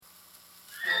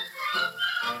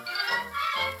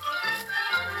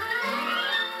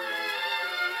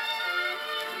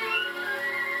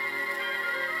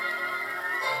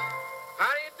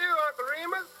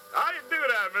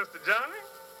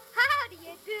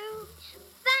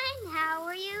Fine, how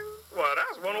are you? Why,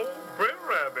 that's one old Brer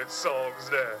Rabbit songs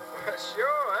there. Sure,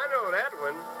 I know that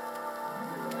one.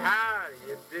 How do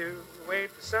you do?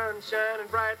 Wait, the sun shining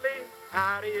brightly.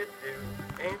 How do you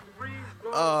do? Ain't the breeze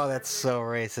blowing? Oh, that's so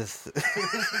racist.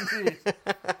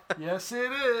 Yes,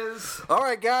 it is. All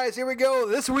right, guys, here we go.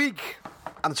 This week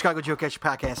on the Chicago Geocacher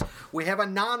Podcast, we have a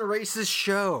non-racist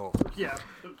show. Yeah.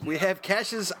 We have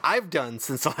caches I've done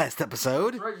since the last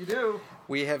episode. Right, you do.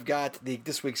 We have got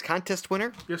this week's contest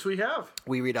winner. Yes, we have.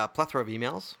 We read a plethora of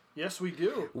emails. Yes, we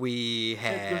do. We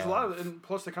have... There's a lot of, and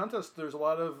plus the contest. There's a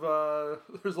lot of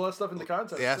stuff in the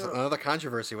contest. Yes, too. another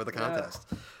controversy with the contest.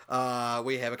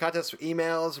 We have a contest with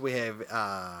emails. We have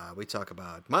we talk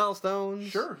about milestones.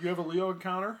 Sure, you have a Leo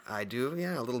encounter. I do,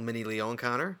 yeah, a little mini Leo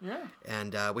encounter. Yeah.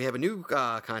 And we have a new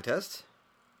contest.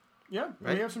 Yeah,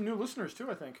 Right. we have some new listeners too.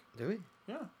 I think. Do we?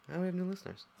 Yeah, Oh, we have new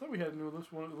listeners. I thought we had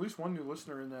at least one new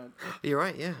listener in that. You're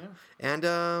right, yeah. And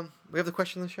we have the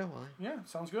question of the show, Wally. Yeah,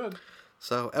 sounds good.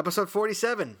 So, episode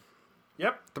 47.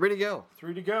 Yep, 3 to go.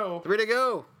 3 to go. 3 to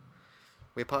go.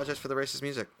 We apologize for the racist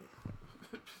music.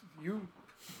 You.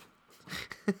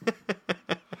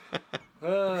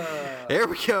 Here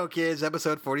we go, kids.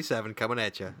 Episode 47 coming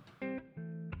at you.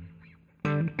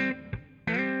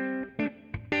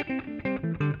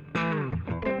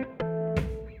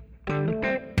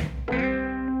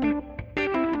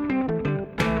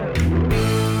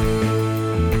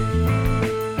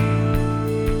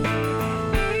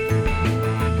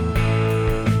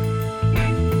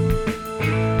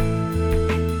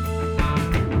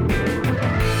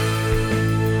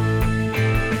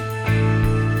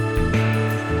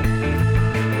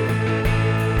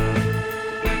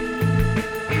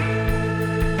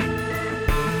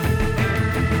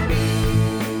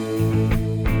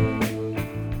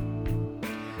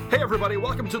 Hey everybody,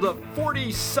 welcome to the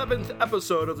 47th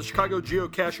episode of the Chicago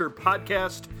Geocacher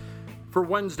Podcast for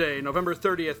Wednesday, November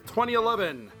 30th,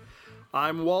 2011.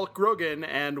 I'm Walt Grogan,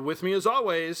 and with me as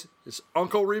always is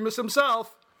Uncle Remus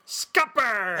himself,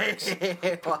 Scuppers!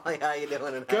 Hey, Wally, how you doing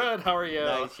tonight? Good, how are you?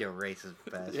 Nice, you racist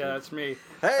bastard. Yeah, that's me. Hey!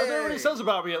 That's what everybody says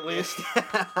about me, at least.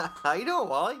 How you doing,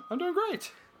 Wally? I'm doing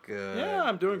great. Good. Yeah,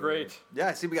 I'm doing great. Yeah,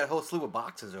 I see we got a whole slew of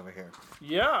boxes over here.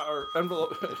 Yeah, or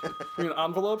envelope. You mean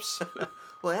envelopes?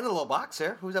 Well, and a little box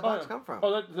there. Who's that box come from?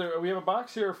 Oh, we have a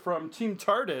box here from Team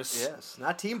TARDIS. Yes,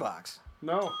 not Team Box.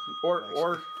 No,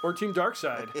 or Team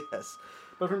Darkside. Yes.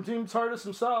 But from Team TARDIS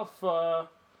himself,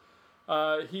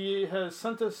 he has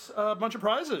sent us a bunch of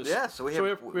prizes. Yeah, so we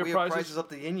have prizes up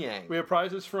the yin yang. We have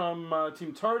prizes from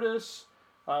Team TARDIS.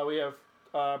 We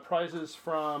have prizes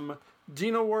from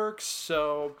DinoWorks.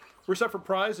 So we're set for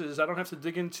prizes. I don't have to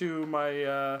dig into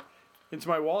my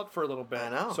wallet for a little bit. I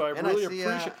know. So I And really I see,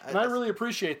 appreciate, I really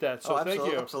appreciate that. So thank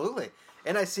you. Absolutely.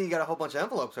 And I see you got a whole bunch of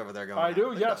envelopes over there going. I on. do.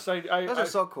 Look Yes, at those. Those are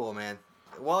so cool, man.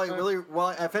 Well,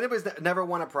 if anybody's never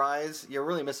won a prize, you're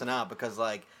really missing out because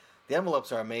like the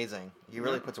envelopes are amazing. He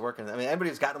really puts work in it. I mean, anybody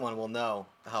who's gotten one will know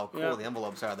how cool the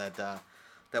envelopes are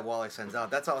that Wally sends out.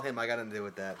 That's all him. I got nothing to do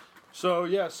with that. So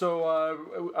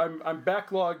I'm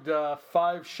backlogged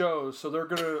 5 shows, so they're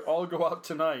gonna all go out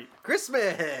tonight.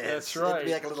 Christmas. That's It'll right.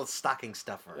 be like a little stocking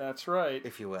stuffer, That's right.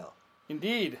 if you will.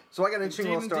 Indeed. So I got an interesting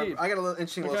little story. Indeed. I got a little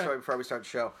interesting little Okay. story before we start the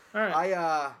show. All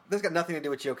right. This has got nothing to do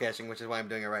with geocaching, which is why I'm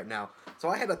doing it right now. So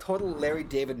I had a total Larry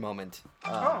David moment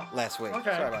last week.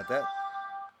 okay. Sorry about that.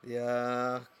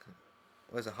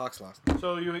 What is it? Hawks lost.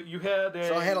 So you had a.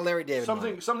 So I had a Larry David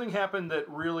moment. Something happened that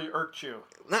really irked you.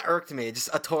 Not irked me, just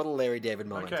a total Larry David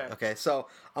moment. Okay. So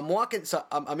I'm walking. So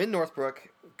I'm in Northbrook,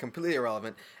 completely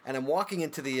irrelevant, and I'm walking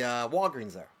into the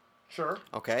Walgreens there. Sure.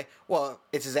 Okay. Well,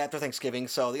 it's just after Thanksgiving,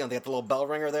 so they got the little bell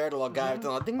ringer there, the little guy with the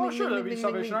little ding, Oh, ding, sure, ding, that'd be ding, ding,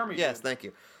 Salvation ding. Army Yes, dude. thank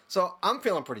you. So I'm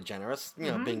feeling pretty generous,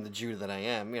 being the Jew that I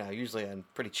am. Usually I'm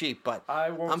pretty cheap, but I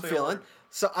won't I'm say a feeling. word.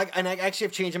 So I actually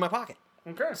have change in my pocket.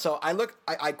 Okay. So I look,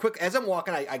 I quick as I'm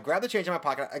walking, I grab the change in my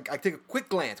pocket. I take a quick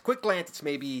glance. It's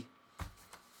maybe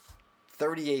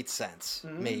 38 cents,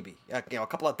 maybe. A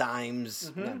couple of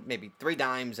dimes, maybe 3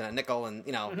 dimes and a nickel, and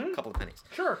a couple of pennies.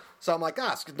 Sure. So I'm like,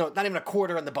 no, not even a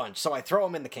quarter in the bunch. So I throw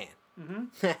them in the can.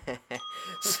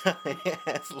 So,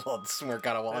 it's a little smirk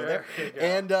on a wall there. There you go.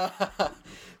 And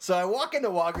so I walk into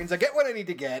Walgreens. I get what I need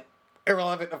to get.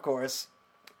 Irrelevant, of course.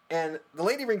 And the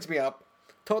lady rings me up.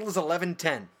 Total is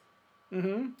 $11.10.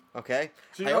 Okay?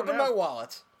 So you I don't open have- my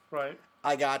wallet. Right.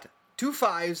 I got 2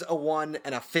 5s, a 1,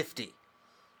 and a 50.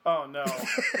 Oh no.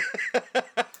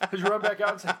 Did you run back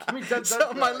out and say, "Give me 10 cents"?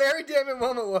 So my Larry David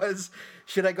moment was,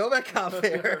 should I go back out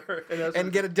there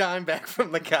and get a dime back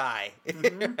from the guy?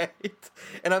 Right?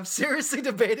 And I'm seriously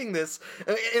debating this.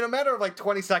 In a matter of like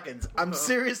 20 seconds, I'm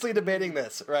seriously debating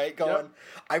this, right? Going,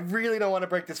 I really don't want to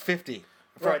break this 50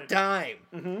 for a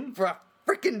dime. For a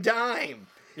freaking dime.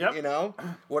 Yep. You know?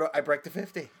 I break the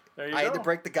 50. There you I go. had to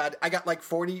break the I got like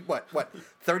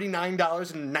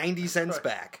 $39.90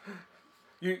 back.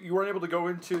 You weren't able to go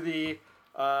into the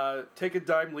take a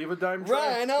dime, leave a dime tray?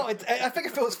 Right, I know. I think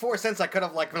if it was 4 cents, I could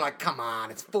have been like, come on,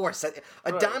 it's 4 cents.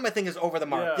 A dime, I think, is over the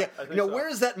mark. Yeah, Yeah, I think so. so.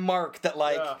 Where's that mark that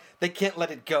Yeah. they can't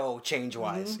let it go change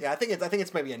wise? Yeah, I think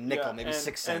it's maybe a nickel, Yeah, maybe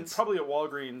 6 And cents. probably at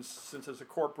Walgreens, since it's a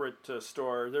corporate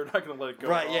store, they're not going to let it go.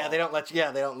 Right, at yeah, all. they don't let you.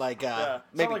 Yeah, they don't like. It's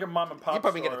maybe not like a mom and pop. you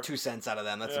probably store. get 2 cents out of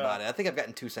them. That's Yeah. about it. I think I've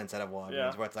gotten 2 cents out of Walgreens,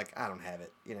 Yeah. where it's like I don't have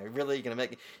it. You know, really, you're gonna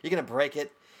break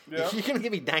it. Yeah. You're gonna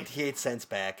give me 98 cents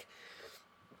back.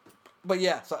 But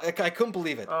yeah, so I couldn't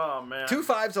believe it. Oh man. 2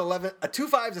 5s 11. A 2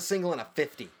 5s a single and a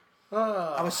 50.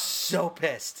 Ah. I was so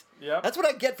pissed. Yep. That's what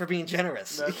I get for being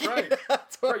generous. That's right.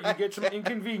 That's what Right, you get some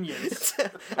inconvenience.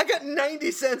 I got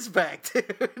 90 cents back,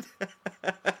 dude.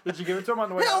 Did you give it to him on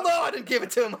the way Hell out? no, I didn't give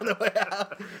it to him on the way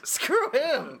out. Screw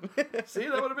him. See,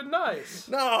 that would have been nice.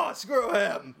 No, screw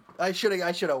him. I should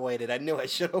have waited. I knew I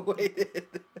should have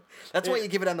waited. That's why you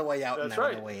give it on the way out and That's not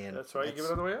right. on the way in. That's why you give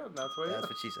it on the way out. And that's the way That's in.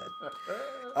 what she said.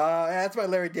 That's my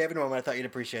Larry David moment. I thought you'd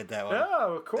appreciate that one. Yeah,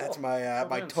 well, cool. That's my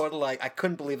my Vince. total I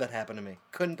couldn't believe that happened to me.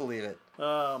 Couldn't believe it.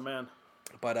 Oh man.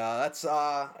 But that's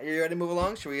are you ready to move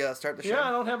along? Should we start the show? Yeah,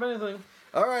 I don't have anything.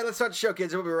 All right, let's start the show,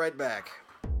 kids. We'll be right back.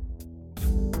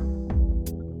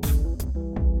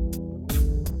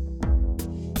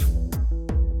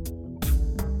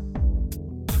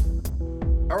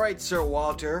 All right, Sir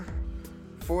Walter,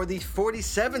 for the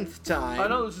 47th time. I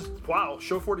know this is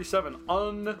show 47.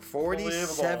 Unbelievable.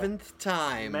 47th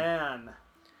time. Man.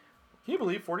 Can you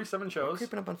believe 47 shows?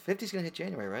 Creeping up on 50 is going to hit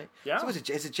January, right? Yeah. So is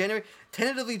it January?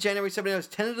 Tentatively January 17th. It's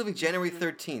tentatively January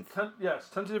 13th. Yes,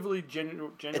 tentatively January.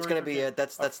 It's going to be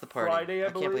that's the party. Friday,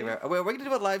 I can't believe it. Are we going to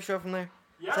do a live show from there?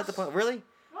 Yes. Is that the point? Really?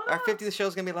 Why Our not? 50th show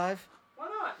is going to be live? Why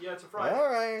not? Yeah, it's a Friday. All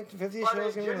right. 50th show Friday,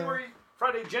 is going to be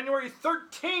live. January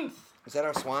 13th. Is that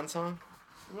our swan song?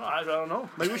 Well, I don't know.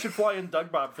 Maybe we should fly in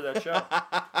Doug Bob for that show.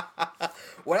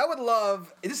 What I would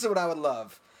love, this is what I would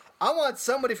love. I want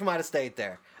somebody from out of state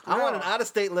there. I want an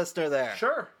out-of-state listener there.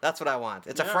 Sure. That's what I want.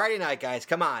 It's a Yeah. Friday night, guys.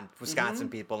 Come on, Wisconsin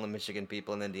people and Michigan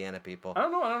people and Indiana people. I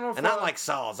don't know. If, And not like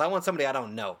Saul's. I want somebody I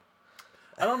don't know.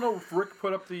 I don't know if Rick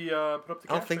put up the. I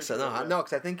don't think so. No,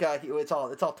 because I think it's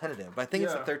all tentative. But I think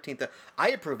it's Yeah. the 13th. I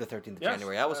approved the 13th of Yes,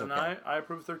 January. I was and okay. I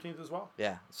approve 13th as well.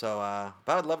 Yeah. So,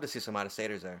 but I would love to see some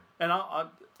out-of-staters there.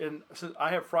 And since I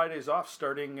have Fridays off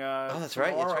starting. Oh, that's right.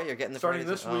 That's tomorrow, right. You're getting the starting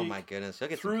Fridays this off. week. Oh my goodness. You'll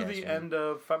get through some cash the in. end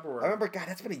of February. I remember. God,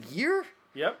 that's been a year.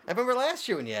 Yep. I remember last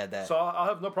year when you had that. So I'll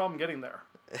have no problem getting there.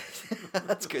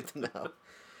 That's good to know.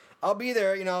 I'll be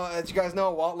there. You know, as you guys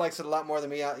know, Walt likes it a lot more than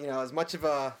me. You know, as much of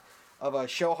a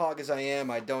show hog as I am,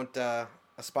 I don't a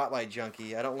spotlight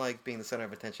junkie. I don't like being the center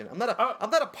of attention. I'm not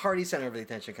a party center of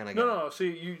attention kind of guy. No. See,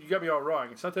 you got me all wrong.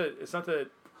 It's not that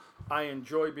I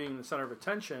enjoy being the center of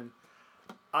attention.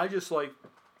 I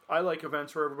like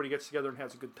events where everybody gets together and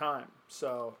has a good time.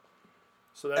 So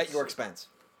that's At your expense.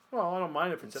 Well, I don't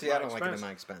mind if it's See, at my I don't expense. like it at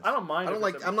my expense. I don't mind. I don't if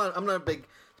like. it's I'm not a big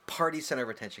party center of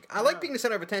attention. I like being the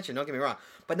center of attention. Don't get me wrong,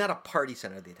 but not a party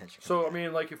center of the attention. So I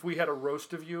mean, like if we had a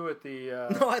roast of you at the.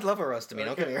 No, I'd love a roast of me.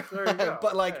 Don't get me Okay, wrong. there you go.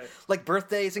 But Okay. like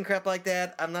birthdays and crap like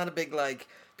that, I'm not a big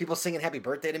people singing happy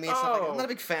birthday to me and stuff like that. I'm not a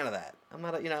big fan of that. I'm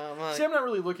not. See, I'm not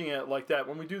really looking at it like that.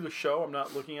 When we do the show, I'm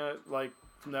not looking at it like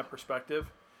from that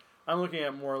perspective. I'm looking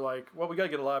at more like, well, we got to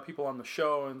get a lot of people on the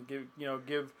show and give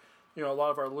a lot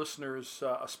of our listeners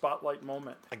a spotlight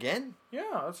moment. Again? Yeah,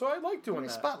 that's why I like How doing many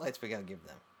that. spotlights we gotta give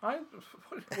them?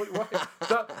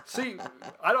 See,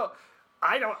 I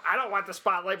don't want the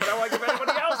spotlight, but I want to give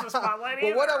anybody else the spotlight.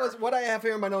 Well, either. what I have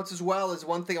here in my notes as well is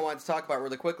one thing I wanted to talk about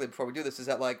really quickly before we do this is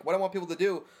that what I want people to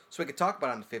do so we can talk about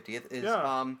it on the 50th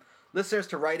is listeners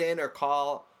to write in or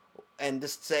call and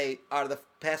just say out of the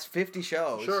past 50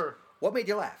 shows, Sure. what made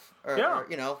you laugh? Or,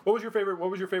 What was your favorite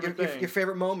thing? Your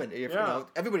favorite moment.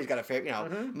 Everybody's got a favorite.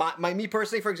 Me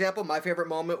personally, for example, my favorite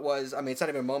moment was. I mean, it's not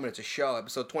even a moment; it's a show.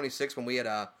 Episode 26, when we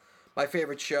had my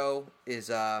favorite show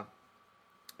is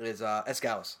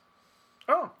Escaus.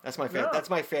 Oh, That's my favorite. Yeah. That's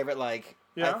my favorite. I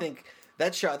Yeah. think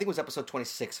that show. I think it was episode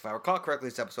 26, if I recall correctly.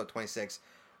 It's episode 26.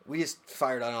 We just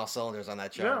fired on all cylinders on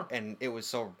that show, Yeah. and it was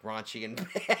so raunchy and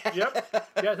bad. Yep.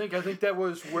 Yeah, I think that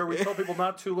was where we told people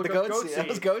not to look The up goat scene. That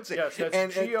was goat scene. Yes, that's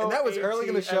and that was early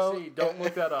in the show. G-O-A-T-S-E. Don't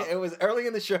look that up. It was early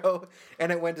in the show,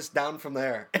 and it went just down from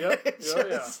there. Yep.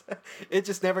 It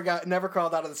just never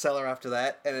crawled out of the cellar after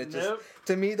that, and it just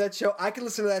to me that show. I can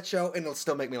listen to that show and it'll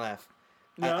still make me laugh.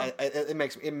 Yeah. It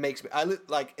makes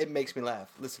me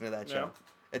laugh listening to that show. Yeah.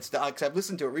 It's because I've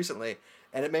listened to it recently,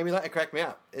 And it made me laugh. It cracked me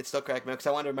up. It still cracked me up because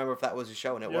I wanted to remember if that was a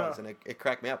show, and it was, and it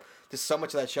cracked me up. Just so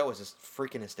much of that show was just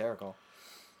freaking hysterical.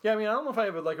 Yeah, I mean, I don't know if I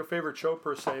have a favorite show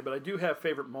per se, but I do have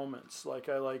favorite moments. Like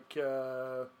I like,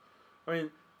 one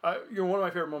of my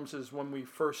favorite moments is when we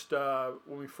first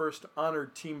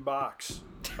honored Team Box.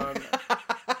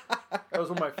 That was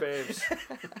one of my faves.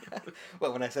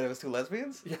 What, when I said it was two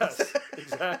lesbians? Yes,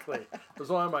 exactly. It was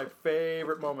one of my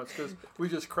favorite moments because we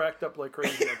just cracked up like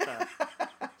crazy at that.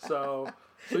 So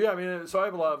yeah, I mean, so I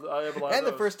have a lot of. And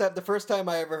of those. the first time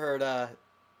I ever heard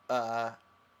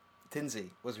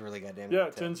Tinsy was really goddamn good. Yeah,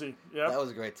 Tinsy. Yeah, that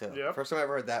was great too. Yep. First time I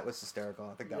ever heard that was hysterical.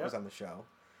 I think that was on the show.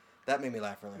 That made me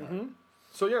laugh really hard.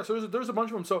 So yeah, so there's a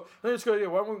bunch of them. So then it's good. Yeah,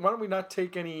 why don't we not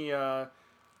take any?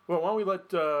 Why don't we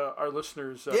let our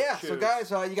listeners? Choose? So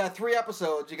guys, you got 3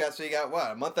 episodes. You got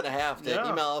what, a month and a half to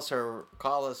email us or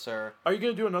call us or. Are you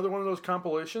gonna do another one of those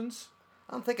compilations?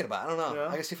 I'm thinking about it. I don't know. Yeah.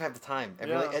 I gotta see if I have the time.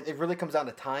 It really comes down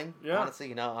to time. Yeah.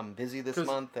 Honestly, I'm busy this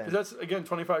month. Because that's, again,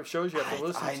 25 shows you have to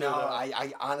listen to. I know.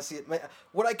 I honestly,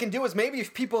 what I can do is maybe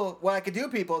if people, what I could do,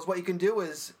 people, is what you can do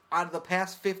is out of the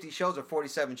past 50 shows or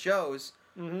 47 shows,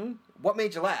 what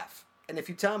made you laugh? And if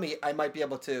you tell me, I might be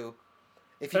able to.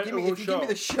 If you give me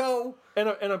the show and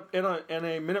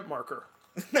a minute marker.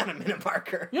 Not a minute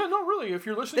marker. Yeah, no, really. If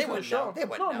you're listening to the show, they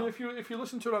wouldn't know. I mean, if you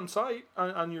listen to it on site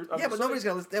on your but nobody's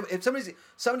gonna listen. If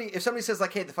somebody says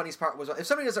like, hey, the funniest part was, if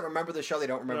somebody doesn't remember the show, they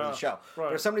don't remember the show. Right.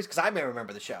 But if somebody's, because I may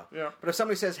remember the show. Yeah. But if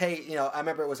somebody says, hey, I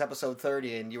remember it was episode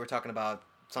 30 and you were talking about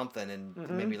something and it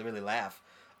made me really laugh.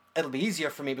 It'll be easier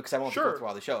for me because I won't go through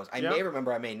all the shows. I may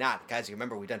remember, I may not. Guys, you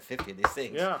remember we've done 50 of these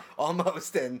things. Yeah.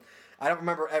 Almost. And I don't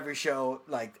remember every show,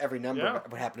 like every number,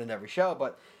 what happened in every show.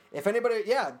 But if anybody,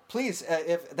 please,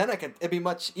 it'd be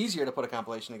much easier to put a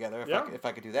compilation together if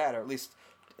I could do that. Or at least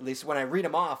when I read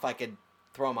them off, I could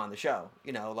throw them on the show.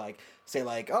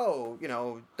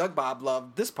 Doug Bob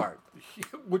loved this part.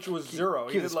 Which was 0.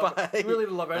 He really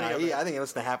didn't love any of it. I think it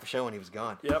was half a show when he was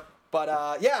gone. Yep.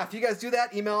 But, if you guys do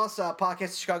that, email us,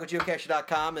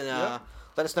 podcast@chicagogeocacher.com, and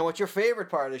let us know what your favorite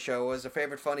part of the show was, the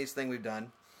favorite funniest thing we've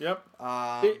done. Yep.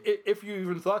 If you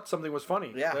even thought something was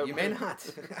funny. Yeah, you may not.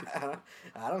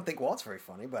 I don't think Walt's very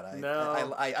funny, but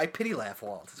I pity laugh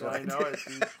Walt. I know it.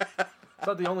 It's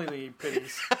not the only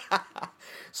pities.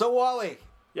 So, Wally.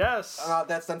 Yes.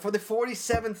 That's done for the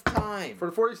 47th time. For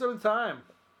the 47th time.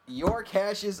 Your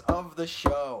caches of the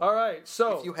show. All right,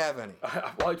 so if you have any.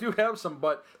 Well, I do have some,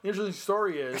 but the interesting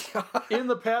story is, in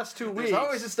the past 2 weeks, there's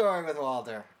always a story with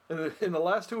Walter. In the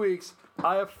last 2 weeks,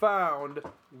 I have found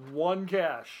one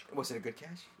cache. Was it a good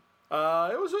cache?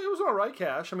 It was an alright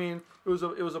cache. I mean, it was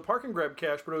a park and grab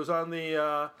cache, but it was on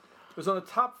the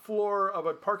top floor of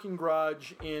a parking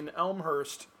garage in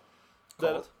Elmhurst.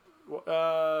 Cold?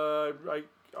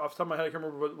 Off the top of my head, I can't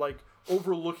remember, but like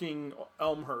overlooking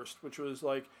Elmhurst, which was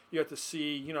like you got to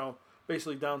see,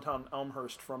 basically downtown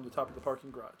Elmhurst from the top of the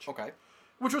parking garage. Okay.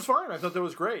 Which was fine. I thought that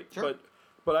was great. Sure.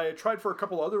 But I had tried for a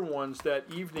couple other ones that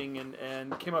evening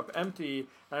and came up empty.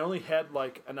 I only had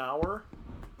like an hour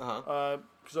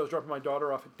because I was dropping my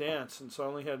daughter off at dance, and so I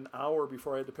only had an hour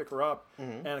before I had to pick her up.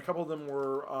 Mm-hmm. And a couple of them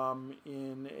were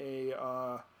in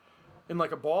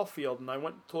like a ball field, and I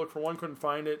went to look for one, couldn't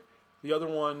find it. The other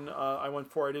one I went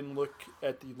for, I didn't look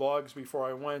at the logs before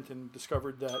I went and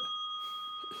discovered that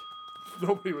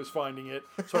nobody was finding it.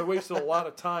 So I wasted a lot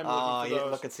of time looking for those. You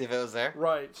didn't look and see if it was there?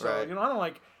 Right. So, I don't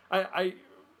like...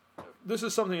 this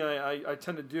is something I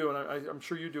tend to do, and I'm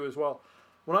sure you do as well.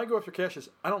 When I go after caches,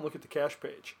 I don't look at the cache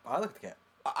page. I look at the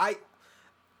cache.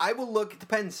 I will look... It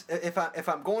depends. If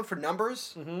I'm going for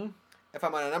numbers, if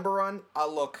I'm on a number run,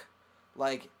 I'll look...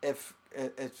 Like, if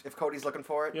Cody's looking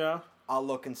for it... Yeah. I'll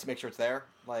look and make sure it's there.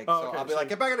 I'll be like,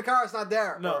 get back in the car, it's not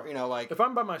there. No. Or, if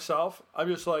I'm by myself, I'm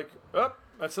just like,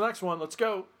 that's the next one, let's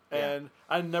go. And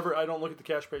I don't look at the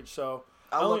cache page, so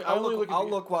I'll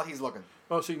look while he's looking.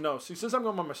 Oh, see, since I'm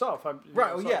going by myself, that's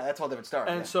a whole different story.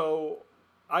 And so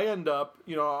I end up,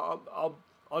 I'll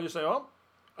just say,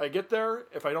 I get there.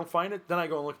 If I don't find it, then I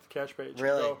go and look at the cache page.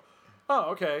 Really? And go,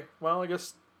 okay. Well, I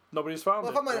guess nobody's found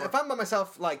it. If I'm by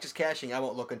myself, like just caching, I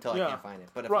won't look until I can't find it.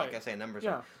 But if like I say numbers,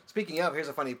 speaking of, here's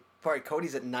a funny part.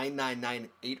 Cody's at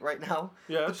 9998 right now.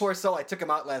 Yes. The poor soul. I took him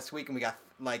out last week and we got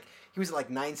he was at like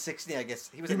 960. I guess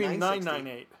he was. You at mean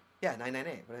 998? Yeah,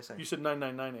 998. What did I say? You said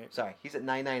 9998. Sorry, he's at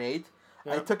 998.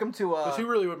 Yeah. I took him to. Because he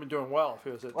really would have been doing well if he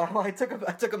was at. Well, I took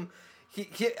him. He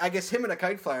I guess him and a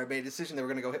kite flyer made a decision they were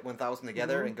going to go hit 1,000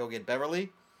 together and go get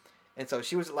Beverly. And so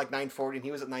she was at like 940 and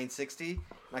he was at 960. And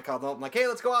I called him up. I'm like, hey,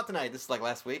 let's go out tonight. This is like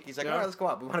last week. He's like, all right, let's go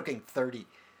out. We wound up getting 30.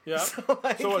 Yeah. So,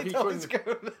 he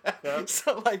couldn't. Yeah.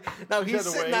 So now he's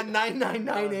sitting at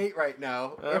 9998 right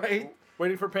now, right?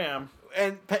 Waiting for Pam.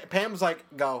 and Pam's like,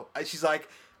 go. She's like,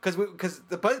 because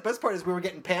the best part is we were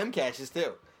getting Pam caches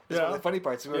too. That's one of the funny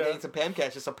parts. We were getting some Pam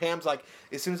caches. So Pam's like,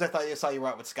 as soon as I saw you were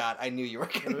out with Scott, I knew you were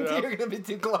gonna be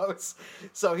too close.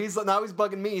 So he's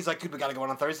bugging me. He's like, dude, we gotta go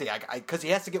on Thursday. Because he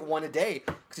has to get one a day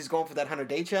because he's going for that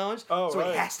 100-day challenge. Oh, so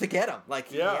right. he has to get them. Like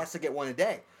he has to get one a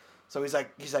day. So he's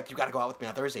like, you gotta go out with me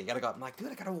on Thursday. You gotta go out. I'm like,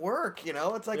 dude, I gotta work. You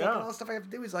know, it's like look at all the stuff I have to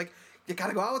do. He's like, you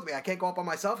gotta go out with me. I can't go out by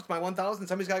myself. It's my 1,000.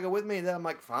 Somebody's gotta go with me. And then I'm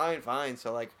like, fine.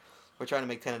 So like, we're trying to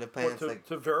make tentative plans.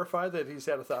 To verify that he's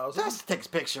had 1,000? Just takes a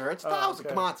picture. It's 1,000.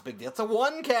 Okay. Come on, it's a big deal. It's a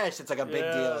one cache. It's like a big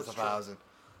deal. It's that's 1,000.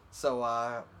 So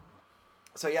I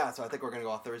think we're gonna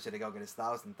go on Thursday to go get his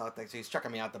 1,000. So he's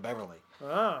chucking me out to Beverly.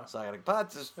 Ah. So I gotta.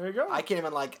 But just, there you go. I can't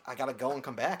even I gotta go and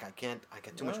come back. I can't. I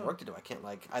got too much work to do. I can't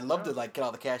I'd love to get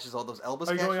all the caches, all those Elvis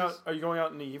Are you caches. Are you going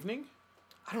out in the evening?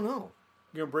 I don't know.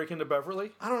 You gonna break into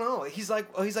Beverly? I don't know. He's like,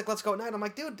 let's go at night. I'm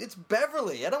like, dude, it's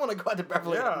Beverly. I don't want to go out to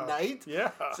Beverly at night.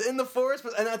 Yeah. It's in the forest,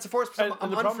 and that's a forest I'm the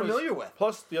problem unfamiliar is, with.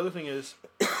 Plus, the other thing is,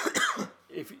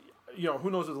 if who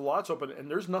knows if the lot's open, and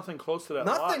there's nothing close to that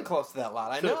lot. Nothing close to that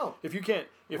lot. I know. If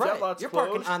that lot's You're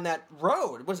closed, parking on that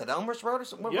road. What is that, Elmhurst Road or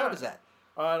something? What road is that?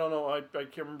 I don't know. I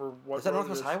can't remember what. Is that road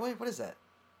Northwest it is. Highway? What is that?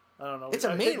 I don't know. It's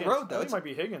a main road, though. I think it might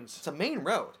be Higgins. It's a main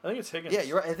road. I think it's Higgins. Yeah,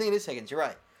 you're right. I think it is Higgins. You're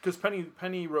right. Because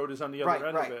Penny Road is on the other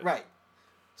end of it. Right.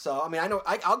 So I mean, I know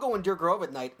I'll go in Deer Grove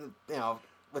at night. You know,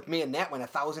 with me and Nat went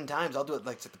 1,000 times. I'll do it at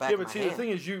the back of my hand. Yeah, but see, the thing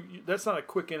is, you that's not a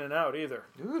quick in and out either.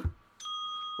 Ooh.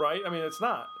 Right? I mean, it's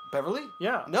not. Beverly?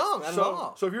 Yeah. No, not at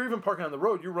all. So if you're even parking on the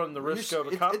road, you run the risk of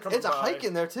a cop coming by. It's a hike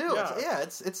in there too. Yeah.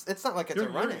 It's not like it's a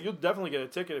running. You'll definitely get a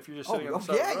ticket if you're just sitting on the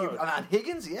side of the road. On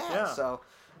Higgins, yeah. So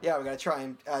yeah, we gotta try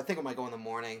and I think we might go in the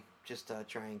morning just to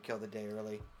try and kill the day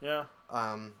early. Yeah.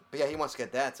 But yeah, he wants to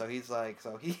get that, so he's like,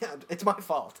 it's my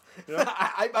fault. Yeah.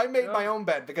 I made my own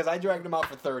bed because I dragged him out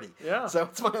for 30. Yeah. So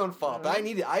it's my own fault. But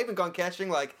I haven't gone cashing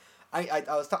like I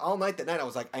was all night that night. I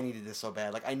was like, I needed this so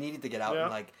bad. Like I needed to get out and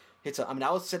like hit some. I mean,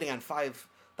 I was sitting on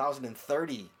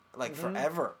 5,030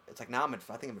 forever. It's like now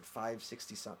I think I'm at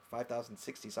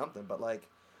 5,060 something. But like,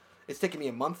 it's taking me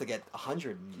a month to get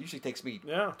 100. It usually takes me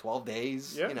 12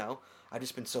 days. Yeah. You know, I've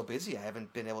just been so busy. I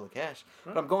haven't been able to cash.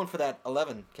 But I'm going for that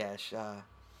 11 cash.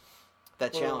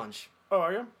 That challenge. Oh,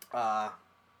 are you?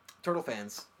 Turtle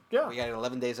fans. Yeah. We got it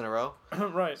 11 days in a row.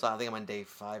 Right. So I think I'm on day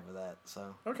 5 of that.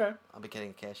 So okay. I'll be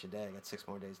getting a cash a day. I got 6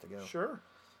 more days to go. Sure.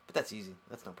 But that's easy.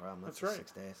 That's no problem. That's right.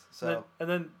 6 days. So And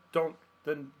then don't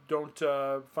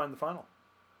find the final.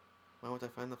 why would I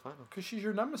find the final? Because she's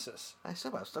your nemesis. I'm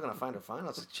still gonna find a final.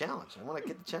 It's a challenge. I want to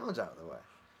get the challenge out of the way.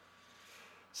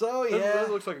 So It yeah. really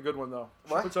looks like a good one though.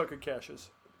 She What? puts out good caches.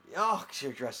 Oh,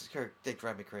 they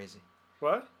drive me crazy.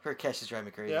 What? Her caches drive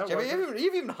me crazy. Yeah,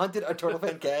 You've even hunted a turtle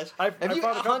fan cache? I've Have you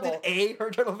found a couple. hunted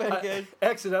her turtle fan cache?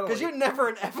 Accidentally. Because you're never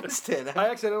in Evanston. I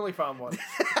accidentally found one.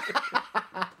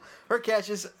 Her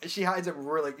caches, she hides them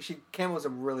she camos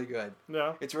them really good.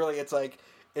 Yeah. It's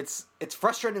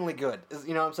frustratingly good.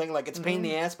 You know what I'm saying? Like, it's pain in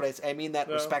the ass, but I mean that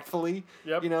respectfully.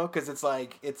 Yep. You know, because it's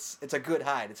like, it's a good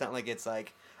hide. It's not like it's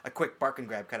like a quick bark and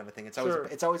grab kind of a thing. It's always,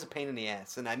 it's always a pain in the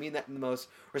ass. And I mean that in the most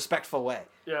respectful way.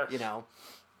 Yes. You know?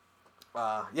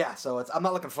 So I'm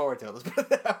not looking forward to it. Let's put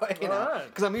it that way. You know? Alright.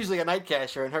 Because I'm usually a night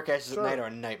cacher, and her caches at night are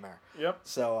a nightmare. Yep.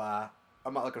 So,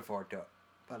 I'm not looking forward to it.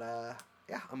 But,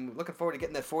 yeah, I'm looking forward to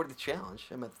getting that 40th challenge.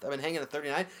 I've been hanging at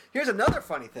 39. Here's another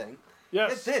funny thing.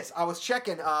 Yes. Get this. I was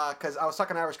checking, because I was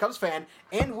talking to Irish Cubs fan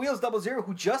and Wheels 00,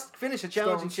 who just finished a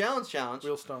challenging challenge.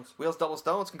 Wheels Double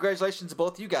Stones. Congratulations to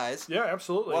both you guys. Yeah,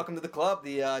 absolutely. Welcome to the club,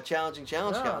 the Challenging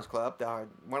Challenge Club.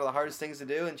 One of the hardest things to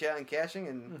do in caching,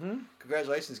 and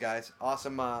congratulations, guys.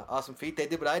 Awesome feat. They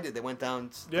did what I did. They went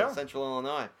down to Central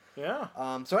Illinois.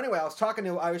 Yeah. So anyway, I was talking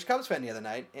to Irish Cubs fan the other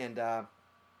night, and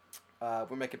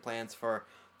we're making plans to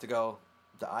go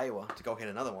to Iowa to go hit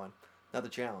another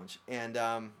challenge. And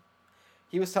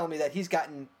he was telling me that he's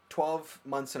gotten 12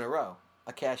 months in a row,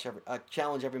 a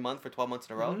challenge every month for 12 months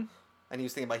in a row. And he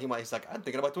was thinking about he's like, I'm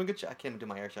thinking about doing I can't do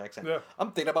my Irish accent. Yeah.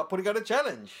 I'm thinking about putting out a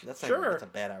challenge. That's a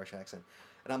bad Irish accent.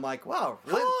 And I'm like, wow,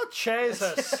 really? Oh,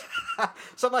 Jesus.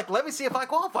 So I'm like, let me see if I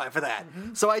qualify for that.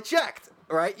 So I checked,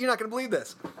 right? You're not going to believe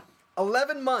this.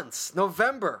 11 months,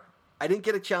 November. I didn't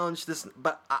get a challenge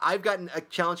but I've gotten a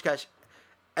challenge cache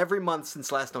every month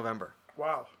since last November.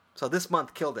 Wow. So this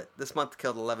month killed it. This month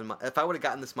killed 11 months. If I would have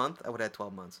gotten this month, I would have had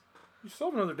 12 months. You still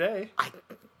have another day.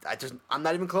 I'm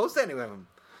not even close to any of them.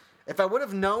 If I would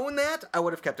have known that, I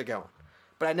would have kept it going.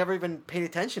 But I never even paid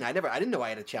attention. I didn't know I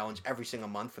had a challenge every single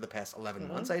month for the past 11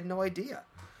 months. I had no idea.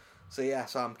 So yeah,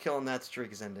 I'm killing that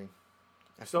streak is ending.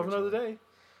 Still have another day.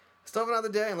 Still have another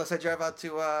day, unless I drive out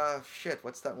to,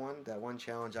 what's that one? That one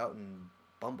challenge out in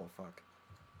Bumblefuck.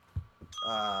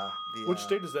 Which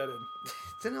state is that in?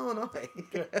 It's in Illinois.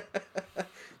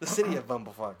 The city of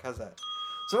Bumblefuck. How's that?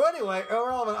 So anyway,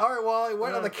 irrelevant. All right, Wally,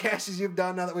 what other caches you've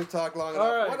done now that we've talked long enough?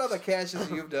 right. What other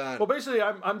caches you've done? Well, basically,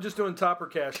 I'm just doing topper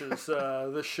caches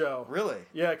this show. Really?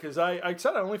 Yeah, because I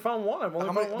said I only found one. I've only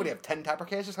How found many? one. What do you have? 10 topper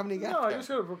caches? How many you got? No, I there? just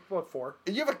got about 4.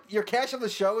 You have your cache of the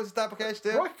show is a topper cache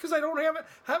too? What? Because I don't have it.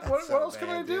 What So else can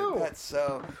I bad, do? dude. That's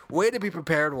so. Way to be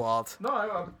prepared, Walt. No,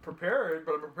 I'm prepared,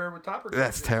 but I'm prepared with topper caches.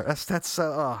 That's terrible.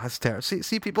 That's terrible.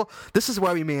 See, people. This is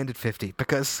why we may end at 50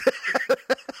 because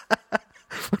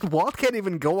Walt can't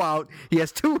even go out. He has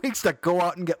 2 weeks to go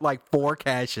out and get like 4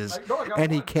 caches, I got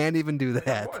and he one. can't even do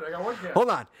that. I got one cache. Hold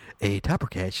on. A topper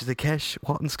cache is a cache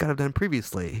Walt and Scott have done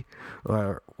previously.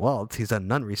 Or Walt, he's done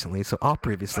none recently, so all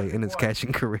previously in his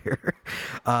caching career.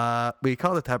 We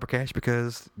call it topper cache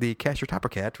because the cacher Topper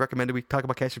Cat recommended we talk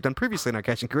about caches we've done previously in our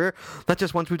caching career, not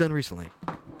just ones we've done recently.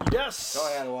 Yes. Go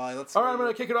ahead, Wally. Let's All right, I'm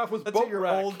going to kick it off with Boat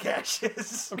Wreck. old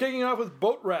caches. I'm kicking it off with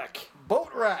Boat Wreck. Boat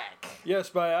Wreck.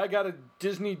 Yes, I got a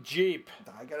Disney Jeep.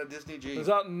 I got a Disney Jeep. It's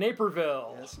out in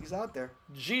Naperville. Yes, he's out there.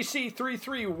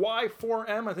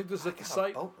 GC33Y4M. I think this is at the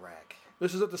site. Boat Wreck.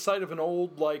 This is at the site of an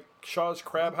old like Shaw's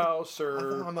Crab House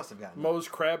or I must have gotten Moe's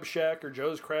Crab Shack or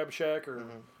Joe's Crab Shack or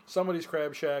somebody's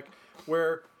Crab Shack,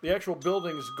 where the actual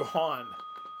building's gone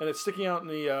and it's sticking out in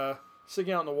the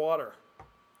water.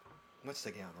 What's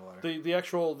sticking out in the water? The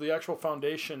actual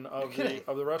foundation of the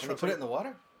restaurant. Can you put it in the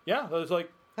water? Yeah, there's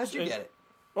like. How'd you get it?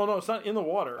 Oh no, it's not in the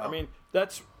water. Oh. I mean,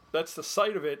 that's the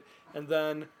site of it, and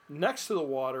then next to the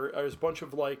water there's a bunch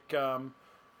of like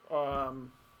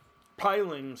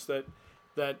pilings that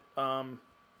one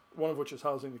of which is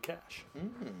housing the cache.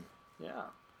 Yeah,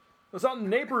 it's out in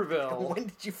Naperville. When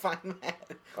did you find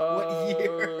that? What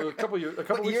year? A couple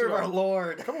What weeks year ago. of our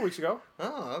Lord? A couple weeks ago.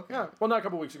 Oh, okay. Yeah, well, not a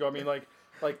couple weeks ago. I mean, like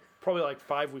probably like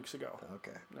 5 weeks ago.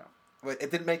 Okay. No. But it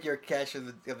didn't make your cache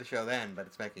of the show then, but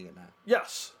it's making it now.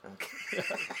 Yes. Okay.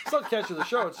 It's not the cache of the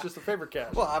show. It's just a favorite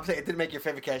cache. Well, I'm saying it didn't make your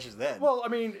favorite caches then. Well, I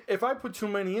mean, if I put too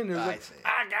many in, there's I like, see.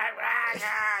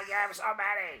 You have so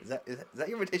many. Is that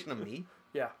your invitation to me?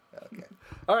 yeah. Okay.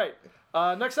 All right.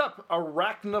 Next up,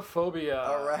 Arachnophobia.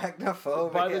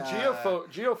 Arachnophobia. By the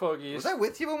Geophogies. Was I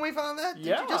with you when we found that?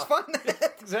 Yeah. Did you just find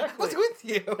that? Exactly. I was with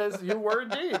you. As you were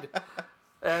indeed.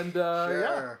 And yeah.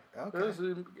 Sure. Okay. It was,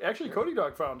 actually, Cody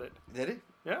Dog found it. Did he?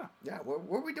 Yeah. Yeah. What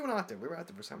were we doing out there? We were out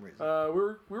there for some reason.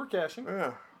 We were caching.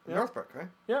 Yeah. Northbrook, right?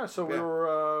 Yeah. So we Yeah.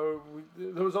 were.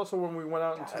 There was also when we went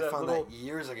out into I that found little that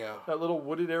years ago.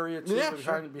 wooded area too, Yeah, behind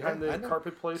sure. the I know.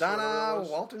 carpet place. It's on or whatever it was.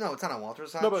 Walter? No, it's not on Walter.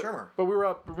 It's on No, but Shermer. we were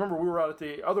out. Remember, we were out at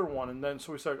the other one, and then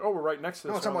so we said, "Oh, we're right next to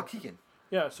this." No, it's on one. Waukegan.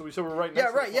 Yeah, so we said we're right next.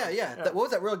 Yeah, to right. this Yeah, one. yeah. What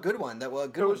was that real good one? That was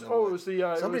good It was. one. Oh, it was the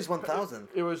Somebody's it was, 1000.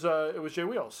 It was J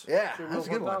Wheels. Yeah, J that was a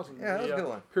good one. 1000, Yeah, that was a good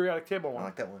one. Periodic table one. I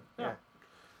like that one. Yeah. Yeah.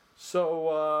 So,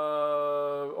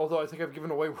 although I think I've given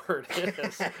away where it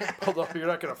is, although you're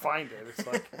not going to find it, it's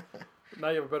like now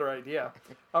you have a better idea.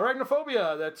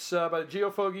 Arachnophobia. That's by the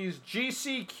Geophogies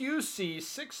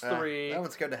GCQC63 That one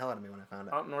scared the hell out of me when I found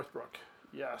it. out in Northbrook.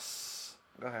 Yes.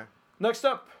 Go ahead. Next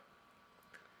up,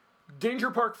 Danger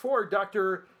Park 4,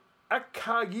 Dr.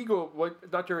 Akagigo.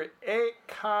 What? Dr.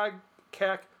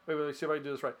 Akagak. Wait, let's see if I can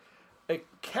do this right.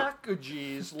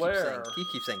 Akagi's lair. He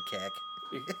keeps saying cack.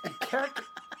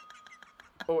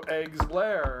 Egg's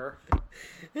lair.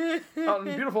 Out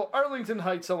in beautiful Arlington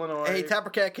Heights, Illinois. Hey, Topper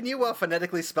Cat, can you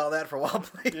phonetically spell that for a while,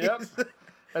 please? Yep.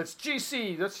 That's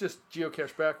GC. That's just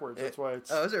geocache backwards. That's why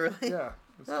it's. Oh, is it really? Yeah.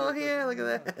 Oh, yeah, look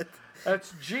at that.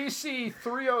 That's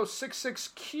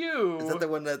GC3066Q. Is that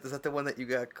the one that you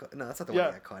got caught? No, that's not the one Yeah.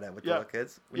 I got caught at with Yeah. the little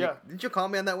kids. Yeah. Did you call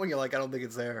me on that one? You're like, I don't think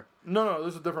it's there. No,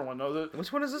 this is a different one. No,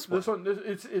 Which one is this one? this one.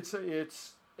 It's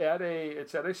at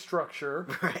a structure.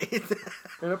 Right. It's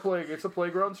a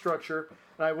playground structure,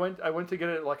 and I went to get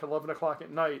it at like 11 o'clock at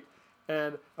night,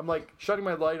 and I'm like shutting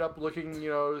my light up, looking,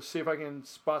 to see if I can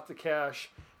spot the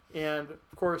cache, and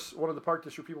of course one of the park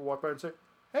district people walked by and say,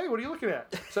 "Hey, what are you looking at?"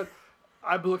 I said,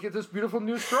 "I'm looking at this beautiful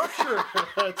new structure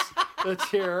that's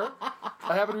here.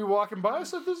 I happen to be walking by." I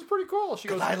said, "This is pretty cool." She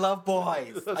goes, I love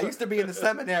boys. I used to be in the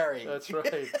seminary. "That's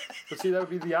right." But see, that would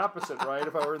be the opposite, right?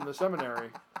 If I were in the seminary.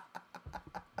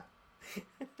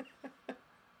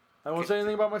 I won't say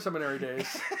anything about my seminary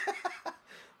days.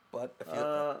 But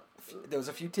there was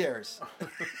a few tears.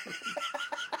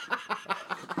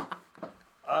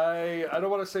 I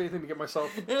don't want to say anything to get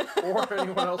myself or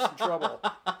anyone else in trouble.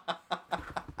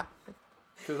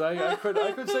 Because I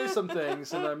could say some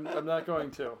things, and I'm not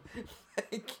going to.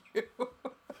 Thank you.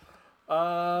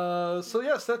 So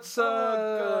yes, that's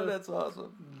God, that's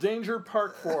awesome. Danger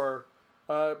Park 4.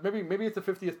 Maybe at the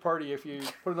 50th party, if you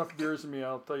put enough beers in me,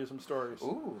 I'll tell you some stories.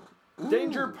 Ooh.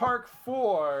 Danger Park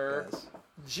 4, Yes.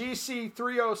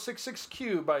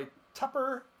 GC3066Q by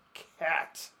Tupper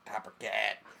Cat. Topper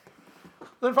Cat.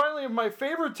 Then finally, my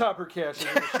favorite Topper Cache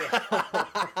of the show.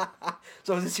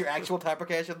 So is this your actual Topper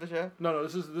Cache of the show? No,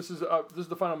 this is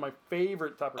the final my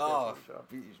favorite Topper Cache Oh, of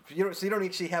the show. so you don't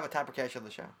actually have a Topper Cache of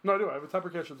the show, No, I do. I have a Topper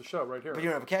Cache of the show right here. but you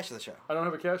don't have a cache of the show. I don't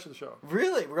have a cache of the show.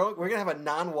 Really? We're gonna have a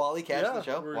non-Wally cache of the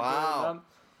show. we're Wow. doing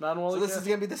non-Wally So this cache. is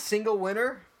gonna be the single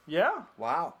winner. Yeah,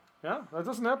 Wow. yeah. That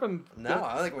doesn't happen. No,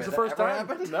 I don't think it's that the first ever time.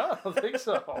 happened. No, I don't think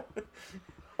so.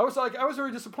 I was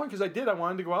very disappointed because I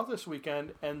wanted to go out this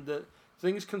weekend, and the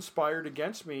things conspired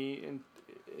against me in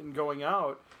going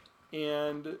out,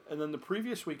 and then the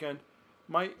previous weekend,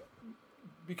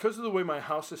 because of the way my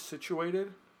house is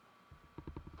situated,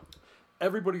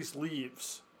 everybody's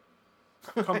leaves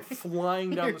come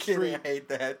flying down You're the kidding. street I hate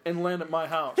that. and land at my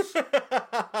house.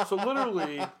 So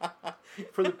literally,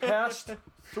 for the past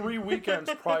 3 weekends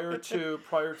prior to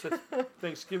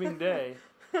Thanksgiving Day,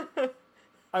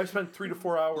 I've spent 3 to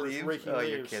 4 hours Leaves? raking Oh, leaves.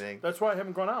 you're kidding. That's why I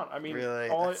haven't gone out. I mean, Really?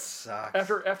 That sucks.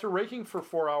 after raking for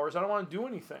 4 hours, I don't want to do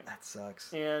anything. That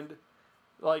sucks. And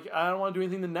I don't want to do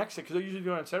anything the next day because I usually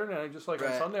do it on Saturday night. Just like on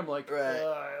Right. Sunday, I'm like, Right.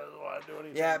 I don't want to do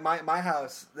anything. Yeah, my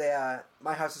house.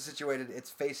 My house is situated. It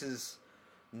faces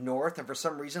north, and for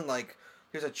some reason,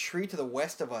 there's a tree to the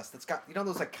west of us that's got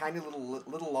those kind of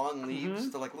little long leaves,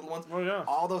 the little ones. Oh, yeah.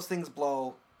 All those things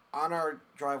blow on our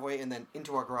driveway and then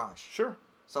into our garage. Sure.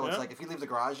 So it's Yeah. if you leave the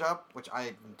garage up, which I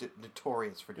am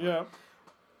notorious for doing. Yeah.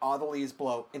 All the leaves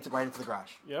blow right into the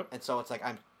garage. Yep. And so it's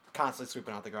I'm constantly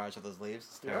sweeping out the garage of those leaves.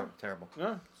 It's terrible. Terrible.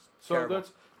 Yeah. So Terrible.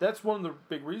 that's one of the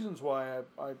big reasons why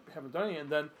I haven't done it. And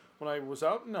then when I was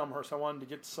out in Elmhurst, I wanted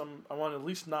to at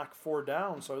least knock 4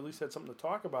 down, so I at least had something to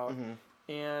talk about. Mm-hmm.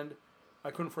 And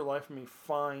I couldn't for the life of me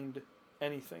find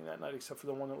anything that night except for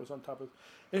the one that was on top of.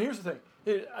 And here's the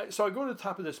thing. So I go to the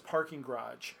top of this parking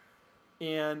garage,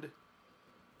 and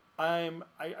I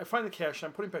find the cache.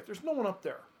 I'm putting it back. There's no one up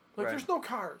there. Right. There's no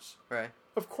cars. Right.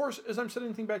 Of course, as I'm setting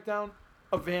the thing back down,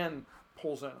 a van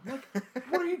pulls in. I'm like,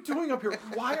 what are you doing up here?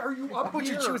 Why are you up Why would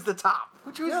here? you choose the top?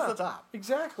 Who chooses Yeah, the top?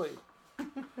 Exactly.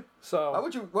 So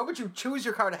Why would you choose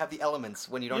your car to have the elements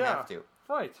when you don't have to?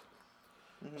 Right.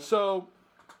 So,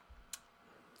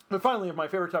 but finally, my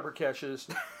favorite Tupper caches,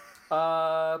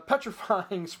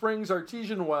 Petrifying Springs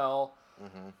Artesian Well,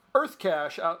 Earth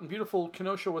Cache out in beautiful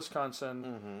Kenosha,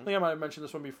 Wisconsin. I think I might have mentioned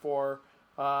this one before.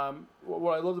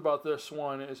 What I loved about this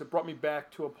one is it brought me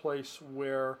back to a place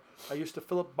where I used to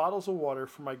fill up bottles of water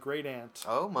for my great aunt.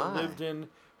 Oh, who my. lived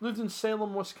in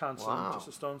Salem, Wisconsin, Wow. just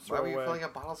a stone's Why throw were you away. filling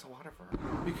up bottles of water for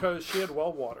her? Because she had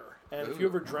well water, and if you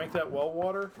ever drank that well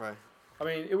water, Right. I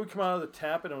mean, it would come out of the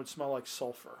tap and it would smell like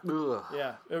sulfur. Ugh.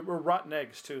 Yeah, or rotten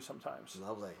eggs too sometimes.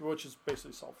 Lovely. Which is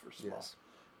basically sulfur smell. Yes.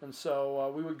 And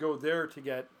so we would go there to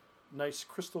get nice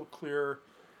crystal clear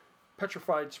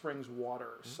Petrified Springs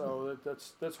water. So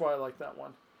that's why I like that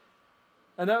one.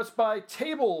 And that's by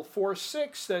Table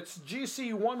 46. That's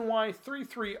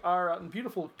GC1Y33R out in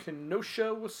beautiful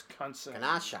Kenosha, Wisconsin.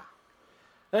 Ganasha.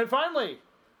 And finally,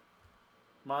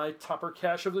 my topper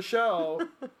cache of the show.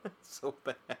 So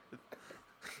bad.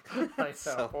 I know.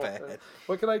 So bad.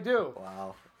 What can I do?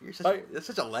 Wow. You're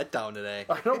such a letdown today.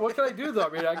 I know. What can I do though? I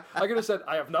mean, I could have said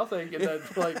I have nothing, and then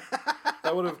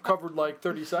that would have covered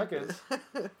 30 seconds.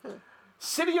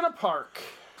 City in a Park,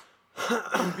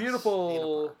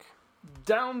 beautiful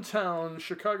downtown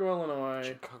Chicago, Illinois.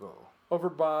 Chicago. Over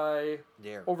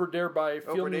There. there by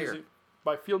Field Over there. Museum.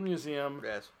 By Field Museum.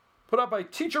 Yes. Put out by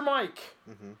Teacher Mike.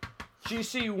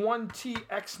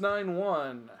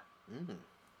 GC1TX91.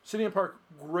 City in a Park,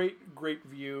 great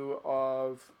view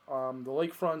of the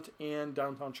lakefront and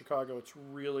downtown Chicago. It's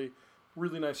really,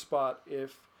 really nice spot.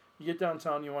 If you get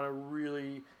downtown, you want to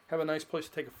really have a nice place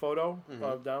to take a photo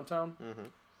of downtown.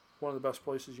 One of the best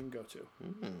places you can go to.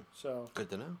 So Good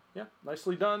to know. yeah,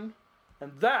 nicely done.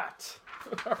 And that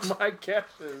are my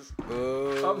caches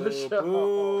of the show.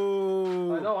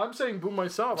 Boo. I know, I'm saying boo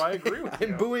myself. I agree with you.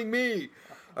 I'm booing me.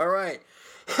 All right.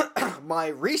 My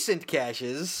recent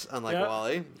caches, unlike Yeah.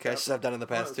 Wally, caches I've done in the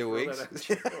past 2 Throw weeks. that at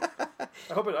you.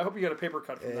 I hope you got a paper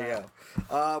cut from There that. you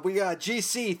go. We got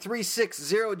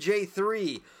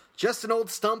GC360J3, Just an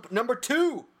Old Stump number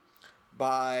 2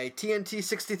 by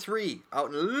TNT63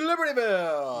 out in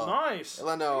Libertyville. Nice.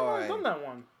 Illinois. I think I might have done that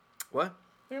one. What? I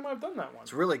think I might have done that one.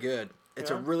 It's really good. It's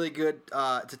a Yeah? really good.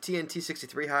 It's a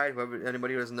TNT63 hide.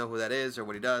 Anybody who doesn't know who that is or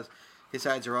what he does, his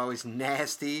hides are always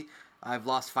nasty. I've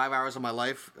lost 5 hours of my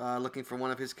life looking for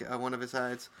one of his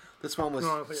hides. This one was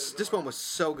No, I think I- this one was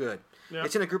so good. Yeah.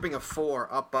 It's in a grouping of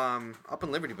 4 up in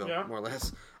Libertyville, Yeah. more or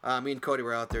less. Me and Cody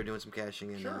were out there doing some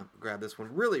cashing and Sure. grabbed this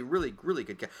one. Really, really, really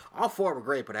good cash. All 4 were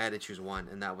great, but I had to choose one,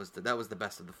 and that was the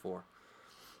best of the 4.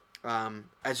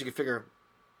 As you can figure,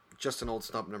 just an old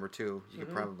stump number 2. You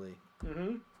could probably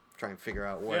try and figure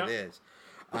out what it is.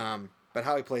 But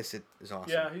how he placed it is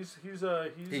awesome. Yeah, he's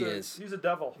a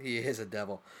devil. He is a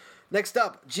devil. Next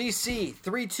up,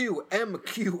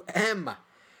 GC32MQM,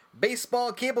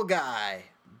 Baseball Cable Guy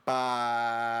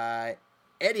by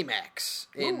Eddie Max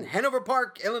in Hanover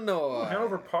Park, Illinois.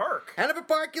 Hanover Park. Hanover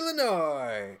Park,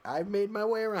 Illinois. I've made my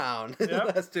way around in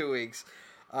the last 2 weeks.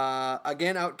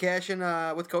 Again, out cashing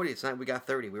with Cody. Tonight we got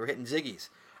 30. We were hitting Ziggies.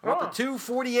 I'm up to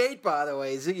 248, by the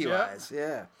way, Ziggy-wise.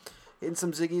 Yeah. Hitting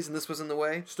some Ziggies, and this was in the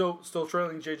way. Still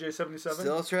trailing JJ77?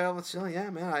 Still traveling. Still,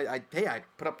 yeah, man. I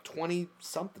put up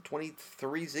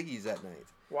 23 Ziggies that night.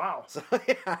 Wow. So,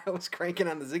 yeah, I was cranking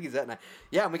on the Ziggies that night.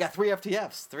 Yeah, and we got 3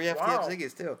 FTFs. 3 FTF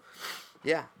Ziggies, too.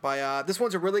 Yeah, by this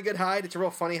one's a really good hide. It's a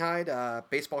real funny hide.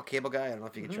 Baseball Cable Guy. I don't know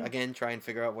if you can, try and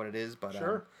figure out what it is. But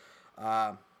sure.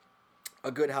 A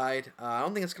good hide. I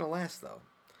don't think it's going to last, though.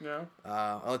 Yeah.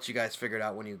 I'll let you guys figure it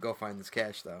out when you go find this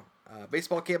cash, though.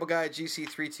 Baseball Cable Guy,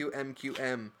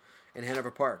 GC32MQM in Hanover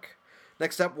Park.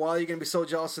 Next up, Wally, you're going to be so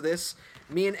jealous of this.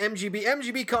 Me and MGB.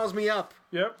 MGB calls me up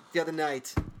the other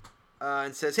night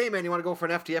and says, hey, man, you want to go for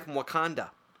an FTF in Wakanda?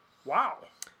 Wow.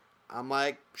 I'm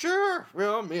like, sure.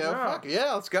 Fuck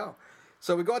yeah, let's go.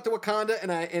 So we go out to Wakanda,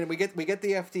 and we get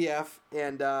the FTF,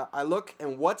 and I look,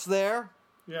 and what's there?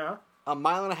 Yeah. A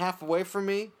mile and a half away from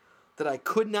me that I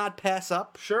could not pass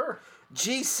up. Sure.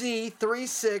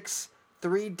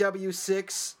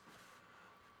 GC363W6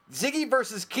 Ziggy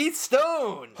versus Keith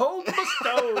Stone. Hold the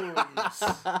Stones.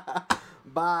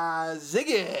 By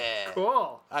Ziggy.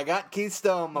 Cool. I got Keith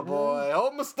Stone, my boy.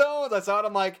 Hold my stones. I saw it.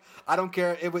 I'm like, I don't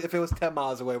care if it was 10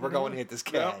 miles away. We're going to hit this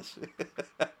cash.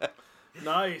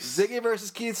 Nice. Ziggy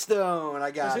versus Keith Stone. I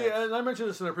got it. And I mentioned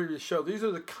this in a previous show. These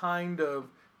are the kind of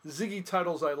Ziggy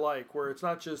titles I like, where it's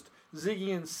not just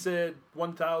Ziggy and Sid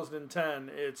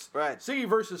 1010. It's Ziggy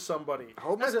versus somebody.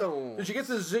 Hold my stone. Did you get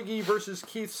the Ziggy versus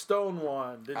Keith Stone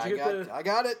one? Did you I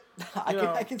got it.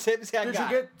 I can say this guy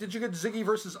Did you get Ziggy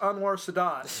versus Anwar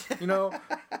Sadat?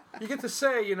 You get to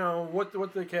say, what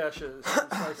the cash is.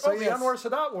 It's like, the Anwar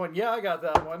Sadat one. Yeah, I got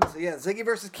that one. So yeah, Ziggy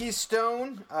versus Keith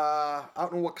Stone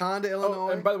out in Wakanda, Illinois. Oh,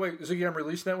 and by the way, Ziggy, I'm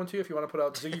releasing that one to you. If you want to put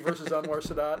out Ziggy versus Anwar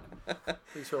Sadat,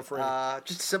 please feel free.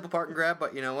 Just a simple park and grab,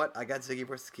 but you know what? I got Ziggy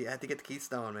versus Keith. I had to get the Keith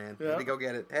Stone, man. Yeah. Had to go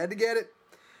get it. Had to get it.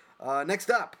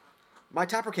 Next up, my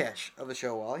topper cash of the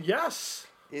show, Wally. Yes.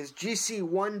 Is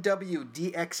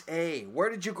GC1WDXA. Where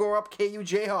did you grow up, KU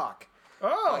Jayhawk?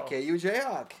 Oh. KU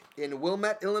Jayhawk in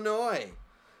Wilmette, Illinois.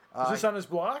 Is this on his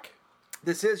block?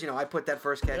 This is, I put that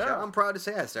first cash Yeah. out. I'm proud to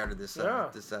say I started this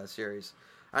series.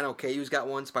 I know KU's got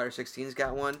one, Spider 16's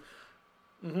got one.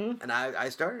 Mm-hmm. And I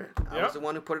started it. I was the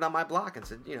one who put it on my block and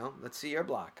said, let's see your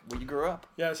block where you grew up.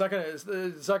 Yeah, it's not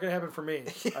gonna happen for me.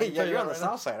 Yeah, you're on the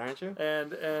south side, aren't you?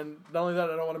 And not only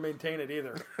that, I don't want to maintain it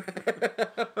either.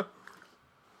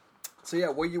 So yeah,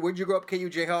 where'd you grow up, KU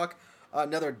Jayhawk?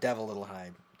 Another devil little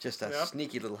hide, just a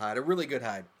sneaky little hide, a really good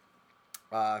hide.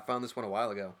 I found this one a while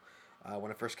ago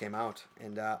when it first came out,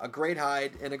 and a great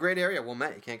hide in a great area,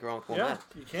 Wilmette. You can't go wrong with Wilmette.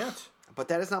 Yeah, you can't. But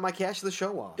that is not my cash of the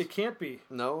show, Wall. It can't be.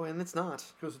 No, and it's not.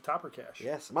 It was a topper cash.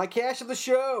 Yes, my cash of the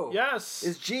show. Yes.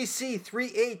 Is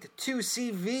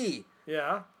GC382CV.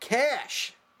 Yeah.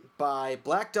 Cash by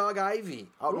Black Dog Ivy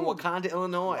out in Wakanda,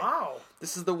 Illinois. Wow.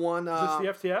 This is the one. Is this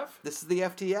the FTF? This is the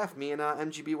FTF. Me and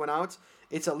MGB went out.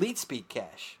 It's Elite Speak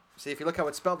cash. See, if you look how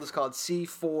it's spelled, it's called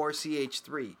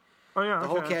C4CH3. Oh, yeah. The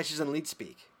whole cash is in Elite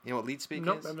Speak. You know what Elite Speak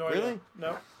nope, is? I have no really? idea.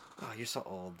 No. Oh, you're so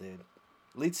old, dude.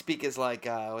 Elite Speak is like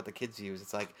what the kids use.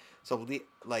 It's like, so Elite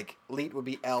would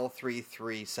be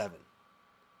L337.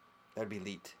 That'd be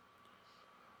Elite.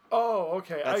 Oh,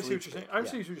 okay. That's I see what you're saying. I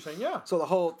see what you're saying. Yeah. So the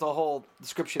whole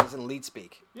description is in Elite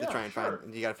Speak Yeah, to try and sure.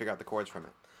 find. You got to figure out the chords from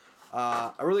it.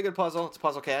 A really good puzzle. It's a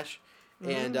puzzle cache,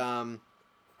 and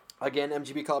again,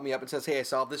 MGB called me up and says, "Hey, I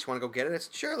solved this. You want to go get it?" I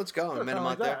said, "Sure, let's go." And I met him kinda out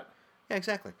like there. that. Yeah,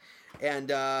 exactly. And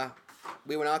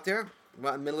we went out there.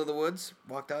 Went in the middle of the woods,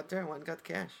 walked out there, went and got the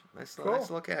cash. Nice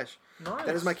little cash. Nice.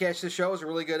 That is my cash to the show. It's a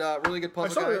really good puzzle, I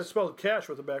saw guys. that spelled cash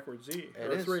with a backward Z. It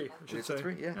or is. 3, I should It's say. a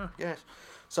 3, yeah. Yes.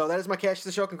 So that is my cash to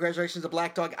the show. Congratulations to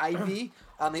Black Dog Ivy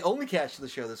on the only cash to the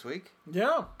show this week.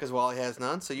 Yeah. Because Wally has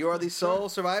none. So you are the sole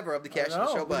survivor of the cash to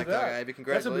the show, Black Dog Ivy.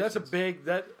 Congratulations. That's a big...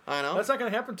 I know. That's not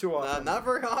going to happen too often. Not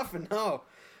very often, no.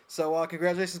 So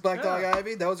congratulations, Black Dog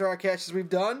Ivy. Those are our cashes we've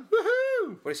done. Woohoo!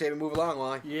 What do you say we move along,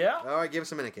 Wally? Yeah. All right, give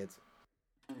us a minute, kids.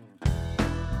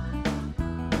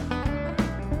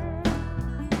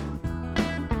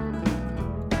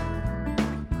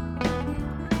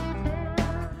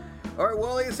 All right,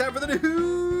 Wally, it's time for the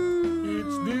news.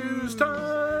 It's news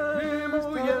time.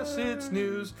 Oh yes, it's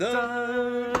news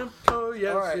time. Oh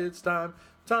yes, All right. it's time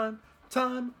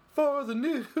for the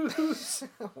news.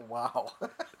 Wow.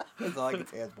 That's all I can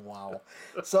say is wow.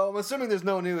 So I'm assuming there's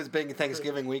no news being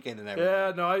Thanksgiving weekend and everything.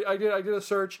 Yeah, no, I did a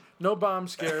search. No bomb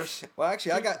scares. Well,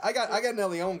 actually, I got an El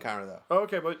Leon counter though.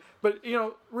 Okay, but you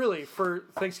know, really, for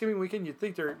Thanksgiving weekend, you'd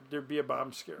think there'd be a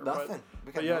bomb scare. Nothing.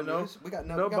 But, We got no news. We got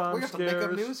no bomb we got to make up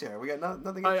scares. news here. We got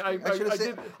nothing. I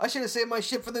I should have saved my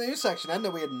shit for the news section. I know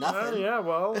we had nothing. Yeah,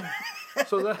 well,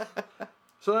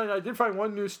 so then I did find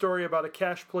one news story about a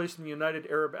cache placed in the United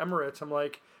Arab Emirates. I'm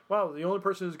like, wow, the only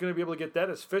person who's going to be able to get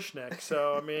that is Fishnick.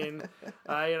 So I mean,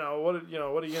 what are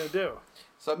you going to do?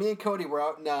 So me and Cody were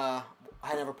out in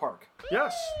Hanover Park,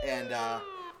 Yes. and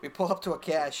we pull up to a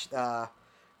cache.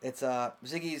 It's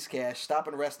Ziggy's cache. Stop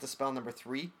and rest. The spell number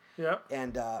 3. Yep.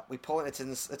 And we pull it. It's in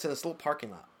this little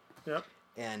parking lot. Yep.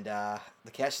 And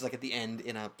the cache is like at the end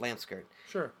in a lamp skirt.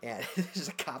 Sure. And there's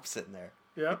a cop sitting there.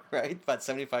 Yep. Right? About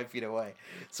 75 feet away.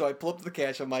 So I pull up to the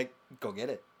cache. I'm like, go get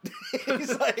it.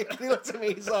 He's like, he looks at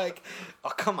me. He's like,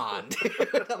 oh, come on,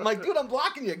 dude. I'm like, dude, I'm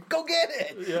blocking you. Go get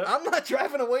it. Yeah. I'm not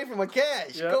driving away from a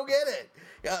cache. Yeah. Go get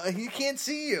it. He can't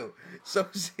see you. So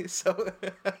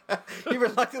he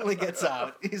reluctantly gets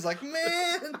out. He's like,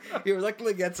 man. He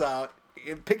reluctantly gets out.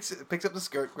 He picks up the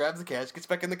skirt, grabs the cash, gets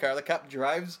back in the car. The cop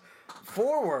drives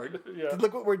forward. Yeah.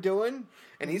 Look what we're doing.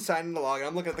 And he's signing the log, and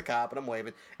I'm looking at the cop, and I'm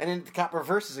waving. And then the cop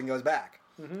reverses and goes back.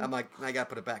 Mm-hmm. I'm like, I gotta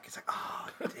put it back. He's like, oh,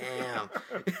 damn.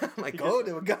 I'm like, go,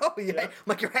 dude, go. Yeah. I'm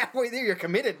like, you're halfway there. You're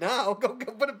committed now. Go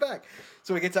put it back.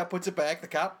 So he gets out, puts it back. The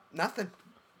cop, nothing.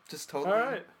 Just totally. All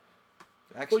right.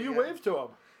 Actually, Well, you waved to him.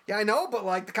 Yeah, I know, but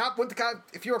like the cop,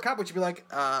 if you were a cop, would you be like,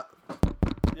 Yeah.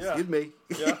 excuse me?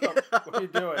 Yeah. What are you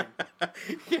doing?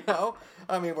 You know,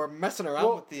 I mean, we're messing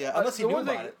around with the unless he knew one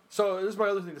about thing, it. So this is my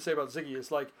other thing to say about Ziggy is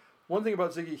like one thing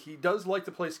about Ziggy, he does like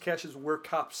to place caches where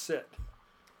cops sit.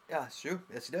 Yeah, it's true.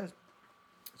 Yes, he does.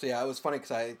 So yeah, it was funny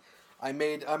because I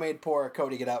made poor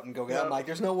Cody get out and go get. Yeah. I'm like,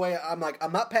 there's no way. I'm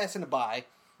not passing it by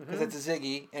because it's a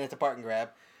Ziggy and it's a park and grab,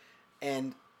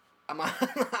 and I'm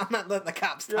not letting the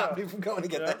cop stop me from going to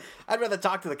get that. I'd rather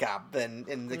talk to the cop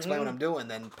and explain what I'm doing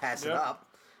than pass it up.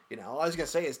 You know, all I was gonna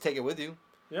say is take it with you.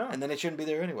 Yeah. And then it shouldn't be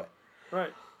there anyway.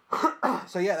 Right.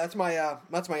 So yeah, that's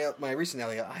my recent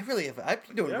Elliot. I've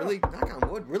been doing really, knock on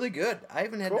wood, really good. I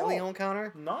haven't had an Cool. Elliot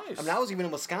encounter. Nice. I mean, I was even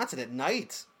in Wisconsin at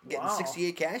night getting Wow.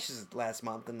 68 caches last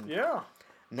month, and Yeah.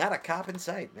 not a cop in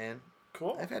sight, man.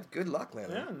 Cool. I've had good luck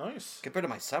lately. Yeah. Nice. Compared to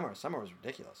my summer. Summer was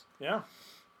ridiculous. Yeah.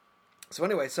 So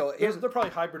anyway, They're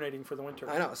probably hibernating for the winter.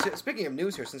 I know. Speaking of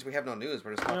news here, since we have no news,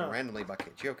 we're just talking randomly about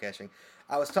geocaching.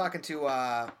 I was talking to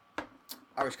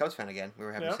Irish Cubs fan again. We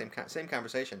were having the same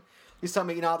conversation. He's telling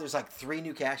me, there's like 3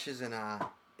 new caches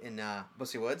in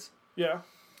Bussy Woods. Yeah.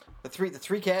 The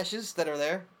three caches that are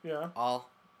there, Yeah. all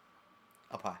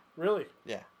up high. Really?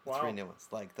 Yeah, the Wow. 3 new ones.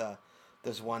 Like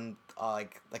there's one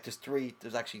like there's 3.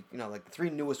 There's actually like the 3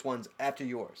 newest ones after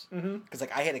yours. Because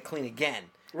like I had to clean again,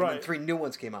 and then Right. 3 new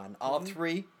ones came on. All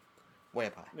 3 way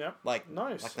up high. Yeah. Like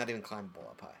Nice. Like not even climbable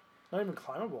up high. Not even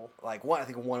climbable. Like one, I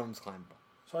think one of them's climbable.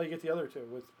 So how do you get the other 2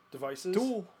 with devices?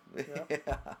 Dual.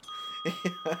 Yeah.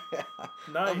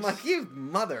 I'm Nice. like, you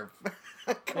mother.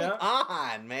 Come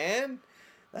on, man.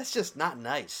 That's just not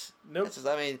nice. Nope. That's just,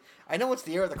 I mean, I know it's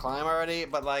the year of the climb already,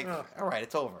 but like, all right,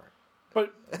 it's over.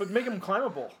 But make them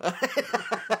climbable.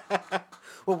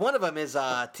 Well, one of them is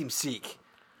Team Seek.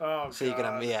 Oh, So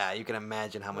God. you can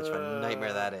imagine how much of a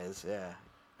nightmare that is. Yeah.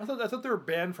 I thought they were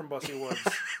banned from Bussy Woods.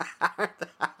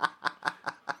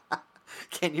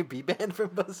 Can you be banned from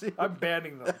Bussy? I'm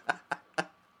banning them.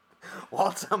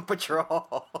 Walt's on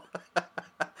patrol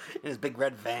in his big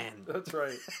red van. That's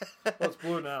right. Well, it's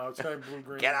blue now. It's kind of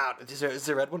blue-green. Get out! Is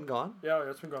the red one gone? Yeah,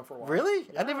 it's been gone for a while. Really?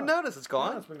 Yeah. I didn't even notice. It's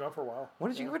gone. Yeah, it's been gone for a while.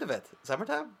 When did you get rid of it?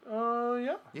 Summertime? Yeah.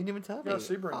 You didn't even tell me. Yeah,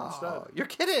 Sebring instead. You're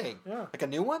kidding. Yeah. Like a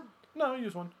new one? No,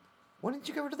 use one. When did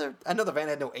you get rid of the... I know the van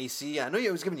had no AC. I know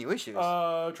it was giving you issues.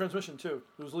 Transmission, too.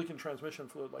 It was leaking transmission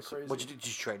fluid like crazy. What'd you do? Did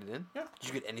you trade it in? Yeah. Did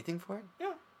you get anything for it?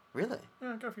 Yeah. Really?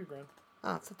 Yeah, I got a few grand.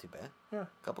 Oh, it's not too bad. Yeah.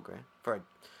 A couple grand. For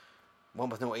one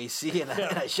with no AC and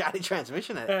a shoddy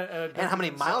transmission. And how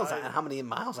many miles? inside. And how many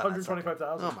miles on that sucker?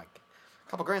 125,000. Oh, my...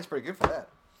 Couple grand's pretty good for that.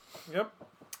 Yep.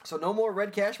 So no more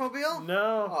red Cashmobile?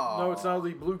 No, it's now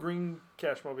the blue-green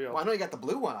Cashmobile. Well, I know you got the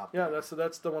blue one up. Yeah,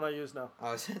 that's the one I use now.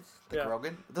 Oh, is it? The Yeah.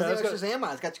 Grogan? It Yeah, doesn't it's have Shazam on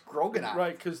it. It's got Grogan on it.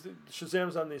 Right, because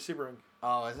Shazam's on the Sebring.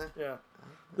 Oh, is it? Yeah.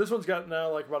 This one's got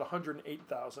now like about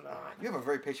 108,000 on it. You have a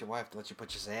very patient wife to let you put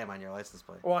Shazam on your license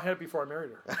plate. Well, I had it before I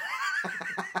married her.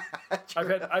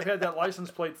 I've had that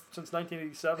license plate since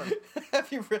 1987.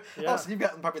 Have you? Yeah. Oh, so you've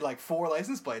gotten probably like 4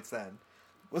 license plates then.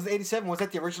 Was the 87? Was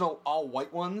that the original all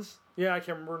white ones? Yeah, I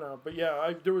can't remember now, but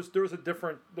yeah, there was a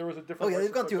different. Oh yeah, they've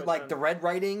license gone through plate like back the then. red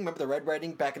writing. Remember the red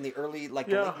writing back in the early the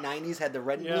Yeah. late 90s had the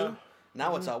red and Yeah. blue.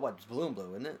 Now it's all what? It's blue and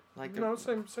blue, isn't it? Like No,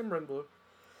 same red and blue.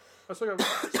 I still got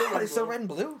still Are red they and still blue. red and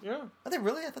blue? Yeah. Are they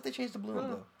really? I thought they changed to blue and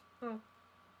No. blue. No.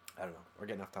 I don't know. We're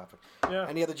getting off topic. Yeah.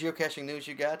 Any other geocaching news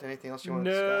you got? Anything else you want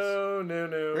to discuss?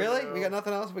 No. Really? no. We got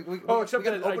nothing else? Oh, except we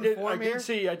got that an open forum here?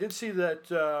 I did see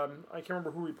that. I can't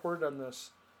remember who reported on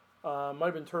this. Might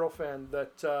have been Turtle Fan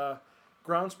that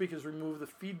Groundspeak has removed the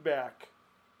feedback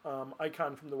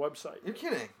icon from the website. You're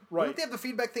kidding. Right. Don't they have the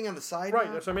feedback thing on the side Right,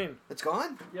 now? that's what I mean. It's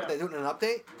gone? Yeah. Are they doing an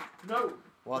update? No.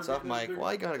 Well, it's They're- off mic. they're-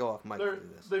 Why you gotta go off mic to do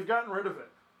this? They've gotten rid of it.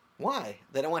 Why?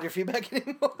 They don't want your feedback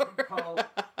anymore? Well,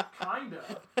 kinda.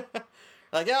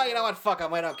 Like, oh, you know what? Fuck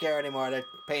them. I don't care anymore. They're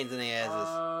pains in the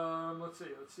asses. Let's see.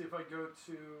 Let's see if I go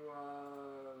to.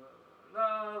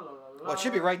 La, la, la, Well, it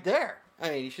should be right there. I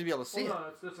mean, you should be able to see Hold it.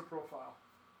 on, that's a profile.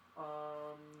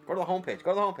 Go to the homepage.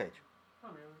 Go to the homepage. I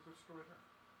mean, let's go right here.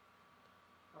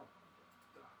 Oh,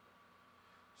 duh.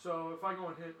 So if I go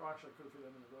and hit, oh, actually, I could have hit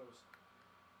any of those.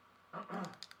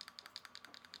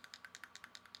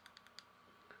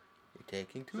 You're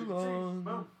taking So too you can see, long.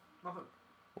 boom, nothing.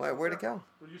 Why? Where'd it go?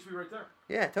 It used to be right there.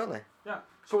 Yeah, totally. Yeah.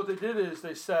 So what they did is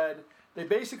they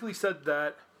basically said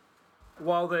that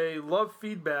while they love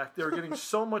feedback, they were getting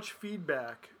so much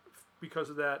feedback because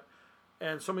of that,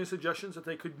 and so many suggestions that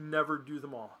they could never do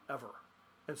them all ever.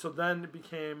 And so then it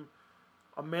became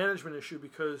a management issue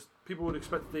because people would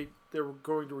expect that they were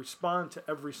going to respond to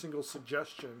every single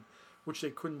suggestion, which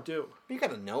they couldn't do. You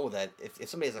gotta know that if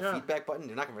somebody has a Yeah. feedback button,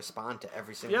 you're not gonna respond to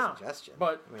every single Yeah. suggestion.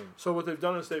 But I mean, so what they've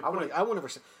done is they've I put wouldn't. it, I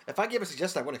wouldn't. If I gave a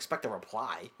suggestion, I wouldn't expect a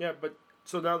reply. yeah, but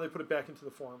so now they put it back into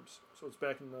the forums. So it's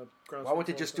back in the ground. Why wouldn't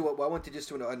they just do it? Why wouldn't they just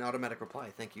do an automatic reply?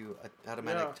 Thank you,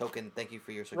 automatic Yeah. token. Thank you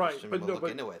for your Right, suggestion. but We'll no, look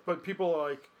but, into it. but people are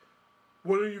like,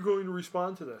 when are you going to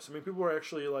respond to this? I mean, people are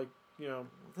actually like, Then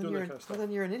doing you're, that kind of stuff.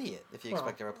 then you're an idiot if you Well,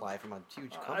 expect a reply from a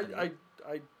huge company.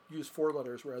 I use 4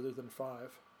 letters rather than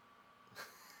 5.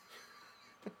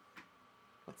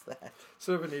 What's that?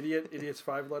 Instead of an idiot's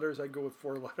 5 letters, I'd go with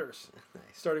 4 letters, Nice.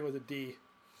 starting with a D.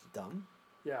 Dumb.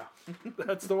 Yeah,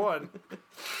 that's the one.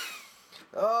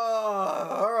 Oh,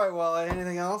 all right. Well,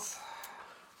 anything else?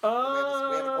 we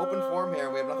have an open forum here.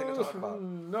 We have nothing to talk about.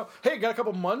 No. Hey, got a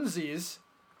couple Munsies.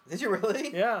 Did you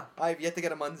really? Yeah. I've yet to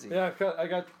get a Munzie. Yeah, I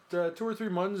got 2 or 3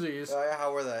 Munsies. Oh, yeah,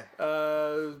 how were they?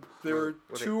 There were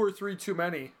were they- 2 or 3 too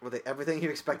many. Were they everything you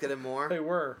expected and more? They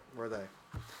were. Were they?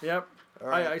 Yep. All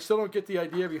right. I still don't get the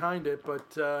idea behind it,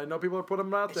 but I know people are putting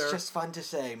them out It's there. just fun to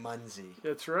say, Munzie.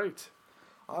 That's right.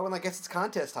 Oh, well, I guess it's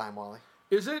contest time, Wally.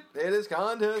 Is it? It is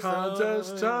contest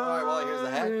Contest time All right, Wally, here's the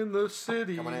hat. in the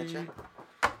city. Coming at you.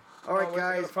 All right, Oh, wait,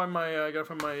 guys. I gotta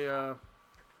find my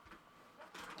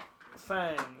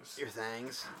fangs. Your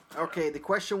thanks. Okay, the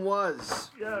question was,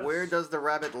 Yes. where does the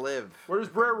rabbit live? Where does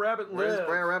Brer Rabbit Where live? does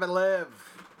Brer Rabbit live?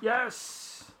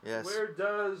 Yes. Yes. Where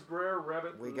does Brer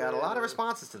Rabbit We live? got a lot of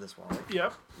responses to this, Wally.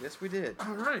 Yep. Yes, we did.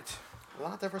 All right. A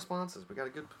lot of responses. We got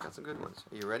some good ones.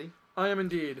 Are you ready? I am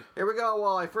indeed. Here we go,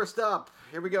 Wally. First up.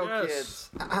 Here we go, Yes.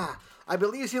 kids. I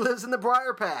believe he lives in the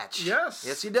Briar Patch. Yes.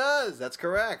 Yes, he does. That's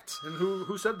correct. And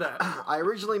who said that? I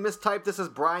originally mistyped this as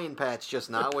Brian Patch just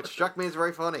now, which struck me as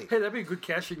very funny. Hey, that'd be a good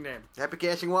caching name. Happy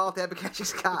caching Walt, happy caching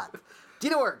Scott.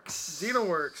 Dina Works. Dina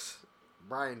Works.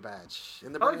 Brian Patch.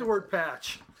 In the I like Brian the word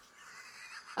patch.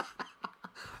 I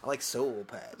like Soul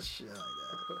Patch.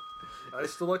 I like I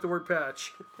still like the word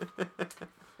patch. that.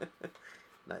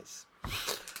 Nice.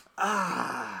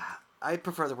 I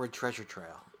prefer the word treasure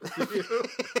trail.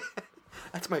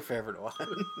 That's my favorite one.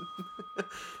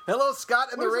 Hello,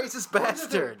 Scott and the What is racist it- what is it-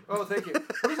 bastard. Oh, thank you.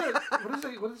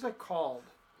 What is that called?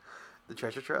 The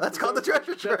treasure trail. That's called the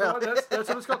treasure trail. That's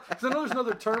what it's called. 'Cause I know there's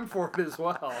another term for it as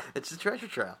well. It's the treasure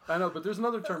trail. I know, but there's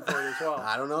another term for it as well.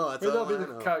 I don't know. That's Maybe all that'll I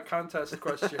be know. the contest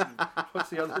question. What's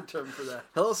the other term for that?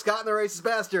 Hello, Scott and the racist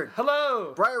bastard.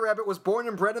 Hello. Briar Rabbit was born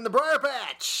and bred in the Briar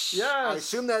Patch. Yes. I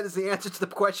assume that is the answer to the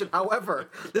question. However,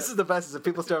 this is the best. Is if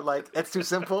people start like, that's too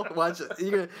simple. Watch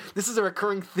it. This is a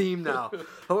recurring theme now.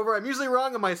 However, I'm usually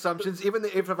wrong in my assumptions. Even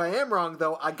if I am wrong,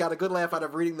 though, I got a good laugh out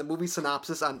of reading the movie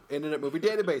synopsis on Internet Movie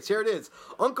Database. Here it is.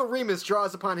 Uncle Remus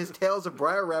draws upon his tales of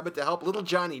Briar Rabbit to help little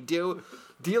Johnny deal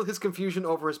his confusion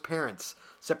over his parents'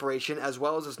 separation as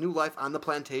well as his new life on the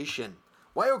plantation.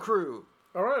 Wyo Crew.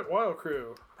 All right, Wild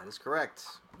Crew. That is correct.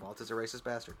 Walt is a racist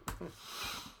bastard.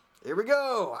 Here we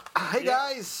go. Hey,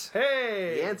 guys.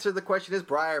 Hey. The answer to the question is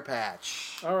Briar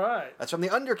Patch. All right. That's from the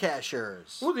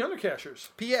Undercashers. Ooh, the Undercashers.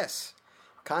 P.S.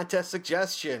 Contest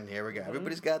suggestion. Here we go.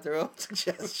 Everybody's got their own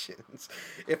suggestions.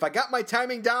 If I got my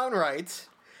timing down right,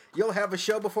 you'll have a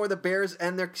show before the Bears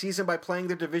end their season by playing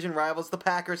their division rivals, the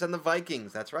Packers and the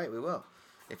Vikings. That's right, we will.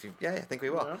 I think we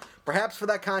will. Yeah. Perhaps for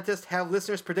that contest, have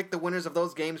listeners predict the winners of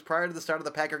those games prior to the start of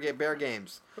the Packer-Bear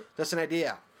games. Just an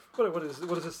idea. What is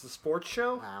this, the sports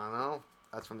show? I don't know.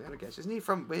 That's from the other guys. Isn't he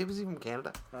from? Was he from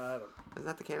Canada? I don't know. Isn't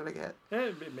that the Canada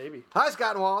guy? Maybe. Hi,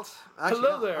 Scott and Walt. Actually,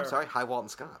 Hello no, there. I'm sorry. Hi, Walt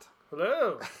and Scott.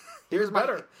 Hello. Here's my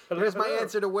Hello.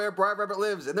 answer to where Briar Rabbit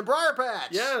lives in the Briar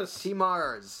Patch. Yes. T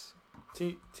Mars.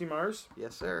 T Mars.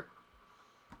 Yes, sir.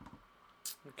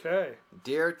 Okay.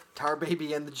 Dear Tar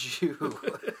Baby and the Jew.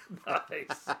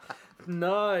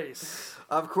 Nice.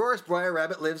 Of course, Briar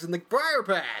Rabbit lives in the Briar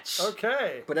Patch.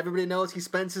 Okay. But everybody knows he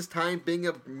spends his time being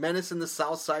a menace in the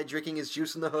South Side, drinking his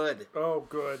juice in the hood. Oh,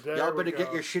 good. Y'all better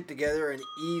get your shit together and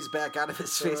ease back out of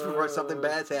his face before something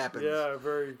bad happens. Yeah,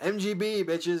 very. MGB,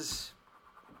 bitches.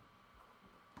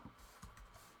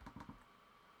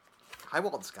 Hi,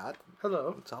 Walton Scott.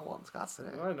 Hello. It's all Walton Scott's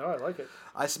today. I know, I like it.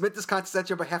 I submit this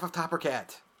contest on behalf of Topper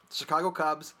Cat, Chicago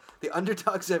Cubs, the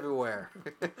underdogs everywhere.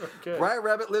 Okay. Briar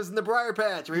Rabbit lives in the Briar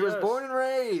Patch, where he was born and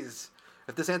raised.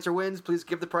 If this answer wins, please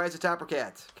give the prize to Topper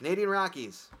Cat. Canadian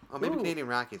Rockies. Oh, maybe Canadian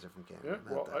Rockies are from Canada.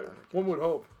 Yeah, well, one would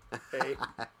hope. Hey.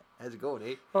 How's it going,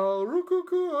 eh?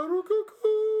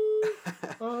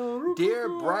 Dear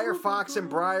Briar Fox and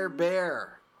Briar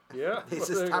Bear. Yeah. He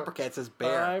says Topper Cat says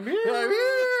bear. I'm here. I'm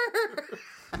here.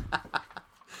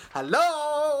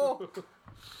 Hello.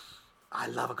 I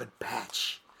love a good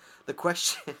patch. The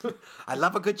question. I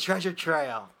love a good treasure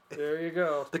trail. There you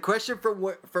go. The question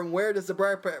from where does the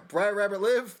Briar Rabbit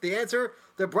live? The answer: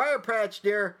 the Briar Patch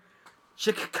near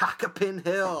Chickacacapin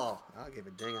Hill. I'll give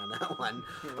a ding on that one.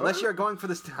 Unless you're going for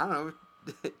this, I don't know,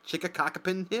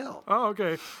 Chickacacapin Hill. Oh,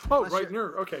 okay. Oh, right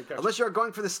near. Okay, gotcha. Unless you're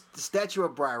going for the statue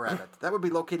of Briar Rabbit. That would be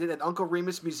located at Uncle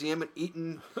Remus Museum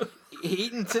in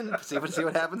Eatonton. See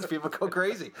what happens? People go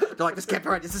crazy. They're like, this can't be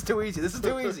right. This is too easy. This is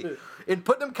too easy. In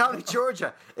Putnam County,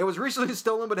 Georgia. It was recently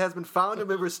stolen, but has been found and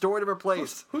been restored and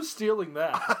replaced. Who's stealing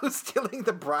that? Who's stealing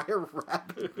the Briar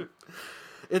Rabbit?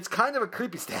 It's kind of a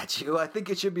creepy statue. I think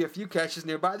it should be a few caches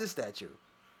nearby the statue.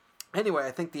 Anyway,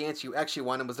 I think the answer you actually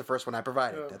wanted was the first one I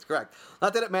provided. Yeah. That's correct.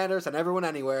 Not that it matters. I never went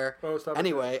anywhere. Oh, stop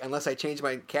anyway, unless I change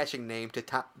my caching name to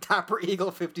Topper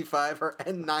Eagle 55 or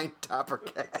N9 Topper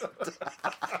Cat.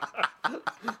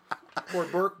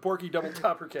 Or Borky Double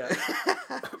Topper Cat.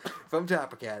 From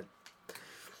Topper Cat.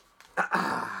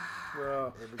 I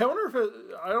wonder if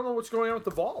I don't know what's going on with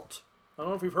the vault. I don't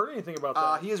know if we've heard anything about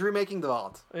that. He is remaking the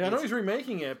vault. Yeah, I know he's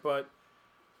remaking it, but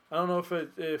I don't know if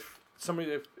it.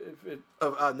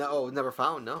 Never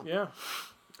found, no. Yeah.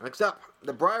 Next up,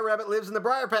 the Briar Rabbit lives in the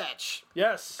Briar Patch.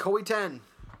 Yes. Coey 10.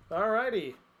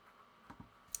 Alrighty.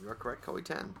 You're correct, Coey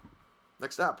 10.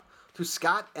 Next up, to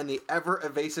Scott and the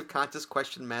ever-evasive contest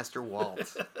question master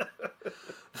Walt.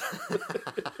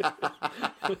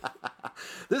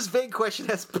 This vague question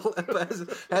has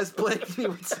plagued me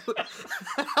with...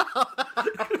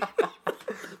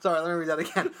 Sorry, let me read that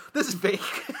again. This vague...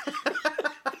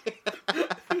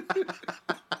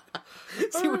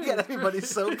 See, we got everybody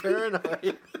so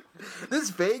paranoid. This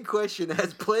vague question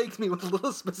has plagued me with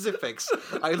little specifics.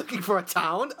 Are you looking for a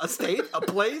town, a state, a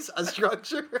place, a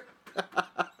structure?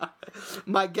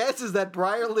 My guess is that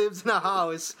Briar lives in a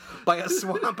house by a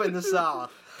swamp in the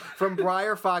south. From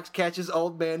Briar, Fox catches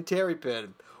Old Man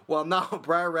Terrypin. Well, now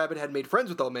Briar Rabbit had made friends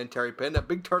with Old Man Terrypin, a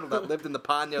big turtle that lived in the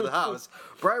pond near the house.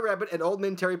 Briar Rabbit and Old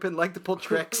Man Terrypin liked to pull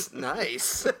tricks.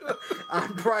 Nice.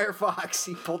 On Briar Fox,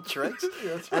 he pulled tricks.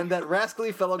 And that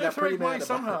rascally fellow got pretty mad about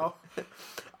somehow. it.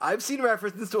 I've seen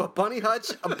references to a bunny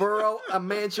hutch, a burrow, a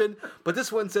mansion, but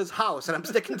this one says house, and I'm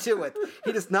sticking to it.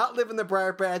 He does not live in the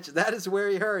Briar Patch. That is where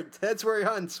he herds. That's where he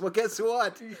hunts. Well, guess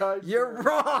what? You're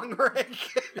wrong, Rick.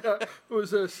 Yeah,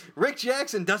 who's this? Rick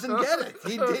Jackson doesn't get it.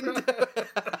 He didn't.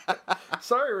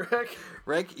 Sorry, Rick.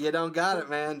 Rick, you don't got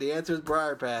it, man. The answer is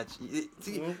Briar Patch.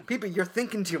 See, people, you're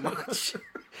thinking too much.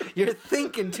 You're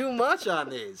thinking too much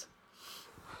on these.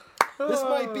 This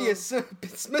might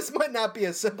not be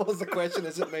as simple as the question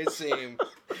as it may seem.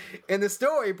 In the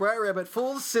story, Briar Rabbit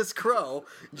fools Sis Crow.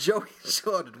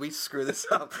 Did we screw this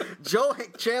up? Joe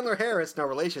Chandler Harris, no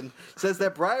relation, says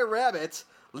that Briar Rabbit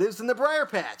lives in the Briar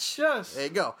Patch. Yes. There you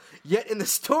go. Yet in the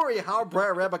story how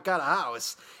Briar Rabbit got a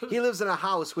house, he lives in a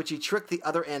house which he tricked the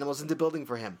other animals into building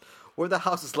for him. Where the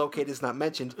house is located is not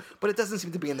mentioned, but it doesn't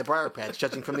seem to be in the Briar Patch,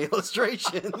 judging from the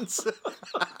illustrations.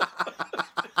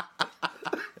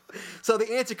 So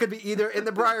the answer could be either in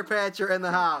the Briar Patch or in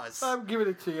the house. I'm giving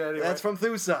it to you anyway. That's from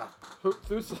Thusa.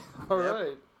 Thusa. All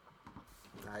right.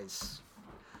 Nice.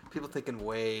 People thinking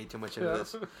way too much into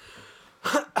this.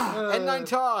 N9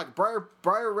 Tog,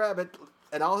 Briar Rabbit,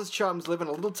 and all his chums live in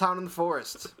a little town in the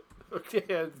forest.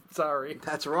 Okay, sorry.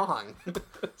 That's wrong.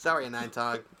 Sorry, N9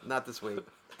 Tog. Not this week.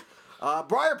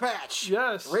 Briar Patch.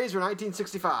 Yes. Razor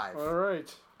 1965. All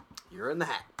right. You're in the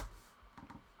hat.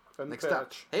 And Next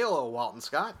up. Hey, hello, Walton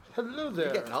Scott. Hello there.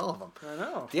 You're getting all of them. I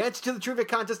know. The answer to the trivia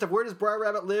contest of where does Briar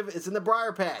Rabbit live is in the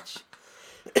Briar Patch.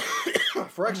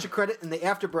 For extra credit in the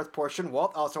afterbirth portion,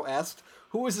 Walt also asked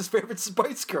who was his favorite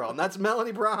Spice Girl, and that's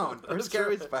Melanie Brown, or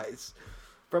Scary Spice.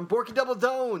 From Borky Double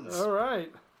Dones. All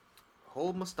right.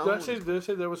 Hold my stone. Did I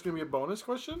say there was going to be a bonus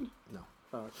question? No.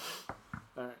 Oh, okay.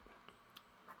 All right.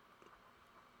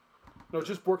 No,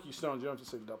 just Borky Stones. You don't have to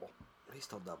say double. He's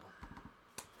still double.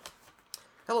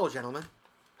 Hello, gentlemen.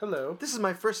 Hello. Here's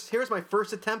my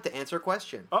first attempt to answer a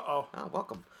question. Uh-oh. Oh,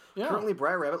 welcome. Yeah. Currently,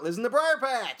 Briar Rabbit lives in the Briar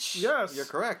Patch. Yes. You're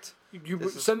correct. Could This you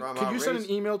is send from, an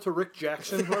email to Rick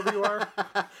Jackson, whoever you are?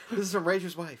 This is from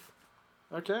Razor's wife.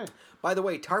 Okay. By the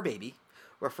way, Tar Baby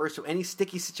refers to any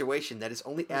sticky situation that is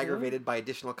only aggravated by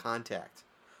additional contact.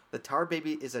 The Tar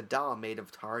Baby is a doll made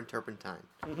of tar and turpentine.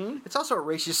 Mm-hmm. It's also a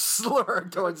racist slur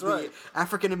towards the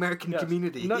African American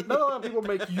community. Not a lot of people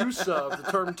make use of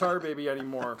the term Tar Baby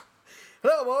anymore.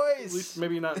 Hello, boys! At least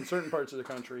maybe not in certain parts of the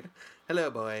country.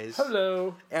 Hello, boys.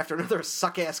 Hello. After another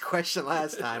suck-ass question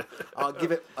last time, I'll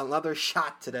give it another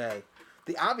shot today.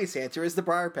 The obvious answer is the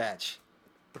Briar Patch.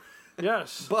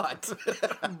 Yes. But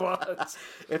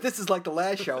if this is like the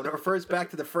last show and it refers back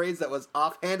to the phrase that was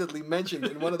offhandedly mentioned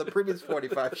in one of the previous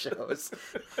 45 shows,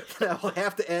 then I will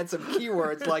have to add some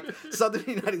keywords like Southern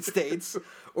United States,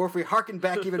 or if we harken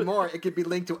back even more, it could be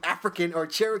linked to African or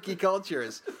Cherokee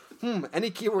cultures. Any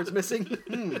keywords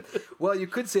missing? Well, you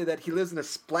could say that he lives in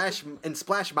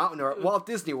Splash Mountain or at Walt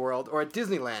Disney World or at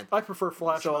Disneyland. I prefer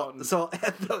Flash Mountain. So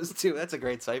add those two. That's a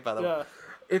great site, by the way.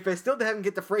 If I still haven't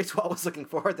get the phrase Walt was looking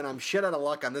for, then I'm shit out of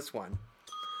luck on this one.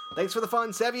 Thanks for the fun,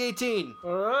 Savvy18.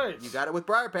 All right. You got it with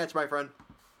Briar Patch, my friend.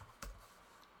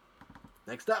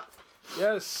 Next up.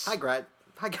 Yes. Hi, Grant.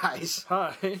 Hi, guys.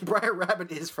 Hi. Briar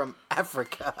Rabbit is from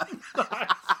Africa.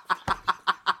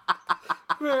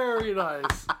 Very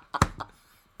nice.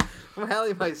 From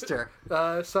Halliemeister.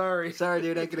 Sorry. Sorry,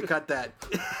 dude. I ain't gonna cut that.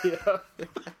 Yeah.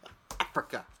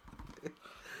 Africa.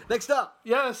 Next up.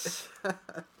 Yes.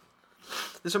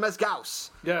 This from S. Gauss.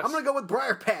 Yes. I'm going to go with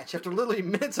Briar Patch after literally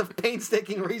minutes of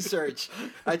painstaking research.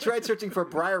 I tried searching for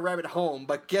Briar Rabbit home,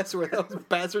 but guess where those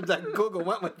bastards at Google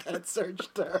went with that search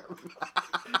term?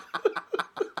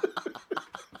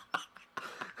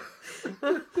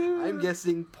 I'm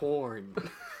guessing porn.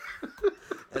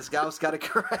 S. Gauss got it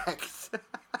correct.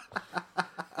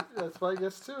 That's my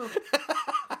guess, too.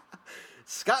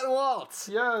 Scott and Walt.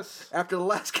 Yes. After the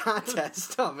last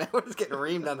contest. Oh, man, we're just getting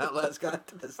reamed on that last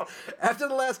contest. After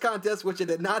the last contest, which I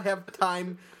did not have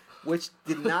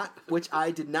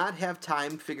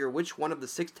time figure which one of the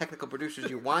 6 technical producers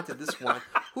you wanted this one.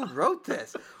 Who wrote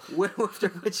this? After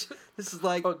which, this is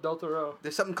like... Oh, Delta Rho.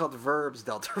 There's something called verbs,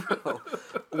 Delta Rho.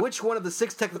 Which one of the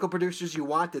 6 technical producers you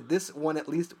wanted? This one at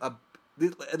least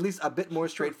a bit more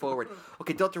straightforward.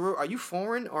 Okay, Delta Rho, are you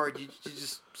foreign, or did you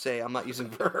just say I'm not using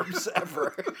verbs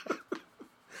ever?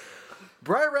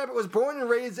 Briar Rabbit was born and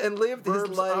raised and lived Verbs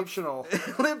his life. optional.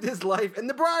 Lived his life in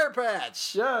the Briar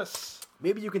Patch. Yes.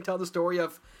 Maybe you can tell the story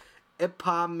of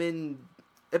Epaminondas,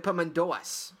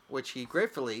 which he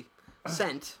gratefully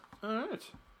sent. All right.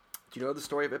 Do you know the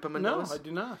story of Epaminondas? No, I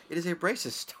do not. It is a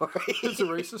racist story. It's a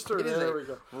racist story. It is there a we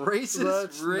go.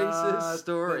 racist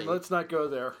story. Let's not go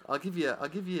there. I'll give you a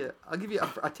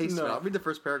taste of it. No. I'll read the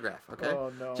first paragraph, okay?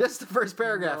 Oh, no. Just the first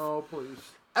paragraph. No, please.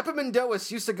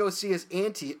 Epaminondas used to go see his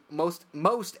auntie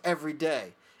most every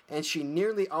day, and she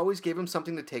nearly always gave him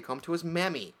something to take home to his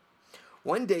mammy.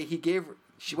 One day she gave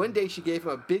him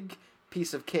a big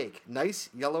piece of cake, nice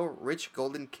yellow, rich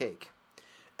golden cake.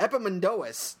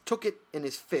 Epaminondas took it in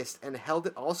his fist and held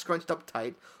it all scrunched up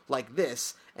tight like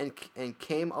this and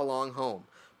came along home.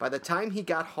 By the time he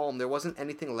got home, there wasn't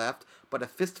anything left but a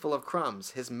fistful of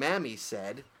crumbs. His mammy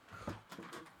said,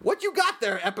 "What you got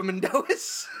there,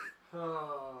 Epaminondas?"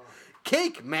 Oh.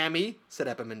 "Cake, mammy," said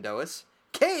Epaminondas.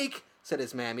 "Cake?" said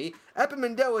his mammy.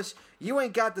 "Epaminondas, you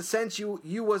ain't got the sense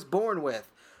you was born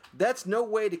with. That's no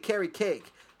way to carry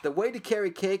cake. The way to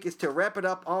carry cake is to wrap it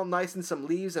up all nice in some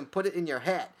leaves and put it in your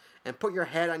hat, and put your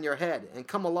hat on your head, and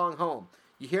come along home.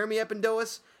 You hear me,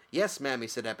 Epaminondas?" "Yes, mammy,"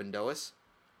 said Epaminondas.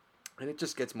 And it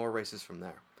just gets more racist from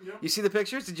there. Yep. You see the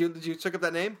pictures? Did you check up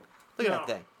that name? Look at that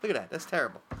thing. Look at that. That's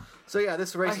terrible. So yeah,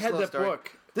 this racist I had love that story.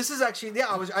 book. This is actually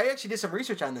I actually did some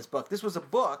research on this book. This was a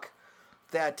book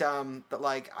that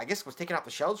like I guess was taken off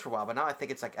the shelves for a while, but now I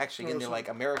think it's like actually in the like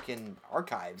American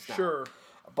archives now. Sure.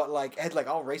 but like had like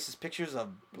all racist pictures of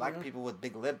black people with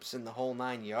big lips and the whole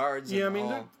 9 yards. Yeah, I and mean,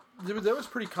 all... that was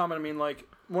pretty common. I mean, like,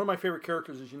 one of my favorite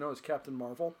characters, as you know, is Captain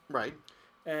Marvel. Right.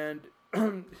 And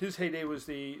his heyday was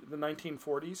the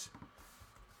 1940s.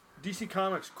 DC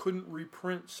Comics couldn't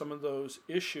reprint some of those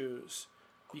issues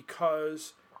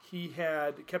because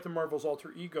Captain Marvel's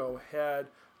alter ego had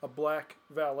a black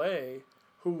valet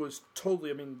who was totally,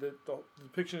 I mean, the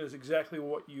depiction is exactly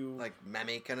what you... Like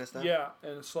meme kind of stuff? Yeah,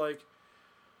 and it's like...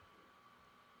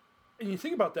 And you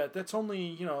think about that, that's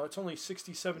only, it's only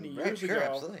 60, 70 years ago.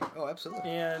 Absolutely. Oh,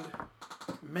 absolutely. And,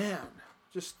 man,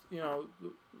 just,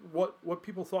 what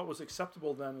people thought was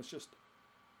acceptable then is just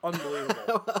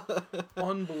unbelievable.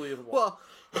 Unbelievable. Well,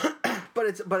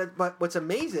 but what's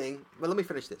amazing... Well, let me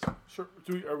finish this. Sure.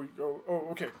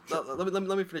 Okay. Sure.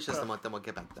 Let me finish this, then we'll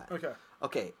get back to that.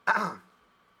 Okay.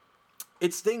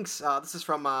 It stinks. This is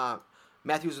from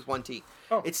Matthews with 1T.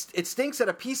 Oh. It stinks that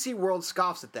a PC world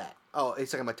scoffs at that. Oh,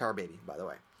 it's talking about Tar Baby, by the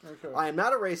way. Okay. I am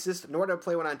not a racist, nor do I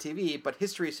play one on TV, but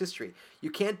history is history. You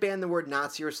can't ban the word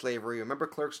Nazi or slavery. Remember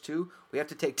Clerks 2? We have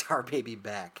to take Tar Baby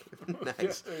back.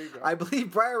 Nice. Yeah, there you go. I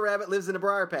believe Briar Rabbit lives in a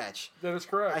briar patch. That is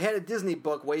correct. I had a Disney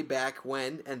book way back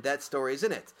when, and that story is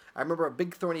in it. I remember a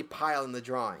big thorny pile in the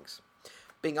drawings.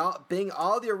 Being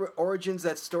all the origins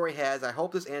that story has, I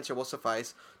hope this answer will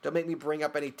suffice. Don't make me bring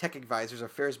up any Tech Advisors or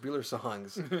Ferris Bueller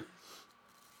songs.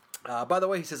 By the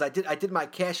way, he says, I did my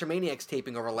Cashomaniacs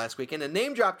taping over last weekend and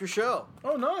name dropped your show.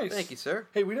 Oh, nice. Thank you, sir.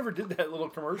 Hey, we never did that little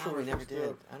commercial. No, we never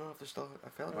did. I don't know if there's still... I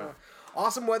felt about it.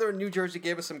 Awesome weather in New Jersey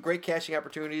gave us some great caching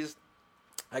opportunities.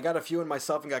 I got a few in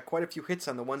myself and got quite a few hits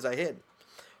on the ones I hit.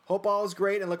 Hope all is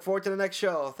great and look forward to the next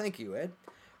show. Thank you, Ed.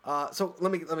 So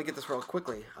let me get this real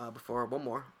quickly before one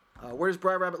more. Where does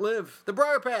Briar Rabbit live? The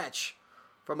Briar Patch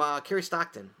from Carrie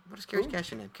Stockton. What is Carrie's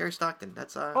caching name? Carrie Stockton.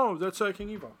 That's that's King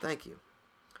Evo. Thank you.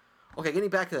 Okay, getting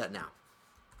back to that now.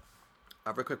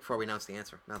 Real quick before we announce the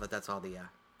answer. Now that's all the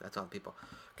people.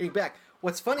 Getting back.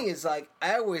 What's funny is like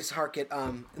I always hark at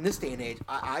in this day and age.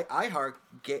 I hark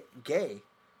gay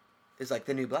is like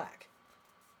the new black.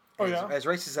 Oh, As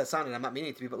racist as that sounded, I'm not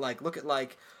meaning it to be, but like look at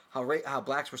like how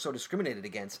blacks were so discriminated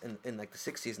against in like the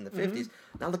 60s and the 50s.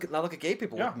 Now look at gay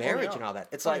people with marriage and all that.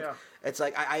 It's like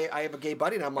I have a gay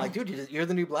buddy and I'm like, dude, you're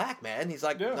the new black, man. He's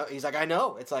like, no, he's like, I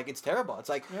know. It's like it's terrible. It's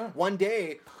like one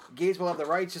day gays will have the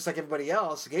rights just like everybody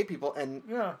else, gay people, and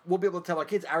we'll be able to tell our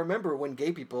kids. I remember when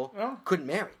gay people couldn't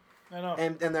marry. I know.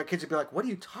 And their kids would be like, what are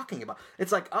you talking about?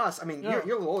 It's like us. I mean, you're a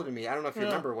little older than me. I don't know if you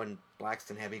remember when blacks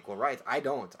didn't have equal rights. I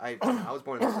don't. I was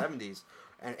born in the 70s.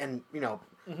 And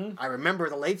I remember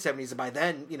the late 70s. And by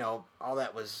then, all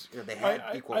that was, they had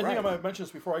equal rights. I think I might have mentioned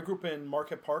this before. I grew up in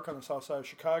Marquette Park on the south side of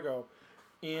Chicago.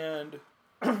 And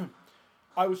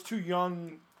I was too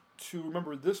young to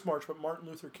remember this march, but Martin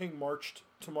Luther King marched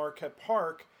to Marquette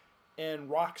Park, and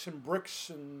rocks and bricks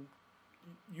and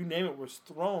you name it was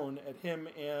thrown at him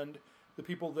and the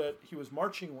people that he was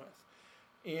marching with.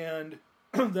 And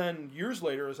then years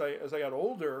later, as I got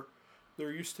older,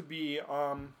 there used to be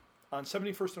on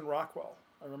 71st and Rockwell.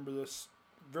 I remember this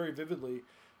very vividly.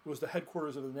 It was the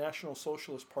headquarters of the National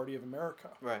Socialist Party of America.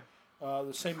 Right.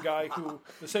 The same guy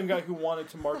who wanted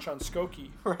to march on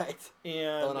Skokie. Right.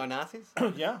 And Illinois Nazis.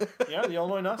 yeah, the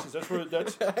Illinois Nazis.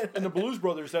 And the Blues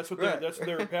Brothers. That's what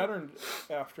they were patterned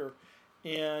after.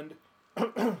 And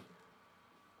then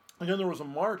there was a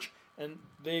march, and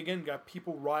they again got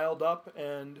people riled up,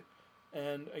 and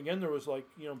again there was like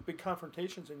big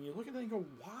confrontations, and you look at that and go,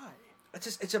 why?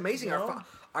 It's amazing.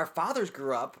 Our fathers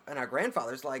grew up, and our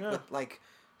grandfathers with like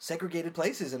segregated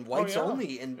places and whites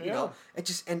only, and it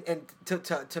just and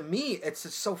to me it's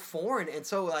just so foreign and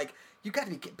so like you got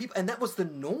to be people, and that was the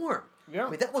norm. Yeah, I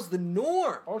mean that was the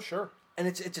norm. Oh sure. And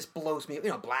it just blows me.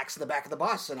 Blacks in the back of the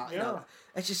bus, and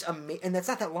it's just amazing. And that's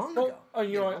not that long ago.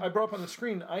 I brought up on the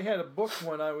screen. I had a book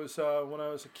when I was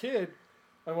a kid,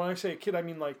 and when I say a kid, I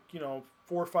mean like 4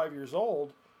 or 5 years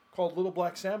old, called Little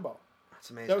Black Sambo. That's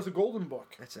amazing. That was a golden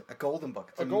book. It's a golden book.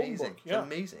 It's a amazing. Golden book. Yeah. It's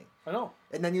amazing. I know.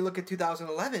 And then you look at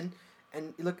 2011,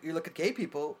 and you look at gay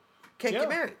people can't get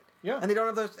married. Yeah. And they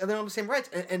don't have the same rights.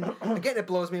 And again, it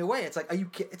blows me away. It's like, are you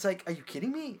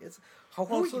kidding me?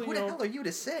 Who the hell are you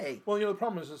to say? Well, the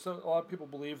problem is a lot of people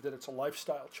believe that it's a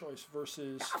lifestyle choice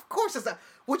versus. Yeah, of course, it's not.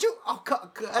 Would you? Oh,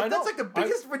 that's like the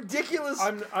biggest ridiculous.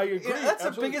 I agree. That's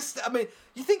absolutely. The biggest. I mean,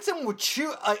 you think someone would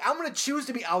choose? Like, I'm going to choose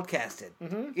to be outcasted.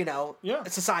 Mm-hmm. Yeah.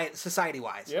 Society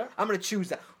wise. Yeah. I'm going to choose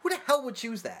that. Who the hell would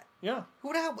choose that? Yeah.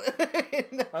 Who the hell?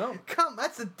 I know.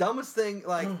 That's the dumbest thing.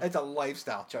 Like, it's a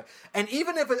lifestyle choice. And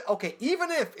even if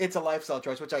it's a lifestyle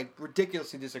choice, which I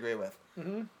ridiculously disagree with,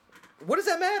 what does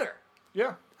that matter?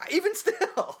 Yeah. Even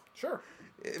still. Sure.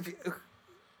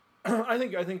 I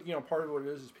think part of what it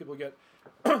is people get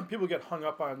hung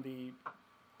up on the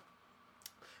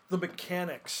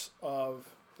mechanics of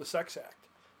the sex act,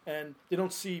 and they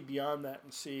don't see beyond that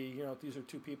and see these are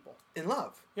two people in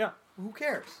love. Yeah. Who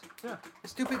cares? Yeah.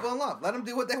 It's two people in love. Let them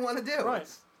do what they want to do. Right.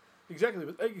 Exactly.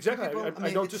 People,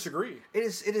 I don't disagree. It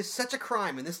is such a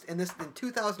crime in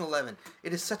 2011.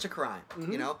 It is such a crime.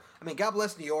 Mm-hmm. God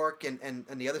bless New York and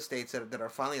the other states that are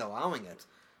finally allowing it.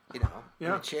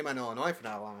 Shame on Illinois for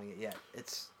not allowing it yet.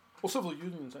 It's civil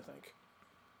unions, I think.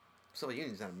 Civil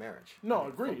unions not a marriage. No,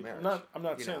 agreed. I'm not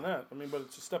saying that. But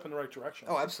it's a step in the right direction.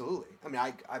 Oh, absolutely.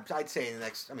 I'd say in the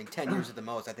next 10 years at the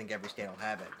most, I think every state will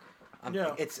have it.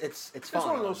 It's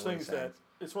one of those things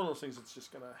that's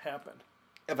just going to happen.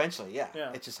 Eventually, yeah.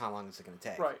 It's just how long is it going to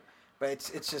take? Right. But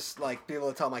it's just like people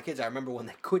will tell my kids. I remember when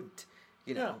they couldn't,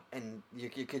 and your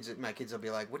kids, my kids will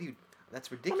be like, "What do you?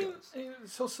 That's ridiculous."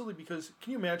 It's so silly because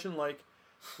can you imagine like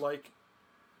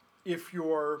if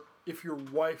your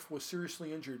wife was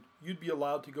seriously injured, you'd be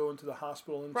allowed to go into the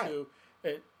hospital and right.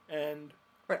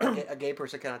 A gay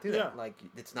person cannot do that. Yeah. Like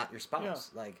it's not your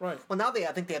spouse. Yeah. Like right. Well, now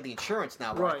I think they have the insurance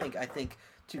now. But right. I think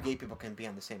two gay people can be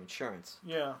on the same insurance.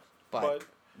 Yeah. But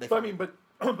that's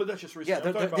just recent.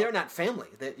 Yeah, they're not family.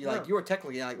 You are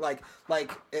technically like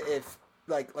if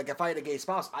I had a gay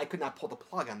spouse, I could not pull the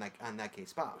plug on that gay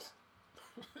spouse.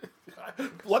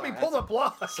 Let me pull the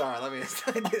plug. Sorry, let me.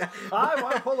 I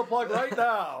want to pull the plug right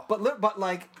now. But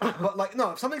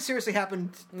no. If something seriously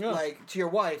happened to your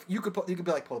wife, you could be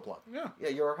like pull the plug. Yeah,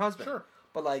 you're her husband. Sure.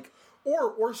 But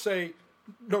or say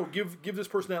no, give this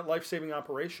person that life-saving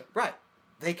operation. Right.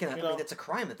 They cannot. It's a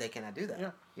crime that they cannot do that.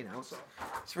 Yeah. So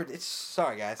it's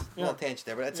sorry guys, a little tangent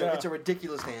there, but it's a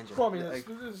ridiculous tangent. Well,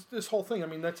 this whole thing.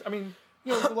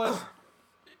 The last,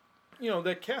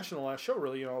 that Cash in the last show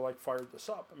really, fired this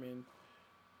up.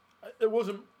 It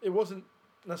wasn't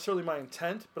necessarily my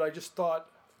intent, but I just thought,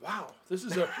 wow,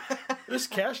 this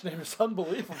Cash name is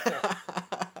unbelievable.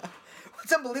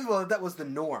 It's unbelievable that was the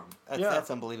norm.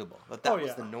 That's unbelievable. That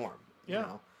was the norm.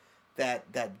 Yeah.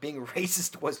 That being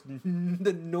racist was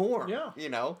the norm. Yeah.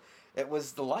 It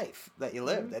was the life that you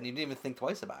lived, and you didn't even think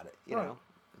twice about it. You know,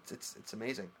 it's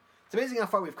amazing. It's amazing how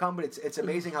far we've come, but it's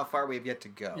amazing how far we have yet to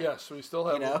go. Yes, we still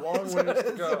have a long ways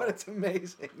to go. But it's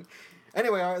amazing.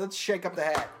 Anyway, all right, let's shake up the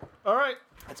hat. All right,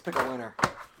 let's pick a winner.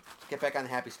 Let's get back on the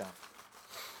happy stuff.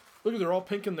 Look, they're all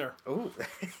pink in there. Ooh.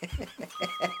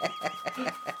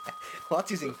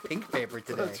 Lots using pink paper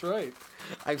today. That's right.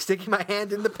 I'm sticking my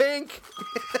hand in the pink.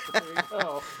 There you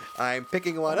go. I'm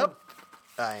picking one up.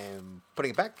 I am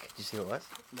putting it back. Did you see what it was?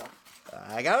 No.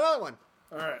 I got another one.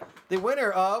 All right. The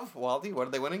winner of Waldy, what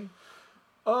are they winning?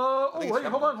 Wait,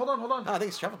 hold on. No, I think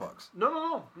it's Travel Bugs.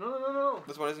 No.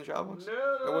 This one isn't Travel Bugs?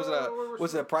 No. Or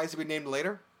was it a prize to be named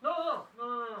later? No.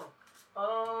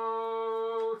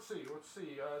 Let's see.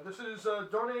 This is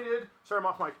donated. Sorry, I'm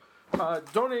off mic.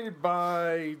 Donated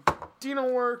by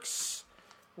DinoWorks.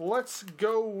 Let's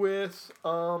go with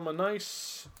a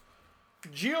nice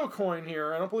geocoin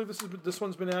here. I don't believe this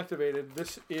one's been activated.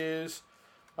 This is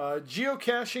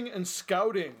geocaching and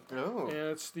scouting. Oh. And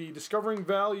it's the Discovering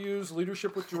Values,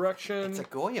 Leadership with Direction. It's a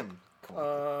Goyim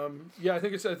coin. Yeah, I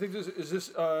think this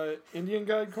Indian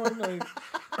Guide coin.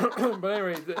 But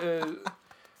anyway,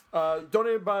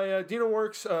 donated by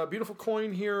DinoWorks. Beautiful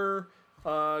coin here.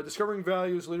 Discovering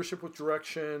Values, Leadership with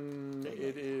Direction.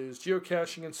 It is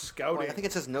geocaching and scouting. I think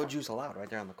it says no Jews allowed right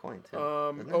there on the coin too.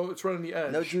 It's right on the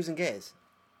edge. No Jews and gays.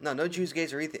 No Jews,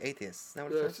 gays, or atheists. Is that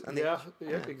what it says?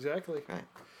 Exactly. Right.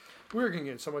 We're going to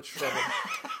get in so much trouble.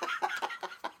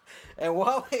 And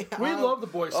while we love the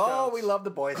Boy Scouts. Oh, we love the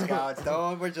Boy Scouts.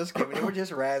 We're just kidding. We're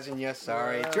just razzing you.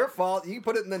 Sorry. Yeah. It's your fault. You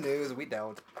put it in the news. We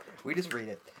don't. We just read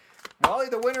it. Wally,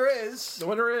 the winner is... The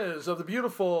winner is of the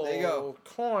beautiful there you go.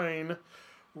 Coin,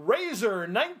 Razor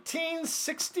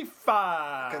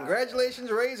 1965.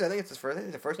 Congratulations, Razor. I think it's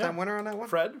the first time winner on that one.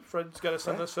 Fred's got to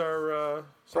send us our...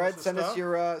 Fred, send us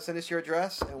your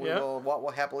address, and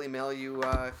we'll happily mail you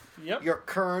your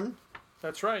kern.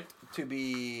 That's right. To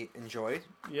be enjoyed.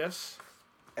 Yes.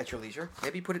 At your leisure.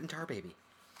 Maybe put it in Tar Baby.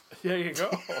 There you go.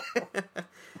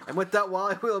 And with that,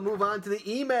 Wally, we'll move on to the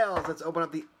emails. Let's open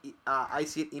up the I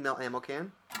See It email ammo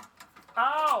can.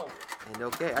 Ow! And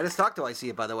okay, I just talked to I See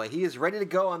It, by the way. He is ready to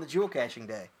go on the jewel caching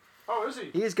day. Oh, is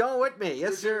he? He is going with me.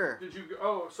 Yes, sir. Did you?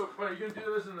 Oh, so are you going to do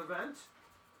that as an event?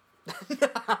 No,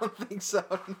 I don't think so.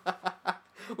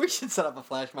 We should set up a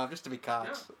flash mob just to be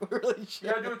cocks. Yeah. We really should.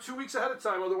 You got to do it 2 weeks ahead of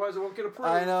time, otherwise it won't get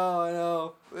approved. I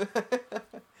know.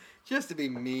 Just to be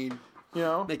mean. You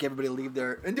know? Make everybody leave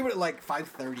there. And do it at like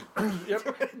 5:30.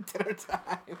 Yep. Dinner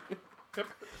time. Yep.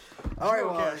 All right,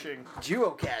 Geocaching.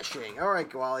 Geocaching. All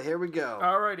right, Wally, here we go.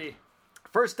 Alrighty.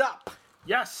 First up,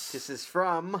 Yes. this is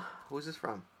from... Who's this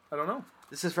from? I don't know.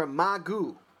 This is from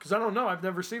Magoo. Because I don't know. I've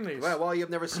never seen these. Well, you've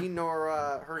never seen nor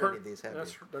heard any of these, have you?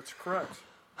 That's correct.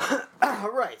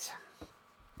 All right.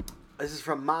 This is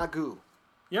from Magoo.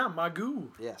 Yeah, Magoo.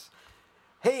 Yes.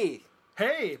 Hey.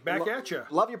 Hey, back at you.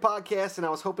 Love your podcast, and I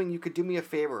was hoping you could do me a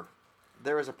favor.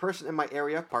 There is a person in my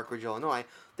area, Park Ridge, Illinois,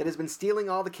 that has been stealing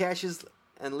all the caches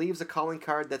and leaves a calling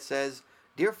card that says,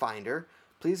 "Dear Finder,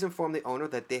 please inform the owner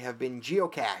that they have been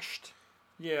geocached."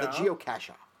 Yeah. The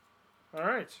geocacher. All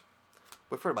right.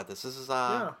 We've heard about this. This is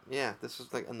this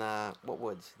is like in the what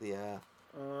woods? The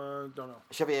Don't know.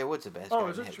 Chevier Woods are bad. Oh,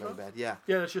 is it really Chevier? bad? Yeah.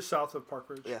 Yeah, that's just south of Park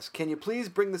Ridge. Yes. Can you please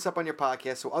bring this up on your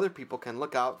podcast so other people can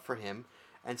look out for him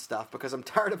and stuff? Because I'm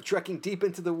tired of trekking deep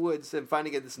into the woods and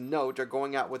finding this note or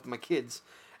going out with my kids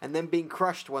and then being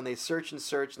crushed when they search and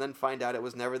then find out it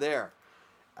was never there.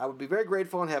 I would be very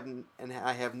grateful and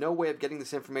I have no way of getting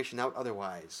this information out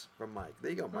otherwise. From Mike.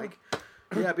 There you go, Mike.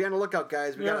 Yeah, be on the lookout,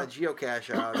 guys. We got a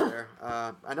geocacher out there.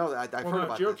 I know that I've heard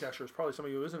about this. Geocacher is probably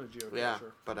somebody who isn't a geocacher. Yeah,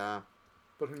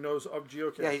 but who knows of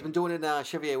geocaching. yeah, he's been doing it in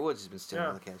Chevier Woods. He's been stealing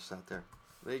all the caches out there.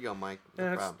 There you go, Mike. No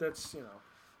Yeah, problem. that's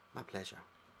My pleasure.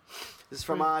 This is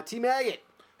from T Maggot.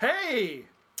 Hey,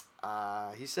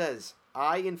 He says,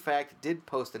 I in fact did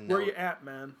post a note. where you at,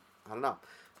 man? I don't know.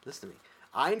 Listen to me.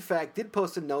 I in fact did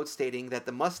post a note stating that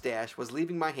the mustache was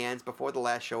leaving my hands before the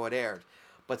last show had aired,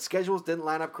 but schedules didn't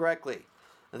line up correctly.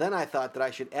 And then I thought that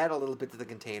I should add a little bit to the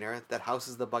container that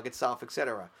houses the bug itself,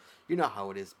 etc. You know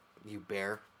how it is, you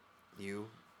bear. You.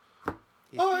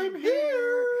 I'm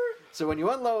here. So when you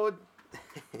unload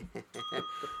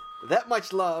that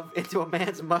much love into a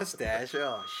man's mustache,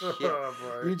 oh shit, Oh,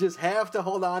 boy. you just have to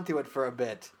hold on to it for a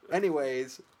bit.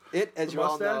 Anyways, it, as The you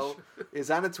all know, mustache?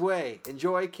 is on its way.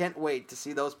 Enjoy, can't wait to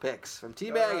see those pics from T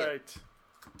All Maggot. right.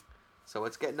 So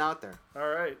it's getting out there. All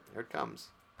right. Here it comes.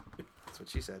 That's what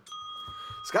she said.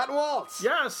 Scott and Waltz.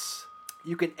 Yes.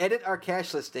 You can edit our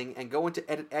cache listing and go into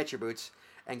edit attributes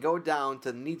and go down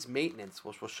to needs maintenance,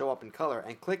 which will show up in color,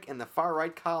 and click in the far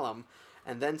right column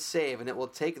and then save, and it will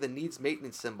take the needs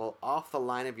maintenance symbol off the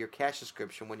line of your cache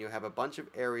description when you have a bunch of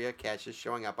area caches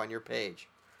showing up on your page.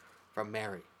 From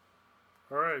Mary.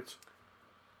 All right.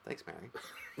 Thanks, Mary.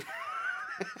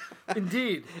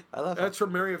 Indeed. I love That's how-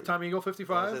 from Mary of Tom Eagle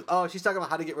 55. Oh, she's talking about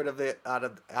how to get rid of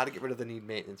the need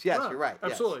maintenance. Yes, Yeah, you're right.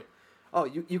 yes. Absolutely. Oh,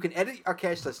 you can edit our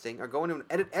cache listing or go into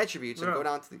edit attributes and Yeah. go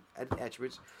down to the edit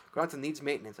attributes, go down to needs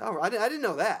maintenance. Oh, I didn't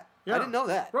know that. Yeah. I didn't know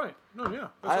that. Right. No, yeah.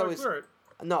 That's I how always- I clear it.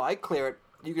 No, I clear it.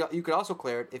 You could also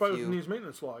clear it if By the you needs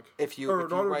maintenance log. if Or you an if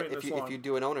auto you, write, maintenance if you log. if you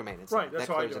do an owner maintenance. Right, log, that's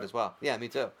that how I clears do it it. as well. Yeah, me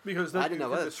too. Because then I didn't you know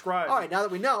can that. describe. All right, now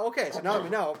that we know. Okay, so now that we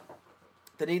know,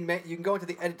 you can go into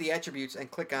the edit the attributes and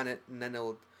click on it, and then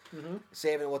it'll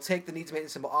save, and it will take the needs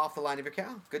maintenance symbol off the line of your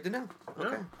cow. Good to know. Okay,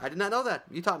 Yeah. I did not know that.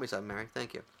 You taught me something, Mary.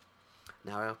 Thank you.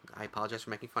 Now I apologize for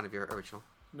making fun of your original.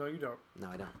 No, you don't. No,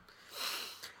 I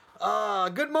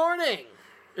don't. Good morning.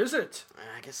 Is it?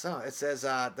 I guess so. It says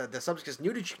the subject is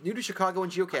new to Chicago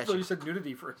and I thought geocaching. you said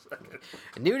nudity for a second.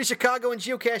 New to Chicago and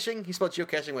geocaching. He spelled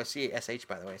geocaching with CSH,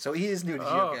 by the way. So he is new to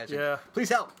geocaching. yeah. Please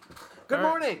help. Good All right.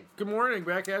 morning. Good morning.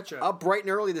 Back at you. Up bright and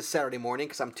early this Saturday morning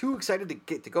because I'm too excited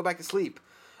to go back to sleep.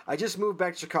 I just moved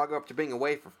back to Chicago after being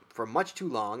away for much too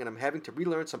long, and I'm having to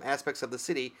relearn some aspects of the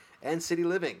city and city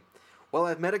living. Well,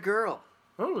 I've met a girl.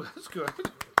 Oh, that's good.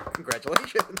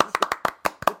 Congratulations.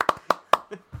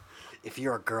 If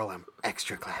you're a girl, I'm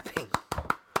extra clapping.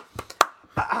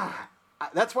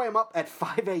 That's why I'm up at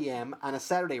 5 a.m. on a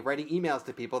Saturday writing emails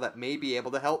to people that may be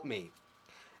able to help me.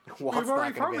 Walt's You've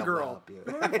already not gonna be found a able to girl. help you.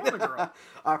 You've already found a girl.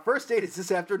 Our first date is this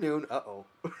afternoon. Uh-oh.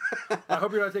 I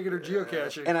hope you're not taking her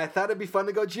geocaching. And I thought it'd be fun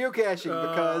to go geocaching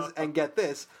because, and get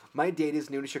this, my date is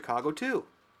new to Chicago too.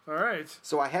 All right.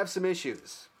 So I have some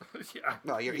issues. Yeah.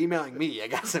 Well, you're emailing me. I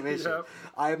got some issues. Yep.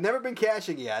 I have never been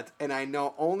caching yet, and I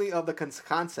know only of the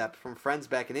concept from friends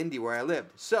back in Indy where I lived.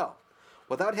 So,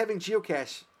 without having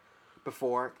geocache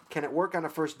before, can it work on a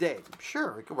first date?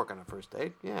 Sure, it could work on a first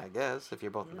date. Yeah, I guess, if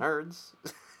you're both nerds.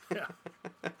 Yeah.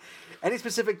 Any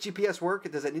specific GPS work?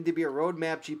 Does it need to be a road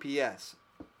map GPS?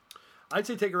 I'd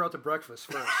say take her out to breakfast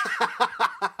first.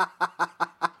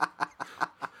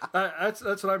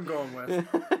 That's what I'm going with.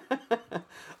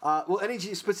 Well, any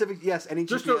specific, yes, any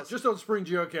Just GPS. don't spring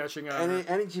geocaching on her.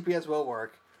 Any GPS will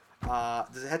work.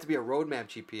 Does it have to be a road map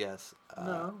GPS?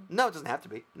 No. No, it doesn't have to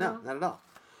be. No, not at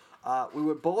all. We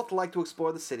would both like to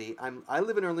explore the city. I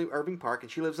live in Irving Park,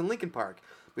 and she lives in Lincoln Park.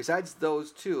 Besides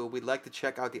those two, we'd like to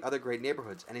check out the other great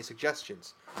neighborhoods. Any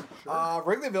suggestions?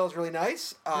 Wrigleyville is really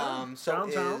nice. So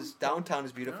Downtown. Downtown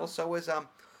is beautiful. Yeah. So is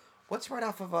what's right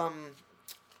off of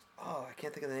Oh, I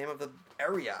can't think of the name of the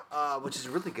area, which is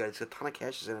really good. It's got a ton of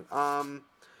caches in it.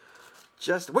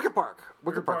 Just Wicker Park.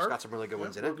 Wicker Park's got some really good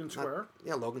ones in it. Logan Square.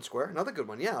 Logan Square. Another good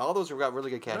one. Yeah, all those have got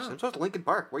really good caches. So it's Lincoln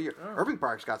Park, where Irving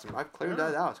Park's got some. I've cleared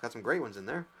that out. It's got some great ones in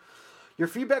there. Your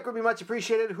feedback would be much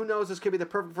appreciated. Who knows? This could be the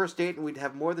perfect first date, and we'd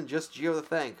have more than just Geo to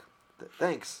thank.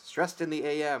 Thanks. Stressed in the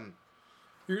AM.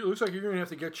 It looks like you're going to have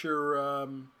to get your...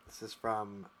 This is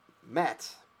from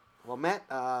Matt. Well, Matt...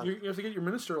 you have to get your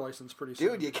minister license pretty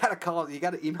soon. Dude, you got to call... You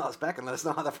got to email us back and let us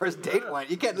know how the first date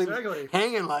went. You can't leave us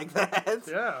hanging like that.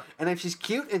 Yeah. And if she's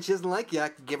cute and she doesn't like you, I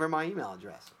can give her my email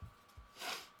address.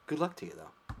 Good luck to you, though.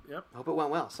 Yep. Hope it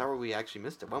went well. Sorry we actually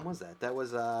missed it. When was that? That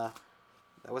was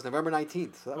November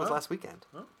 19th. So that was last weekend.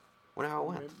 Oh. Wonder how it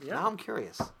went. Yeah. Now I'm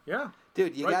curious. Yeah.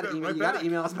 Dude, you got to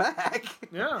email us back.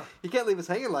 Yeah. You can't leave us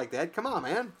hanging like that. Come on,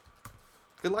 man.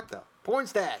 Good luck, though. Porn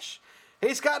Stash.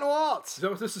 Hey, Scott and Walt. Is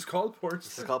that what this is called, Porn Stash?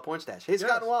 This is called Porn Stash. Hey,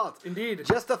 Scott and Walt. Indeed.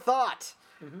 Just a thought.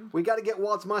 We got to get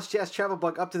Walt's mustache travel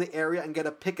bug up to the area and get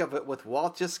a pic of it with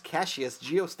Walt just Cassius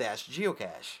Geostash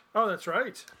Geocache. Oh, that's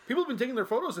right. People have been taking their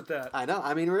photos at that. I know.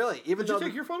 I mean, really. Even Did you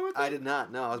take your photo at that? I did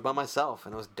not. No, I was by myself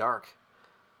and it was dark.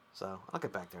 So I'll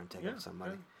get back there and take it with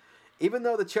somebody. Yeah. Even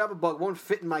though the travel bug won't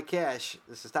fit in my cache,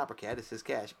 this is Stopper Cat, it's his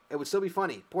cache, it would still be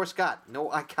funny. Poor Scott, no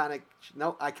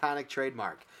iconic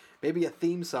trademark. Maybe a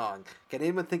theme song. Can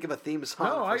anyone think of a theme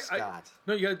song for Scott?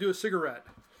 No, you got to do a cigarette.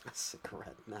 A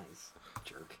cigarette, nice.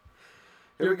 Jerk.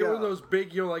 Here we go. One of those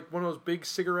big, like one of those big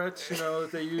cigarettes, that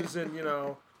they use in,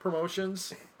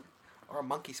 promotions. Or a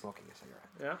monkey smoking a cigarette.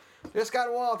 Yeah. There's Scott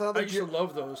and Walt. I used to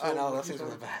love those. I know, those things were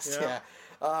the best. Yeah.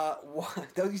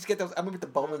 Those used to get those. I remember at the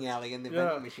bowling alley and the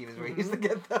vending machines where you used to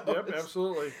get those. Yep,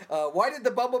 absolutely. Why did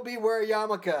the bumblebee wear a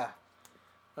yarmulke?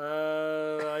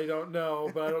 I don't know,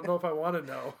 but I don't know if I want to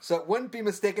know. So it wouldn't be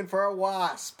mistaken for a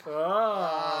wasp. Topper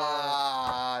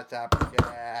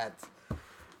Cat.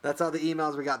 That's all the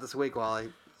emails we got this week,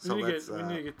 Wally. So we need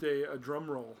to get a drum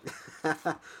roll.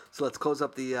 So let's close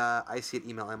up the I See It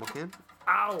email ammo can.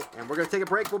 Ow! And we're going to take a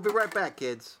break. We'll be right back,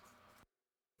 kids.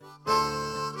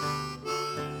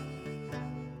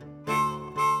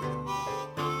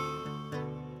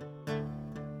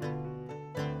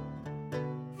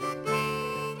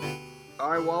 All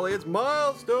right, Wally, it's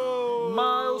milestones.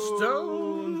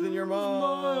 Milestones in your mouth.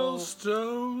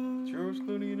 Milestones. George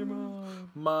Clooney in your mouth.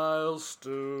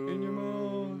 Milestones in your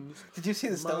mouth. Did you see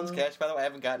the Stones cache? By the way, I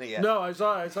haven't gotten it yet. No, I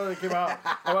saw it. It came out.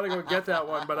 I want to go get that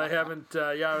one, but I haven't.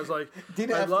 I was like,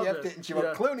 Dina I loved FTF'd it, and she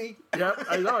wrote Clooney. Yep,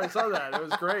 I know. I saw that. It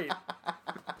was great.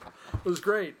 It was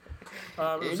great.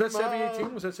 Was that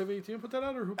 718? Was that 718 put that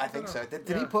out, or who put that out? I think so.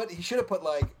 Did he put? He should have put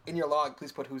in your log.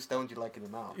 Please put whose stones you like in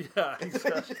your mouth. Yeah,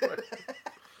 exactly.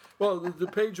 Well, the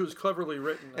page was cleverly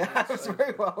written. It was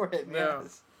very well written. Yeah.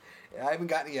 Yes. Yeah, I haven't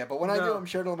gotten it yet, but when I do, I'm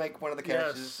sure it'll make one of the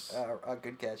caches a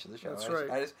good cache of the show. That's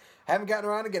right. I just haven't gotten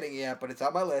around to getting it yet, but it's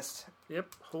on my list.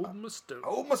 Yep, hold my stones.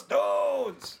 Hold my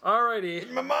stones. Alrighty.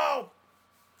 In my mouth.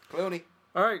 Clooney.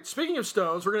 All right. Speaking of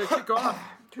stones, we're going to kick off.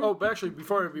 Oh, actually,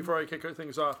 before I kick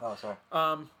things off. Oh, sorry.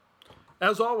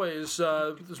 As always,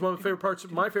 this is one of my favorite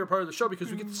part of the show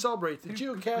because we get to celebrate the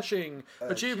geocaching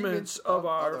achievements of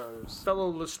our fellow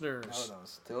listeners.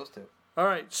 Those two. All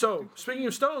right, so speaking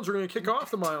of stones, we're going to kick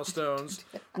off the milestones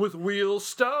with wheel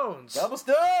stones. Double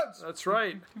stones! That's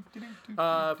right.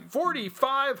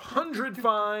 4,500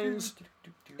 finds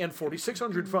and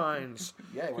 4,600 finds.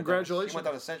 Yeah, congratulations! He went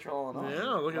down to Central and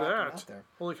yeah, look at that!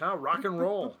 Holy cow, rock and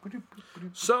roll!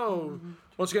 So,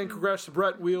 once again, congrats to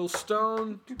Brett Wheels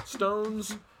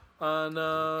Stones on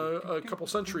a couple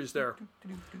centuries there.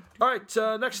 All right,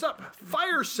 next up,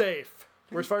 Fire Safe.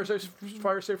 Where's Fire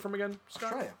Safe from again,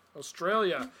 Scott?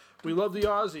 Australia. We love the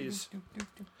Aussies.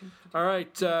 All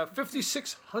right,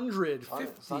 5,600. As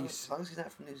long as he's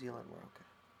not from New Zealand, we're okay.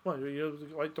 What, you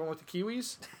don't like the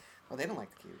Kiwis? Oh, they don't like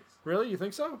the Kiwis. Really? You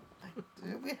think so?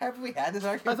 Have we had this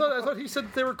argument? I thought he said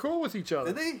that they were cool with each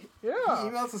other. Did he? Yeah. He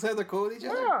emailed to say they're cool with each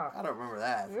other? Yeah. I don't remember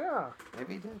that. Yeah.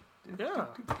 Maybe he did. Yeah.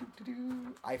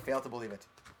 I fail to believe it.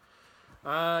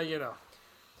 Fire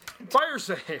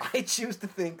Safe. I choose to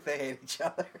think they hate each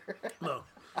other. No.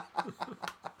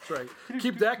 That's right.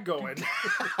 Keep that going.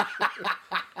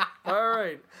 All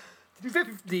right.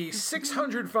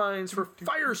 5,600 fines for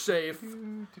Fire Safe.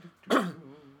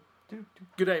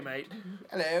 Good day, mate.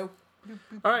 Hello.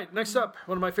 All right, next up,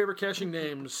 one of my favorite caching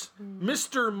names,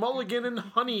 Mr. Mulligan and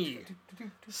Honey.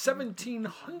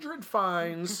 1,700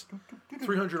 fines,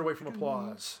 300 away from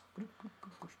applause.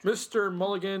 Mr.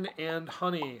 Mulligan and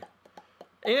Honey.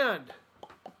 And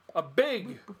a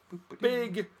big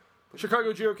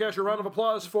Chicago geocacher round of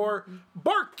applause for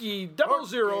Borky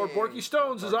 00, or Borky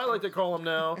Stones as I like to call him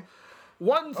now.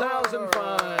 1,000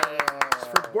 fines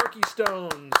for Borky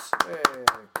Stones.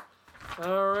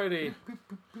 Alrighty.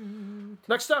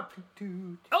 Next up,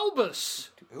 Elvis.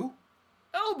 Who?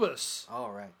 Elvis.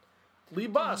 All right. Lee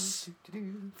Bus.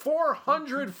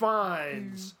 400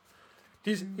 fines.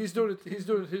 He's doing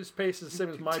his pace is the same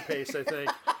as my pace, I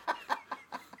think.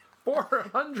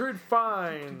 400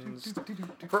 fines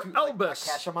for Elvis.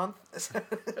 Cash a month? I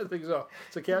think so.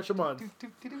 It's a cash a month.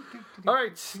 All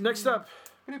right, next up,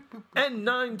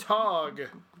 N9 Tog.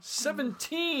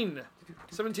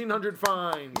 1,700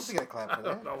 fines. You get a clap for I that.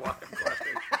 don't know why I'm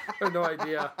clapping. I have no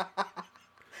idea.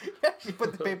 You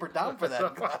put the paper down for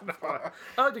that.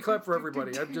 I like to clap for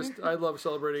everybody. I love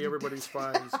celebrating everybody's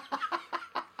fines.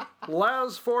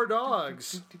 Last 4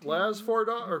 dogs. Last 3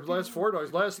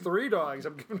 dogs.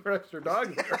 I'm giving her an extra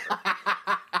dog there.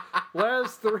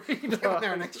 Last 3 dogs.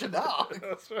 They're an extra dog.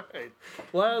 That's right.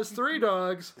 Last 3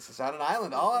 dogs. This is on an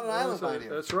island. All on an island, mind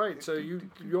you. That's right. So you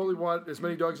only want as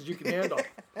many dogs as you can handle.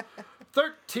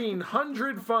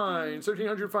 1,300 fines.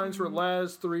 1,300 fines for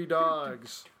last 3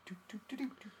 dogs.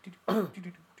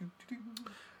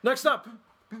 Next up,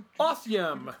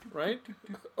 Othyem, right?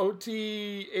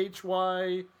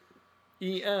 Othyem.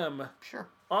 Sure.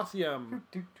 Othyem.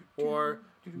 Or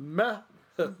meh,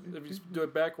 if you do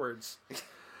it backwards.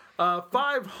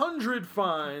 500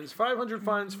 fines. 500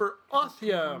 fines for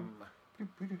Othyem.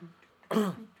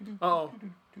 Uh-oh.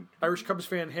 Irish Cubs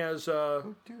fan has a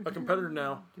competitor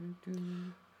now.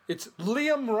 It's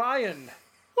Liam Ryan.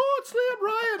 Oh, it's Liam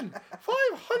Ryan.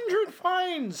 500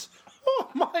 fines. Oh,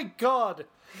 my God.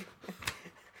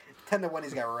 10-1,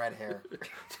 he's got red hair.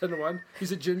 10-1.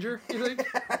 He's a ginger, you think?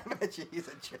 I bet you he's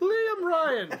a ginger. Liam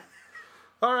Ryan.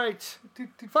 All right.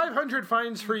 500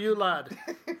 fines for you, lad.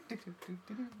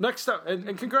 Next up,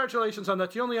 and congratulations on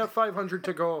that. You only have 500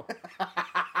 to go.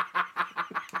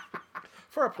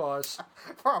 For applause.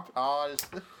 For applause.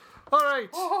 All right.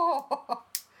 Oh,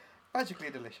 magically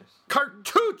delicious.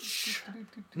 Cartouche.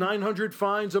 900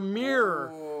 fines. A mere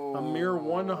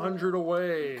 100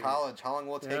 away. College. How long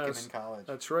will it take him in college?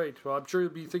 That's right. Well, I'm sure he'll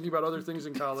be thinking about other things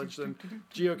in college than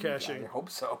geocaching. I hope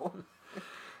so.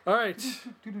 All right.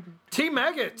 Team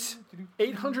Maggot.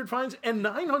 800 fines and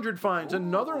 900 fines.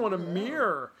 Another one, a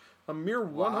mere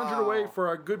 100 away for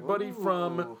our good buddy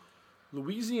from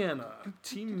Louisiana.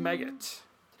 Team Maggot.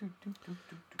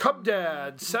 Cub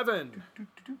Dad, 7.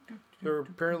 There are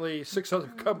apparently 6 other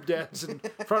Cub Dads in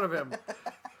front of him.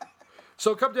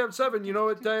 So Cub Dad 7, you know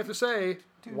what I have to say?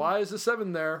 Why is the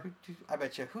 7 there? I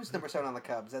bet you. Who's number 7 on the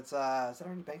Cubs? That's is that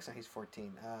Ernie Banks? No, he's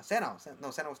 14. Sano. No,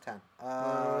 Sano was 10.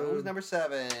 Who's number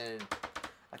 7?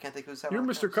 I can't think who's 7. You're on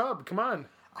the Mr. Cubs. Cub. Come on.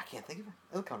 I can't think of it.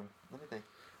 It'll come. Let me think.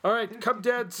 All right, Cub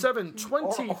Dad 7,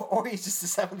 20. Or he's just the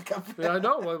 7th Cub. Yeah, I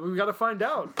know. Well, we got to find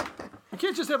out. You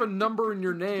can't just have a number in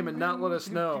your name and not let us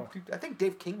know. I think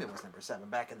Dave Kingman was number 7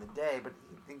 back in the day, but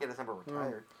he didn't get his number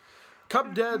retired.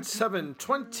 Cub Dad 7,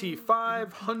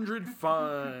 2,500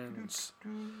 fines.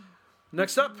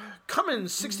 Next up,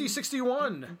 Cummins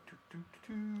 6061.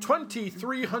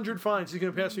 2,300 fines. He's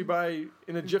going to pass me by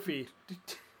in a jiffy.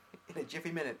 In a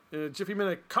jiffy minute. In a jiffy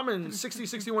minute. Cummins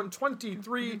 6061,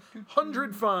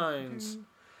 2,300 fines.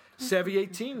 Savvy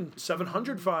 18,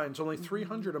 700 fines. Only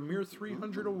 300, a mere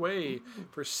 300 away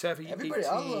for Savvy 18. Everybody,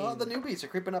 all the newbies are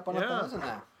creeping up on 1,000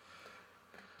 now.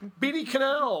 BD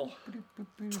Canal,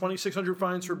 2,600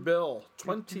 fines for Bill.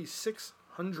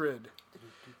 2,600.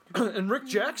 And Rick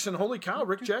Jackson, holy cow,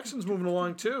 Rick Jackson's moving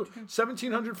along too.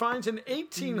 1,700 fines and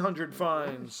 1,800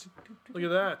 fines. Look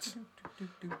at that.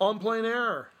 On Plain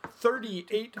Air,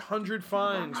 3,800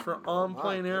 fines for On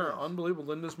Plain Air. Unbelievable.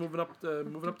 Linda's moving up the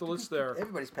list there.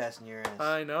 Everybody's passing your ass.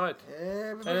 I know it.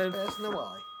 Everybody's passing the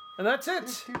Wally. And that's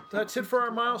it. That's it for our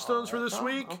milestones for this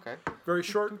week. Okay. Very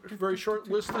short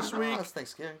list this week. That's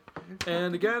Thanksgiving.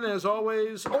 And again, as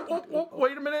always,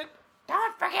 wait a minute.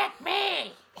 Don't forget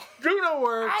me. Dino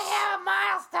Works. I have a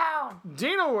milestone.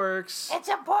 Dino Works. It's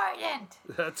important.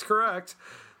 That's correct.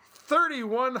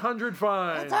 3,100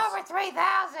 fines. It's over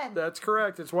 3,000. That's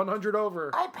correct. It's 100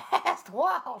 over. I passed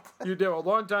Walt. You did a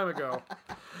long time ago.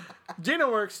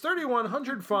 Dino Works,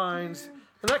 3,100 fines.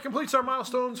 And that completes our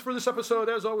milestones for this episode.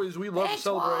 As always, we love to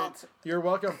celebrate. Walt. You're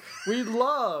welcome. We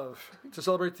love to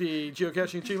celebrate the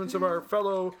geocaching achievements of our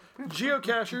fellow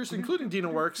geocachers, including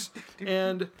Dino Works.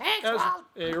 And Thanks, Walt.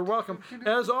 you're welcome.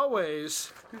 As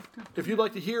always, if you'd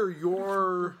like to hear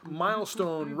your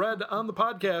milestone read on the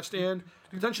podcast and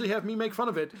potentially have me make fun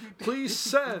of it, please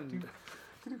send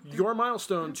your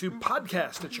milestone to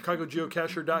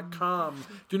podcast@chicagogeocacher.com.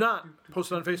 Do not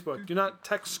post it on Facebook. Do not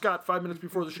text Scott 5 minutes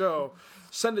before the show.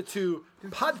 Send it to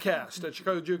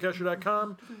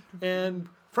podcast@chicagogeocacher.com and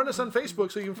friend us on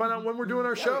Facebook so you can find out when we're doing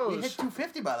our shows. We hit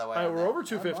 250, by the way. We're over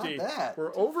 250. How about that?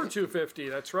 We're over 250.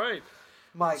 That's right.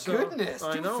 My So, goodness,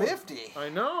 I know. 250. I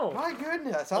know. My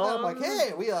goodness. I thought, I'm like,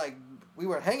 hey, we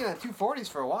were hanging on 240s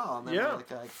for a while, and then Yeah. we're like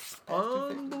past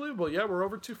 250. Unbelievable. Yeah, we're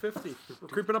over 250. We're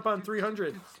creeping up on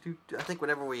 300. I think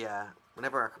whenever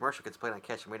our commercial gets played on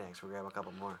Catch and Readings, we'll grab a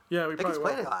couple more. Yeah, we It gets probably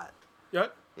played will. a lot. Yeah.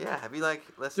 Yeah, have you have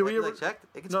we you ever- checked?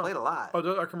 It gets No. played a lot.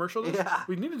 Oh, our commercial? Yeah.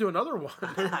 We need to do another one.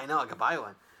 I know, I could buy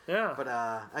one. Yeah. But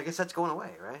I guess that's going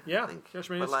away, right? Yeah, I think. Catch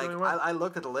But Me Readings is like, going away. I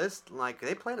looked at the list, and like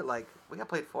they played it we got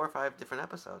played 4 or 5 different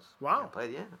episodes. Wow. We got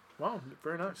played, yeah. Wow,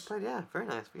 very nice. Played, yeah, very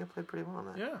nice. We got played pretty well on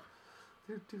that. Yeah.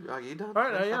 Are you done? All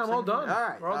right, yeah, I'm all done. All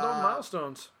right. We're all done with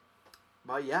milestones.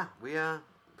 Well, yeah, we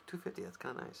 250. That's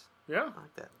kind of nice. Yeah. I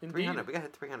like that. Indeed. 300. We got to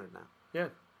hit 300 now. Yeah.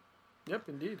 Yep,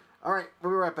 indeed. All right,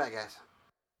 we'll be right back, guys.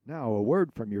 Now, a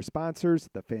word from your sponsors,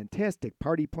 the fantastic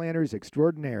party planners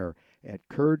extraordinaire at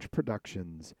Courage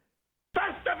Productions.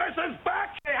 Festivus is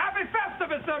back! Hey, happy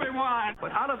Festivus, everyone!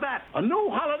 But out of that, a new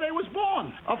holiday was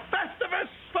born. A Festivus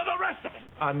for the rest of us.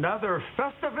 Another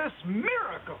Festivus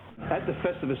miracle. At the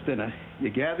Festivus dinner, you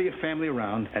gather your family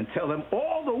around and tell them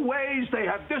all the ways they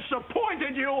have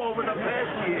disappointed you over the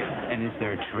past year. And is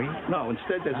there a tree? No,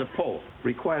 instead there's a pole.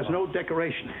 Requires no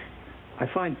decoration. I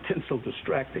find tinsel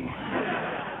distracting.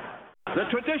 The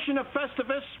tradition of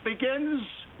Festivus begins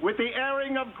with the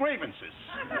airing of grievances.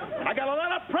 I got a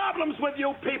lot of problems with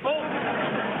you people.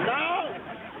 Now,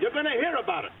 you're going to hear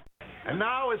about it. And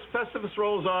now, as Festivus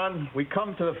rolls on, we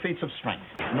come to the feats of strength.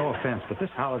 No offense, but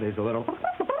this holiday's a little...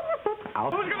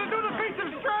 out. Who's going to do the feats of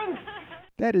strength?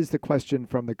 That is the question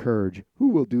from the Courage. Who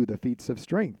will do the feats of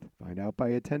strength? Find out by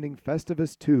attending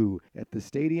Festivus 2 at the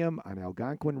stadium on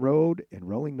Algonquin Road in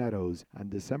Rolling Meadows on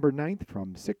December 9th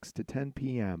from 6 to 10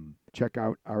 p.m. Check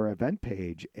out our event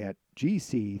page at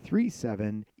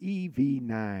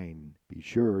GC37EV9. Be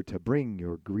sure to bring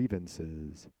your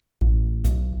grievances.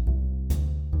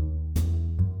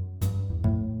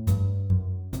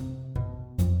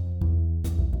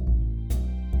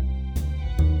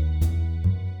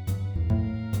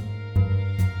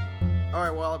 All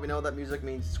right, well, we know that music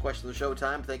means it's question of the show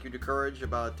time. Thank you to Courage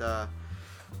about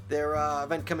their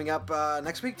event coming up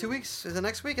next week, 2 weeks. Is it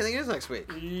next week? I think it is next week.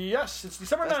 Yes, it's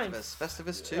December 9th.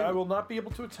 Festivus 2. I will not be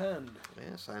able to attend.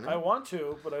 Yes, I know. I want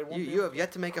to, but I won't. You have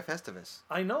yet to make a Festivus.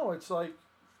 I know. It's like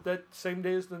that same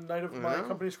day as the night of my Yeah.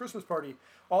 company's Christmas party.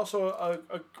 Also,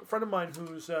 a friend of mine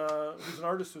who's an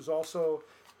artist who's also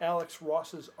Alex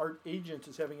Ross's art agent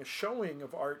is having a showing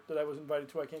of art that I was invited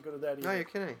to. I can't go to that either. No, you're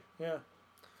kidding. Yeah.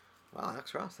 Wow,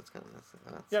 Alex Ross. That's kind of that's.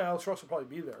 Yeah, Alex Ross will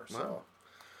probably be there. So. Wow.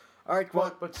 All right,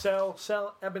 well, But Sal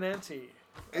Abinanti.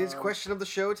 it's question of the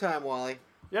show time, Wally.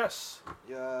 Yes.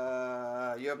 You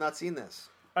have not seen this.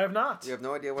 I have not. You have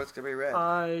no idea what's going to be read.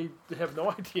 I have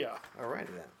no idea. All right,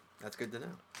 then. That's good to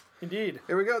know. Indeed.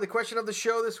 Here we go. The question of the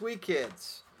show this week,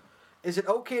 kids. Is it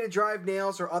okay to drive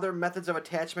nails or other methods of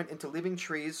attachment into living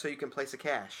trees so you can place a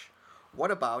cache?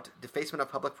 What about defacement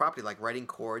of public property, like writing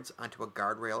cords onto a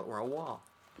guardrail or a wall?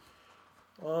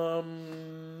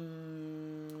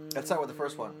 Let's start with the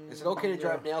first one. Is it okay to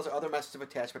drive nails or other methods of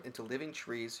attachment into living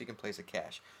trees so you can place a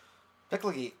cache?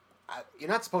 Technically, you're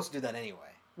not supposed to do that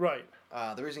anyway. Right.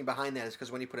 The reasoning behind that is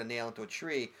because when you put a nail into a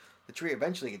tree, the tree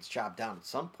eventually gets chopped down at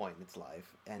some point in its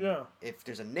life. And if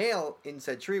there's a nail in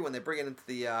said tree, when they bring it into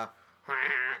the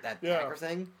that hacker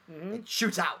thing, it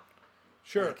shoots out.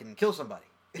 Sure. And it can kill somebody.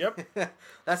 Yep.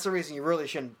 That's the reason you really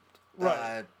shouldn't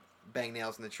bang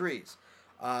nails in the trees.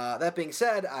 That being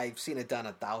said, I've seen it done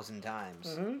 1,000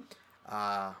 times.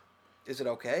 Is it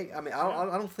okay? I mean,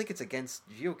 I don't think it's against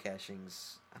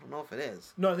geocachings. I don't know if it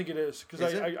is. No, I think it is.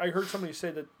 Because Is it? I heard somebody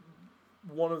say that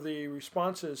one of the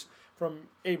responses from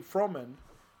Abe Froman,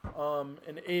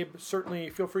 and Abe, certainly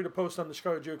feel free to post on the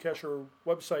Chicago Geocacher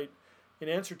website in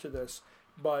answer to this,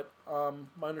 but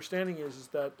my understanding is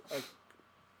that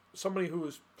somebody who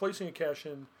was placing a cache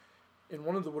in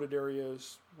one of the wooded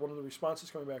areas, one of the responses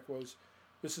coming back was,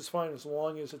 this is fine as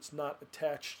long as it's not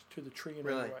attached to the tree in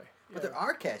any way. But there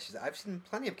are caches. I've seen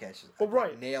plenty of caches.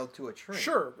 Well, nailed to a tree.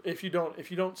 Sure. If you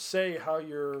don't say how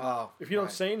you're, if you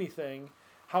don't say anything,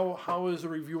 how is the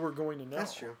reviewer going to know?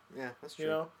 That's true. Yeah, that's true.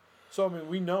 You know, so I mean,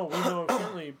 we know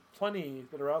certainly plenty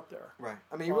that are out there. Right.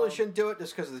 I mean, you really shouldn't do it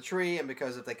just because of the tree, and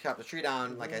because if they chop the tree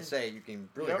down, like I say, you can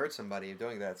really hurt somebody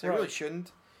doing that. So you really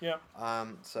shouldn't. Yeah.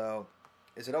 So,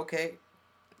 is it okay?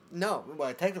 No.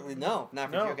 Well, technically, no.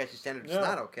 Not for geocaching standards. It's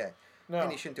not okay. No.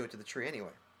 And you shouldn't do it to the tree anyway.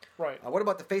 Right. What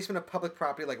about defacement of public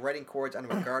property, like writing cords onto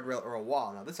a guardrail or a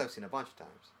wall? Now, this I've seen a bunch of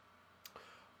times.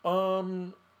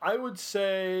 I would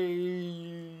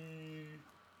say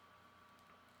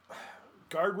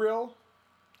guardrail.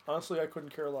 Honestly, I couldn't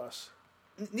care less.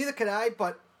 Neither could I,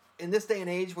 but in this day and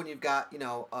age, when you've got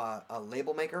a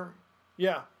label maker,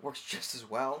 Yeah. works just as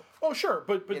well. Oh, sure,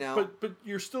 but You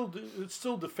you're still it's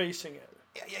still defacing it.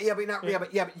 Yeah, but not. Yeah,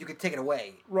 but you could take it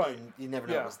away, Right. And you never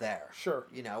know Yeah. it was there. Sure.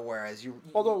 Whereas you.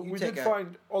 Although you we take did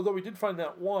find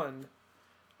that one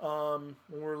when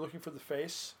we were looking for the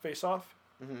face off,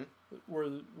 where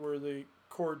the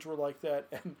cords were like that,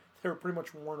 and they were pretty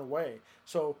much worn away.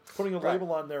 So putting a Right.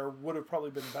 label on there would have probably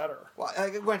been better. Well,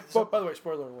 But by the way,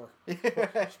 spoiler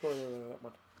alert. Spoiler alert on that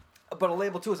one. but a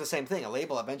label too is the same thing. A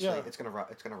label eventually Yeah. it's gonna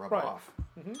rub Right. off.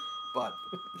 But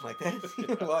like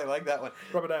that, well, I like that one.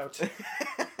 Rub it out.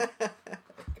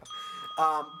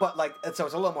 But like, so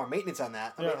it's a little more maintenance on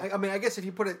that. Yeah. I mean, I guess if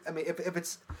you put it, I mean, if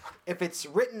it's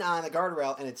written on the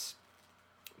guardrail and it's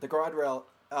the guardrail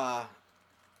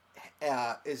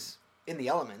is in the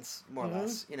elements more or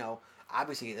less,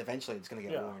 obviously eventually it's going to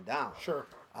get Yeah. worn down. Sure.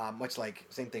 Much like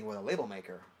same thing with a label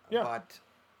maker. Yeah. But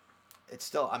it's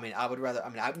still. I mean, I would rather. I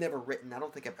mean, I've never written. I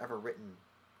don't think I've ever written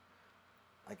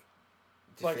like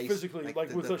physically,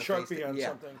 like with a Sharpie on yeah.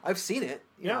 something. I've seen it.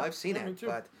 Yeah, I've seen yeah, me it. too.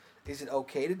 But is it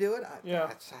okay to do it? Yeah.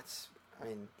 That's. I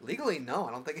mean, legally, no.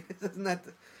 I don't think it is.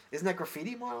 Isn't that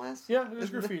graffiti more or less? Yeah, it is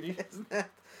graffiti. Isn't that?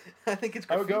 I think it's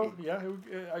I would graffiti. go.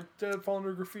 Yeah, I'd fall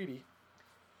under graffiti.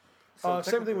 So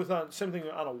Same thing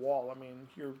on a wall. I mean,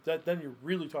 then you're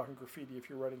really talking graffiti if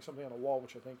you're writing something on a wall,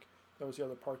 which I think that was the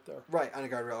other part there. Right on a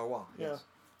guardrail or wall. Yeah. Yes.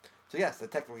 So yes,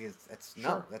 that technically is. No,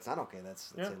 Sure. that's not okay.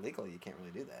 That's Yeah. illegal. You can't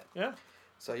really do that. Yeah.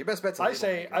 So your best bet's. A I label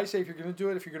say maker. if you're gonna do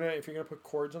it, if you're gonna put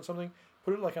cords on something,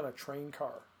 put it like on a train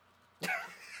car.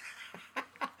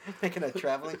 Making a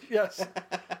traveling. Yes.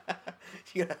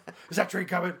 Yeah. Is that train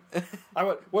coming? I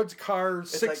went. What's car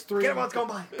It's 6-3? like, get him on, it's going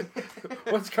by.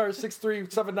 What's car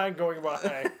 6379 going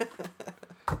by?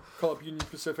 Call up Union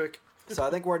Pacific. So I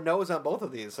think we're no's on both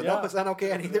of these. So Yeah. no, it's not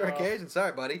okay on either No. occasion.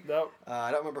 Sorry, buddy. No.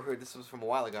 I don't remember who. This was from a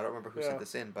while ago. I don't remember who Yeah. sent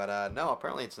this in, but no,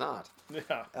 apparently it's not.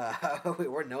 Yeah.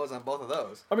 We're no's on both of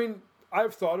those. I mean,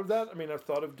 I've thought of that. I mean, I've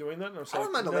thought of doing that. And I was I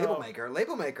don't like, mind a no. label maker.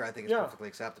 Label maker, I think is Yeah. perfectly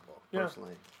acceptable. Yeah.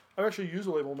 Personally, I've actually used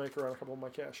a label maker on a couple of my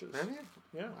caches. have you?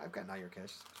 Yeah. I've got now your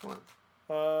cash. Come on.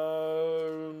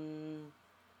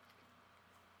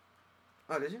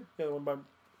 Oh, did you? Yeah, the one by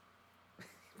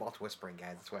Walt's whispering,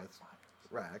 guys. That's why it's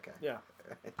right. Okay. yeah.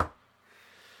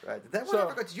 Right. Did that one So-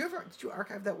 ever go? Did you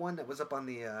archive that one that was up on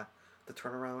the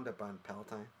turnaround up on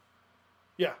Palatine?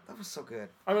 Yeah. That was so good.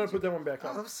 I'm gonna put that one back Oh,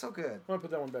 up. that was so good. I'm gonna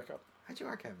put that one back up How'd you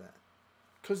archive that?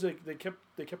 because they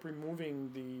kept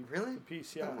removing the Really? the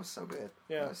piece. Yeah. That was so good.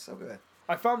 Yeah. That was so good.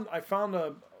 I found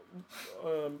the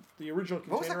original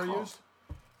What was that container I called? used.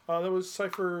 That was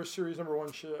Cypher Series number 1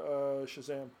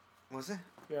 Shazam. Was it?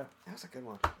 Yeah. That was a good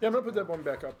one. Yeah, I'm gonna put that one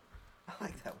back up. I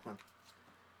like that one.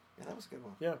 Yeah, that was a good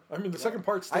one. Yeah. I mean, the second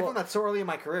part's I still. found that so early in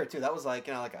my career too. That was like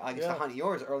I used Yeah. to hunt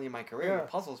yours early in my career Yeah. with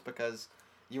puzzles because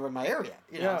you were in my area.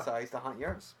 Yeah. So I used to hunt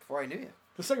yours before I knew you.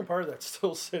 The second part of that's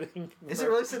still sitting. Is it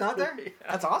really sitting out there? Yeah.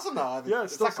 That's awesome though. Yeah,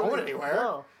 it's still not going sitting. anywhere.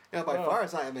 No. By No. far,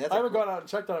 it's not. I mean, that's I haven't gone out and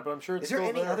checked on it, but I'm sure it's Is there still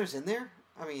any there. others in there?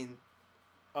 I mean,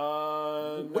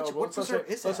 No. Which- but what let's not preserve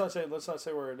say, is let's that? not say. Let's not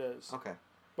say where it is. okay.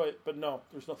 But no,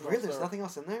 there's nothing. Really, else there's there. nothing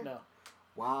else in there. No.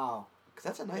 Wow, because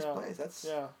that's a nice Yeah. place. That's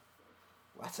Yeah.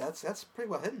 that's pretty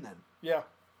well hidden then. Yeah.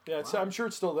 Yeah. It's, Wow. I'm sure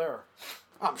it's still there.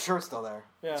 I'm sure it's still there.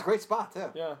 Yeah. It's a great spot too.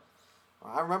 Yeah.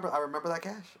 I remember that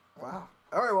cache. Wow.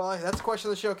 All right, well, that's the question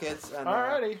of the show, kids. And,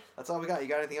 Alrighty. that's all we got. You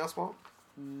got anything else, Walt?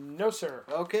 No, sir.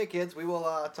 Okay, kids, we will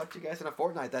talk to you guys in a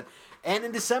fortnight then. And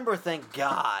in December, thank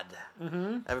God.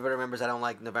 Mm-hmm. Everybody remembers I don't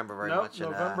like November very Nope, much.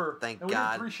 And, November. thank and we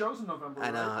God. did 3 shows in November.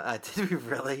 I know. Right? Did we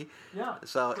really? Yeah.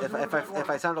 So Because if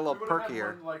I sound a little we would've had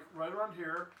perkier. one, like right around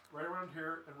here,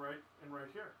 and right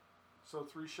here. So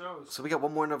 3 shows. So we got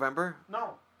one more in November?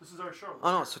 No, this is our show.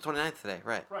 Oh, no, it's the 29th today.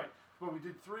 Right. Right. But we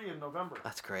did 3 in November.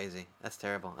 That's crazy. That's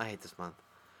terrible. I hate this month.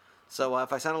 So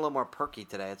if I sound a little more perky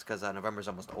today, it's because November's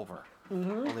almost over.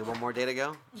 Mm-hmm. Only one more day to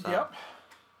go. So Yep.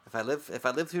 If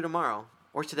I live through tomorrow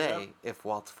or today, Yep. if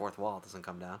Walt's fourth wall doesn't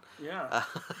come down, Yeah.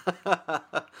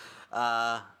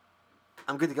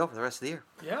 I'm good to go for the rest of the year.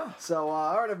 Yeah. So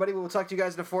all right, everybody, we'll talk to you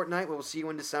guys in a fortnight. We will see you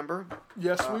in December.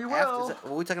 Yes, we will.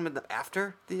 Were we talking about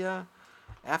after the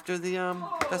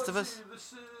Festivus?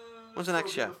 When's the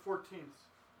next show? The 14th.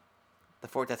 The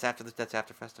fourth. That's after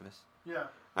Festivus. Yeah. All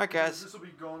right, guys. This will be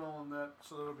Gonal and that,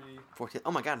 so that'll be. 14th.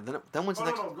 Oh my God. Then when's the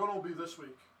next? No, Gonal will be this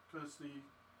week because the.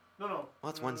 No. Well,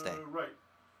 that's Wednesday. Right.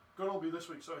 Gonal will be this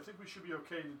week, so I think we should be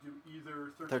okay to do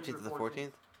either 13th 13th or to the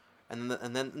 14th. 14th,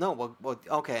 and then no, well,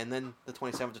 okay, and then the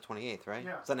 27th to 28th, right?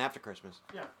 Yeah. It's then after Christmas.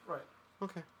 Yeah. Right.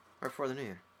 Okay, right before the New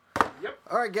Year. Yep.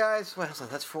 All right, guys. What else?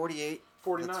 That's 48.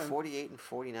 49. That's 48 and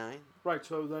 49. Right,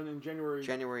 so then in January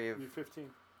January of... it'll be 15.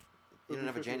 You don't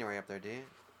have a January up there, do you?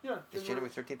 Yeah. Is January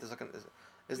 13th is looking...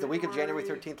 Is the week of January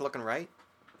 13th looking right?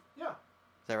 Yeah.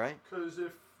 Is that right? Because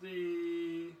if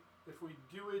we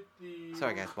do it the...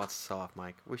 Sorry, guys. Well, it's so off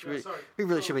mic. sorry. We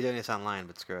really should be doing this online,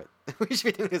 but screw it. We should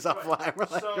be doing this offline. We're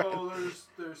like, so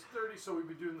there's 30, so we'd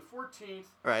be doing the 14th,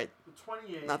 right. the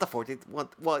 28th. Not the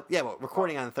 14th. Well, yeah, but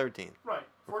recording on the 13th. Right, 14th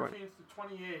Recording. to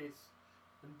 28th,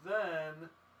 and then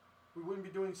we wouldn't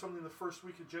be doing something the first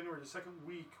week of January. The second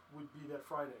week would be that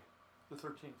Friday, the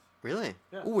 13th. Really?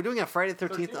 Yeah. Ooh, we're doing it on Friday the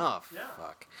 13th. 13th. Oh, Yeah.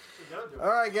 fuck. We gotta do it.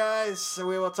 All right, guys. So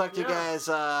we will talk to you Yeah. guys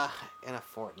in a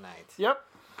fortnight. Yep.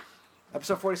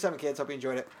 Episode 47, kids. Hope you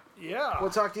enjoyed it. Yeah. We'll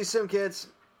talk to you soon, kids.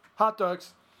 Hot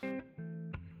dogs.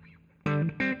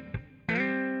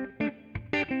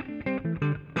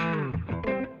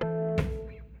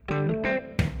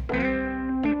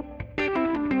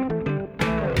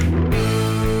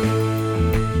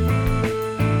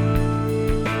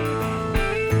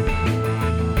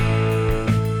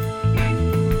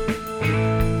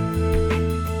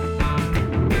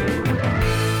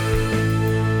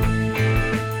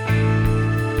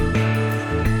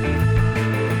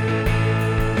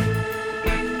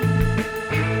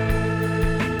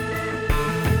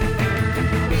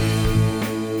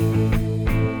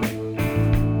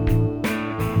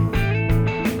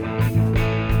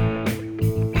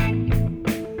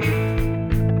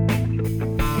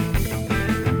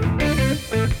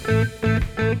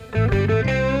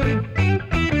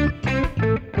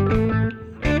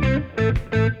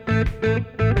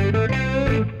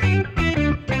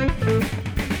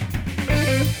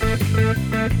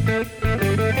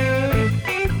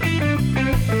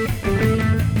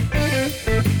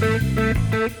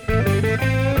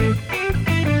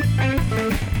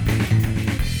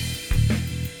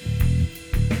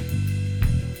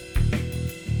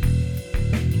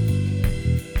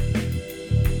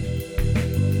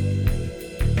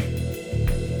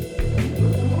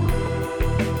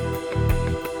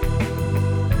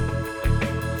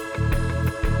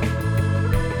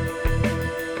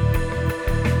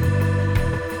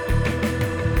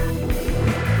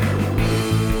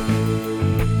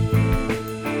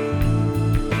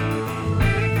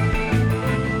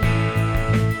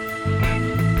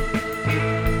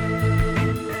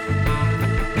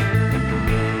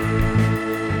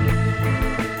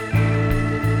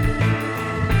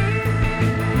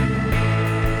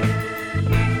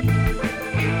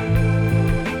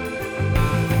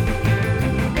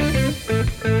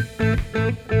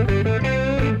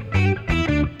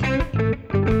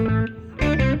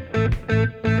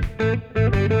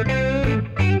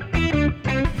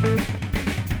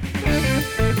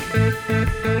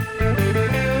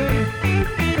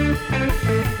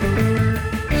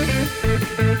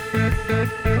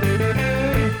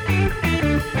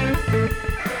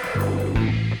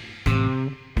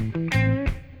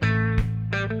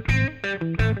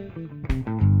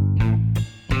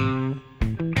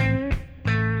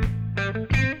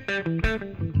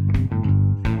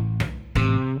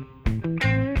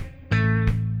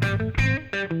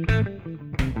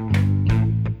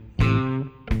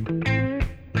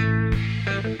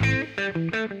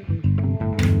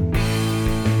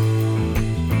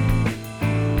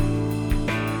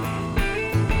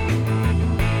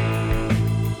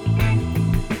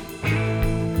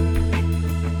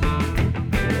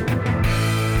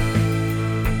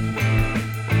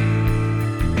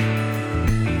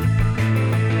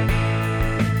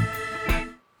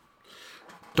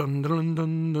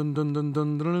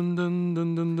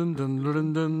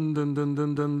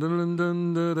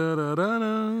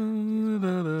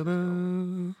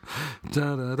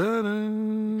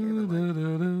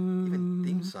 Even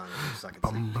theme song, you suck at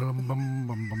singing.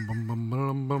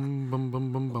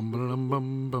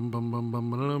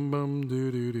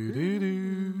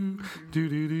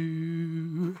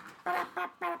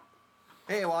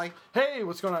 Hey, Wally. Hey,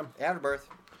 what's going on? Afterbirth.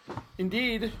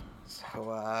 Indeed.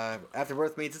 So,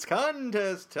 Afterbirth means it's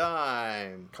contest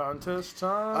time. Contest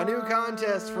time. A new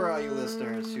contest for all you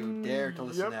listeners who dare to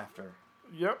listen after.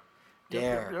 Yep.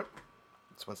 Dare. Yep.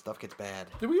 That's when stuff gets bad.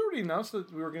 Did we already announce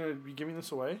that we were going to be giving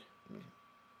this away?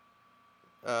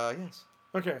 Yes.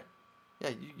 Okay.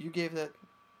 Yeah, you gave that.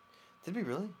 Did we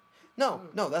really? No,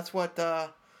 that's what the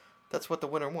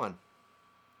winner won.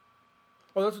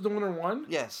 Oh, that's what the winner won?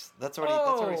 Yes, that's already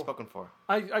Oh. spoken for.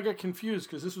 I got confused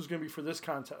because this was going to be for this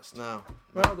contest. No.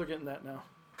 Well, they're getting that now.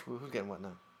 Who's getting what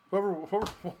now?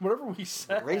 Whatever we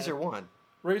said. Razor won.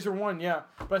 Razor won, yeah.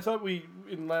 But I thought I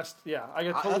got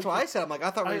totally... That's what I said. I'm like,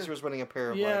 I thought Razor was winning a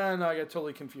pair of, Yeah, no, I got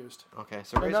totally confused. Okay,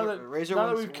 so And now Razor that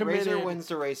wins, we've committed- Razor wins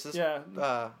the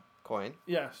racist coin.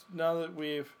 Yes, now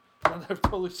that I've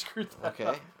totally screwed that Okay,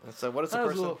 up. so what is the That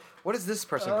was a person? little- What is this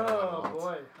person going to Oh want?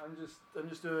 boy, I'm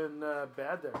just doing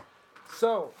bad there.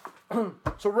 So,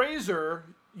 so Razor,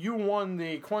 you won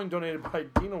the coin donated by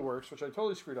DinoWorks, which I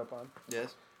totally screwed up on.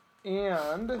 Yes.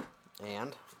 And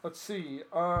And let's see,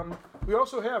 we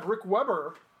also have Rick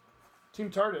Weber, Team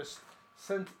TARDIS,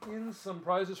 sent in some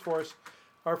prizes for us.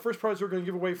 Our first prize we're going to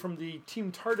give away from the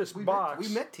Team TARDIS box.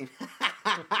 we met Team.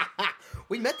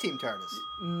 We met Team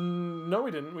TARDIS. No,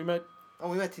 we didn't. We met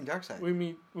We met Team Darkseid. we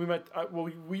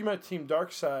met Team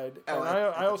Darkseid, Oh, and at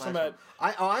I the also flash met.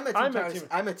 one. I met Team I met TARDIS. Team-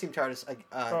 I met Team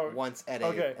TARDIS once at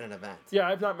okay. at an event. Yeah,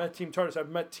 I've not met Team TARDIS. I've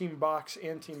met Team Box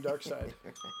and Team Darkseid.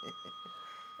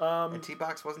 And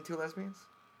T-Box wasn't two lesbians.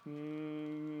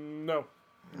 No,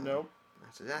 nope,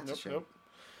 That's a nope, shame. nope.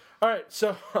 All right,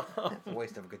 so That's a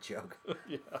waste of a good joke.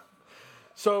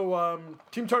 so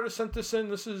Team TARDIS sent this in.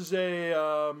 This is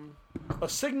a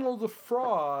Signal the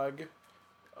Frog.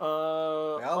 We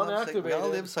all Unactivated.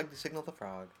 live Signal the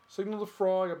Frog. Signal the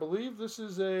Frog. I believe this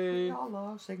is We a. all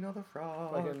love Signal the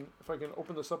Frog. If I can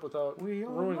open this up without We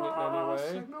all ruining it in any love way.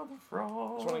 Signal the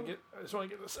Frog. I just want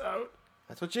to get this out.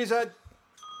 That's what she said.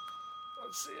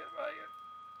 Let's see if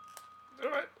I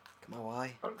can do it. Come on,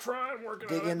 Wally. I'm trying, working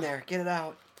Dig on it. in there. Get it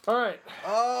out. All right.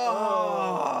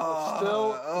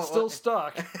 Still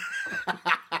stuck.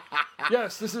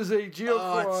 Yes, this is a Oh,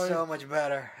 geocoin. it's so much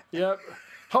better. Yep.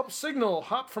 Help Signal.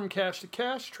 Hop from cache to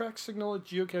cache. Track Signal at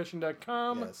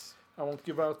geocaching.com. Yes. I won't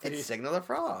give out the It's Signal the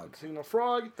Frog. Signal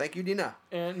Frog. Thank you, Dina.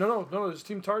 And no, it's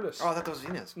Team TARDIS. Oh, I thought that was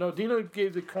Dina's. No, Dino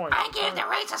gave the coin. I gave the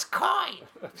racist coin.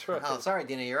 That's right. Oh, sorry,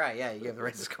 Dina. You're right. Yeah, you have the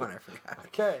racist corner. I forgot.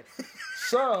 Okay.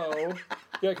 So,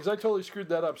 yeah, because I totally screwed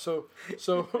that up. So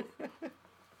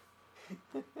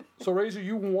Razor,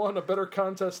 you won a better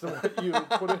contest than what you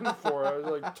put in for. I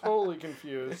was like totally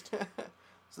confused.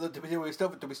 So do we still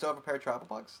have a pair of travel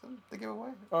bugs to give away?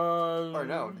 Or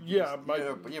no? Yeah,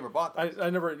 you never bought them. I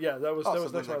never. Yeah, that was so next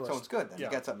on my so list. it's good. Then Yeah.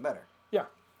 you got something better. Yeah.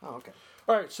 Oh, okay.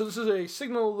 All right. So this is a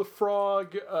Signal the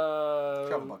Frog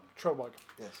travel bug.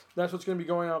 Yes. That's what's going to be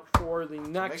going out for the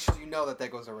Make next. sure you know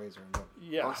that goes a Razor.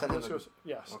 Yeah. Don't send This them goes,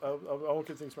 yes. I won't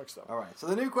get things mixed up. All right. So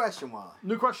the new question, Wally.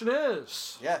 New question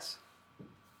is: Yes.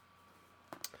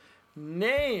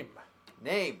 name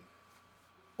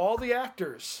all the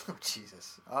actors Oh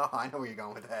Jesus. Oh, I know where you're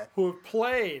going with that. who have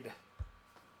played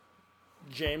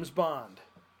James Bond.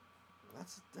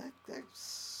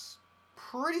 That's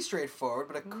pretty straightforward,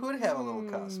 but it could have a little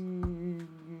cusp.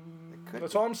 It could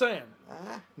That's be. all I'm saying.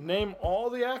 Ah, Name all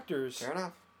the actors fair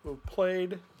enough. who have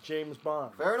played James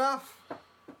Bond. Fair enough.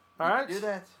 All right. Do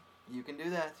that. You can do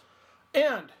that.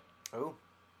 And Oh.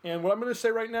 what I'm going to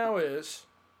say right now is,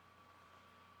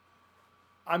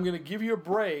 I'm going to give you a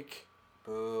break.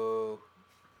 Boo.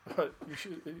 But you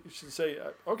should say,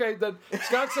 okay, then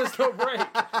Scott says no break.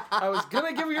 I was going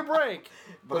to give you a break,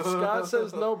 but Scott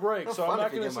says no break. No So fun I'm not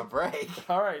if you going give to him a break.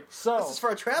 All right, so. This is for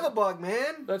a travel bug,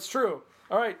 man. That's true.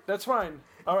 All right, that's fine.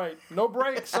 All right, no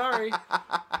break, sorry.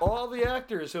 All the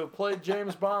actors who have played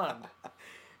James Bond.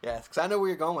 Yes, because I know where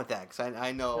you're going with that. Because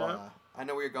I know Yeah. I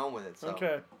know where you're going with it. So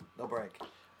Okay. no break.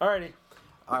 All righty,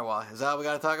 All right, well, is that what we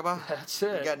got to talk about? that's You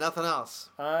it. got nothing else.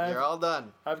 I've- You're all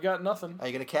done. I've got nothing. Are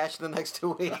you going to cash in the next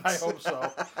 2 weeks? I hope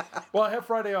so. Well, I have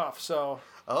Friday off, so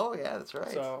Oh yeah, that's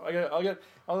right.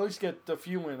 I'll at least get a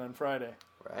few in on Friday.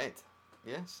 Right.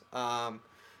 Yes.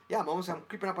 Yeah, I'm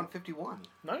creeping up on 51.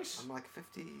 Nice. I'm like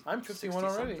 50. I'm 51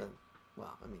 60 already. something.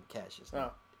 Well, I mean, cash is Oh,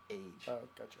 not age. oh,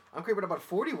 gotcha. I'm creeping up on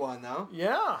 41 though.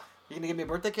 Yeah. You gonna give me a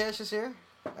birthday cash this year?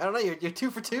 I don't know. You're 2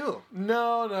 for 2.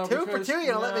 No. 2 for because- 2. You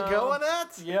gonna let me go on that?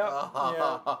 Yep.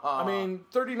 Yeah. I mean,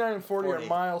 39 and 40 are 40.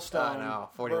 milestone. Oh no,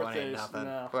 41 birthdays. ain't nothing.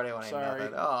 No, 41 ain't sorry.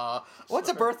 nothing. Oh, what's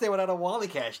a birthday without a Wally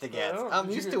cash to get? I know. I'm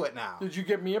Did used you to get- it now. Did you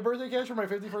get me a birthday cash for my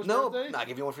 51st No, birthday? I'll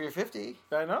give you one for your 50.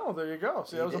 I know. There you go.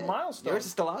 See, that was a did. milestone. Yours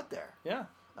is still out there. Yeah,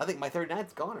 I think my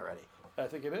 39th's gone already. I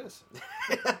think it is.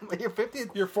 But your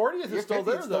 50th, Your 40th your is still 50th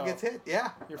there, still though. gets hit. Yeah.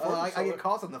 Your Oh, 40th I still get there.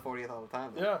 calls on the 40th all the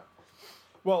time. Though. Yeah.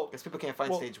 Well, Because people can't find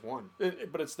Well, stage 1.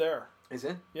 but it's there. Is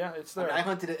it? Yeah, it's I there. mean, I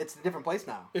hunted it. It's a different place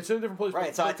now. It's in a different place. Right.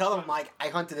 but- So I but- tell them like I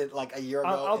hunted it like a year ago.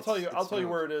 I'll It's- tell you. I'll it's tell you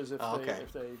moved. where it is if Oh, they okay.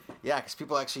 if they. Yeah, because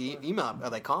people actually email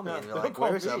or they call me Yeah, and they're they'll like, call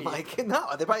 "Where's it?" I'm me. like,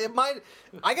 "No, they probably mine.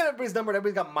 I got everybody's number. And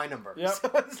everybody's got my number." Yep. So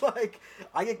it's like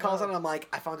I get calls on it. I'm like,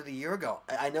 "I found it a year ago.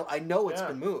 I know it's Yeah.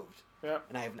 been moved, Yeah.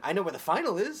 and I know where the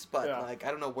final is, but Yeah. like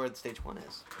I don't know where the stage 1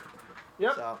 is."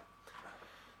 Yep. So,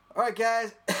 all right,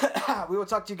 guys, we will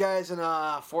talk to you guys in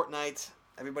a fortnight.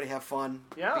 Everybody have fun.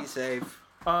 Yeah. Be safe.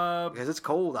 Because it's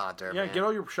cold out there, Yeah, man. get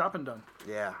all your shopping done.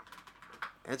 Yeah.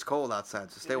 And it's cold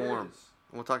outside, so stay warm. is.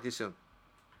 And we'll talk to you soon.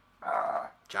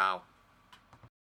 Ciao.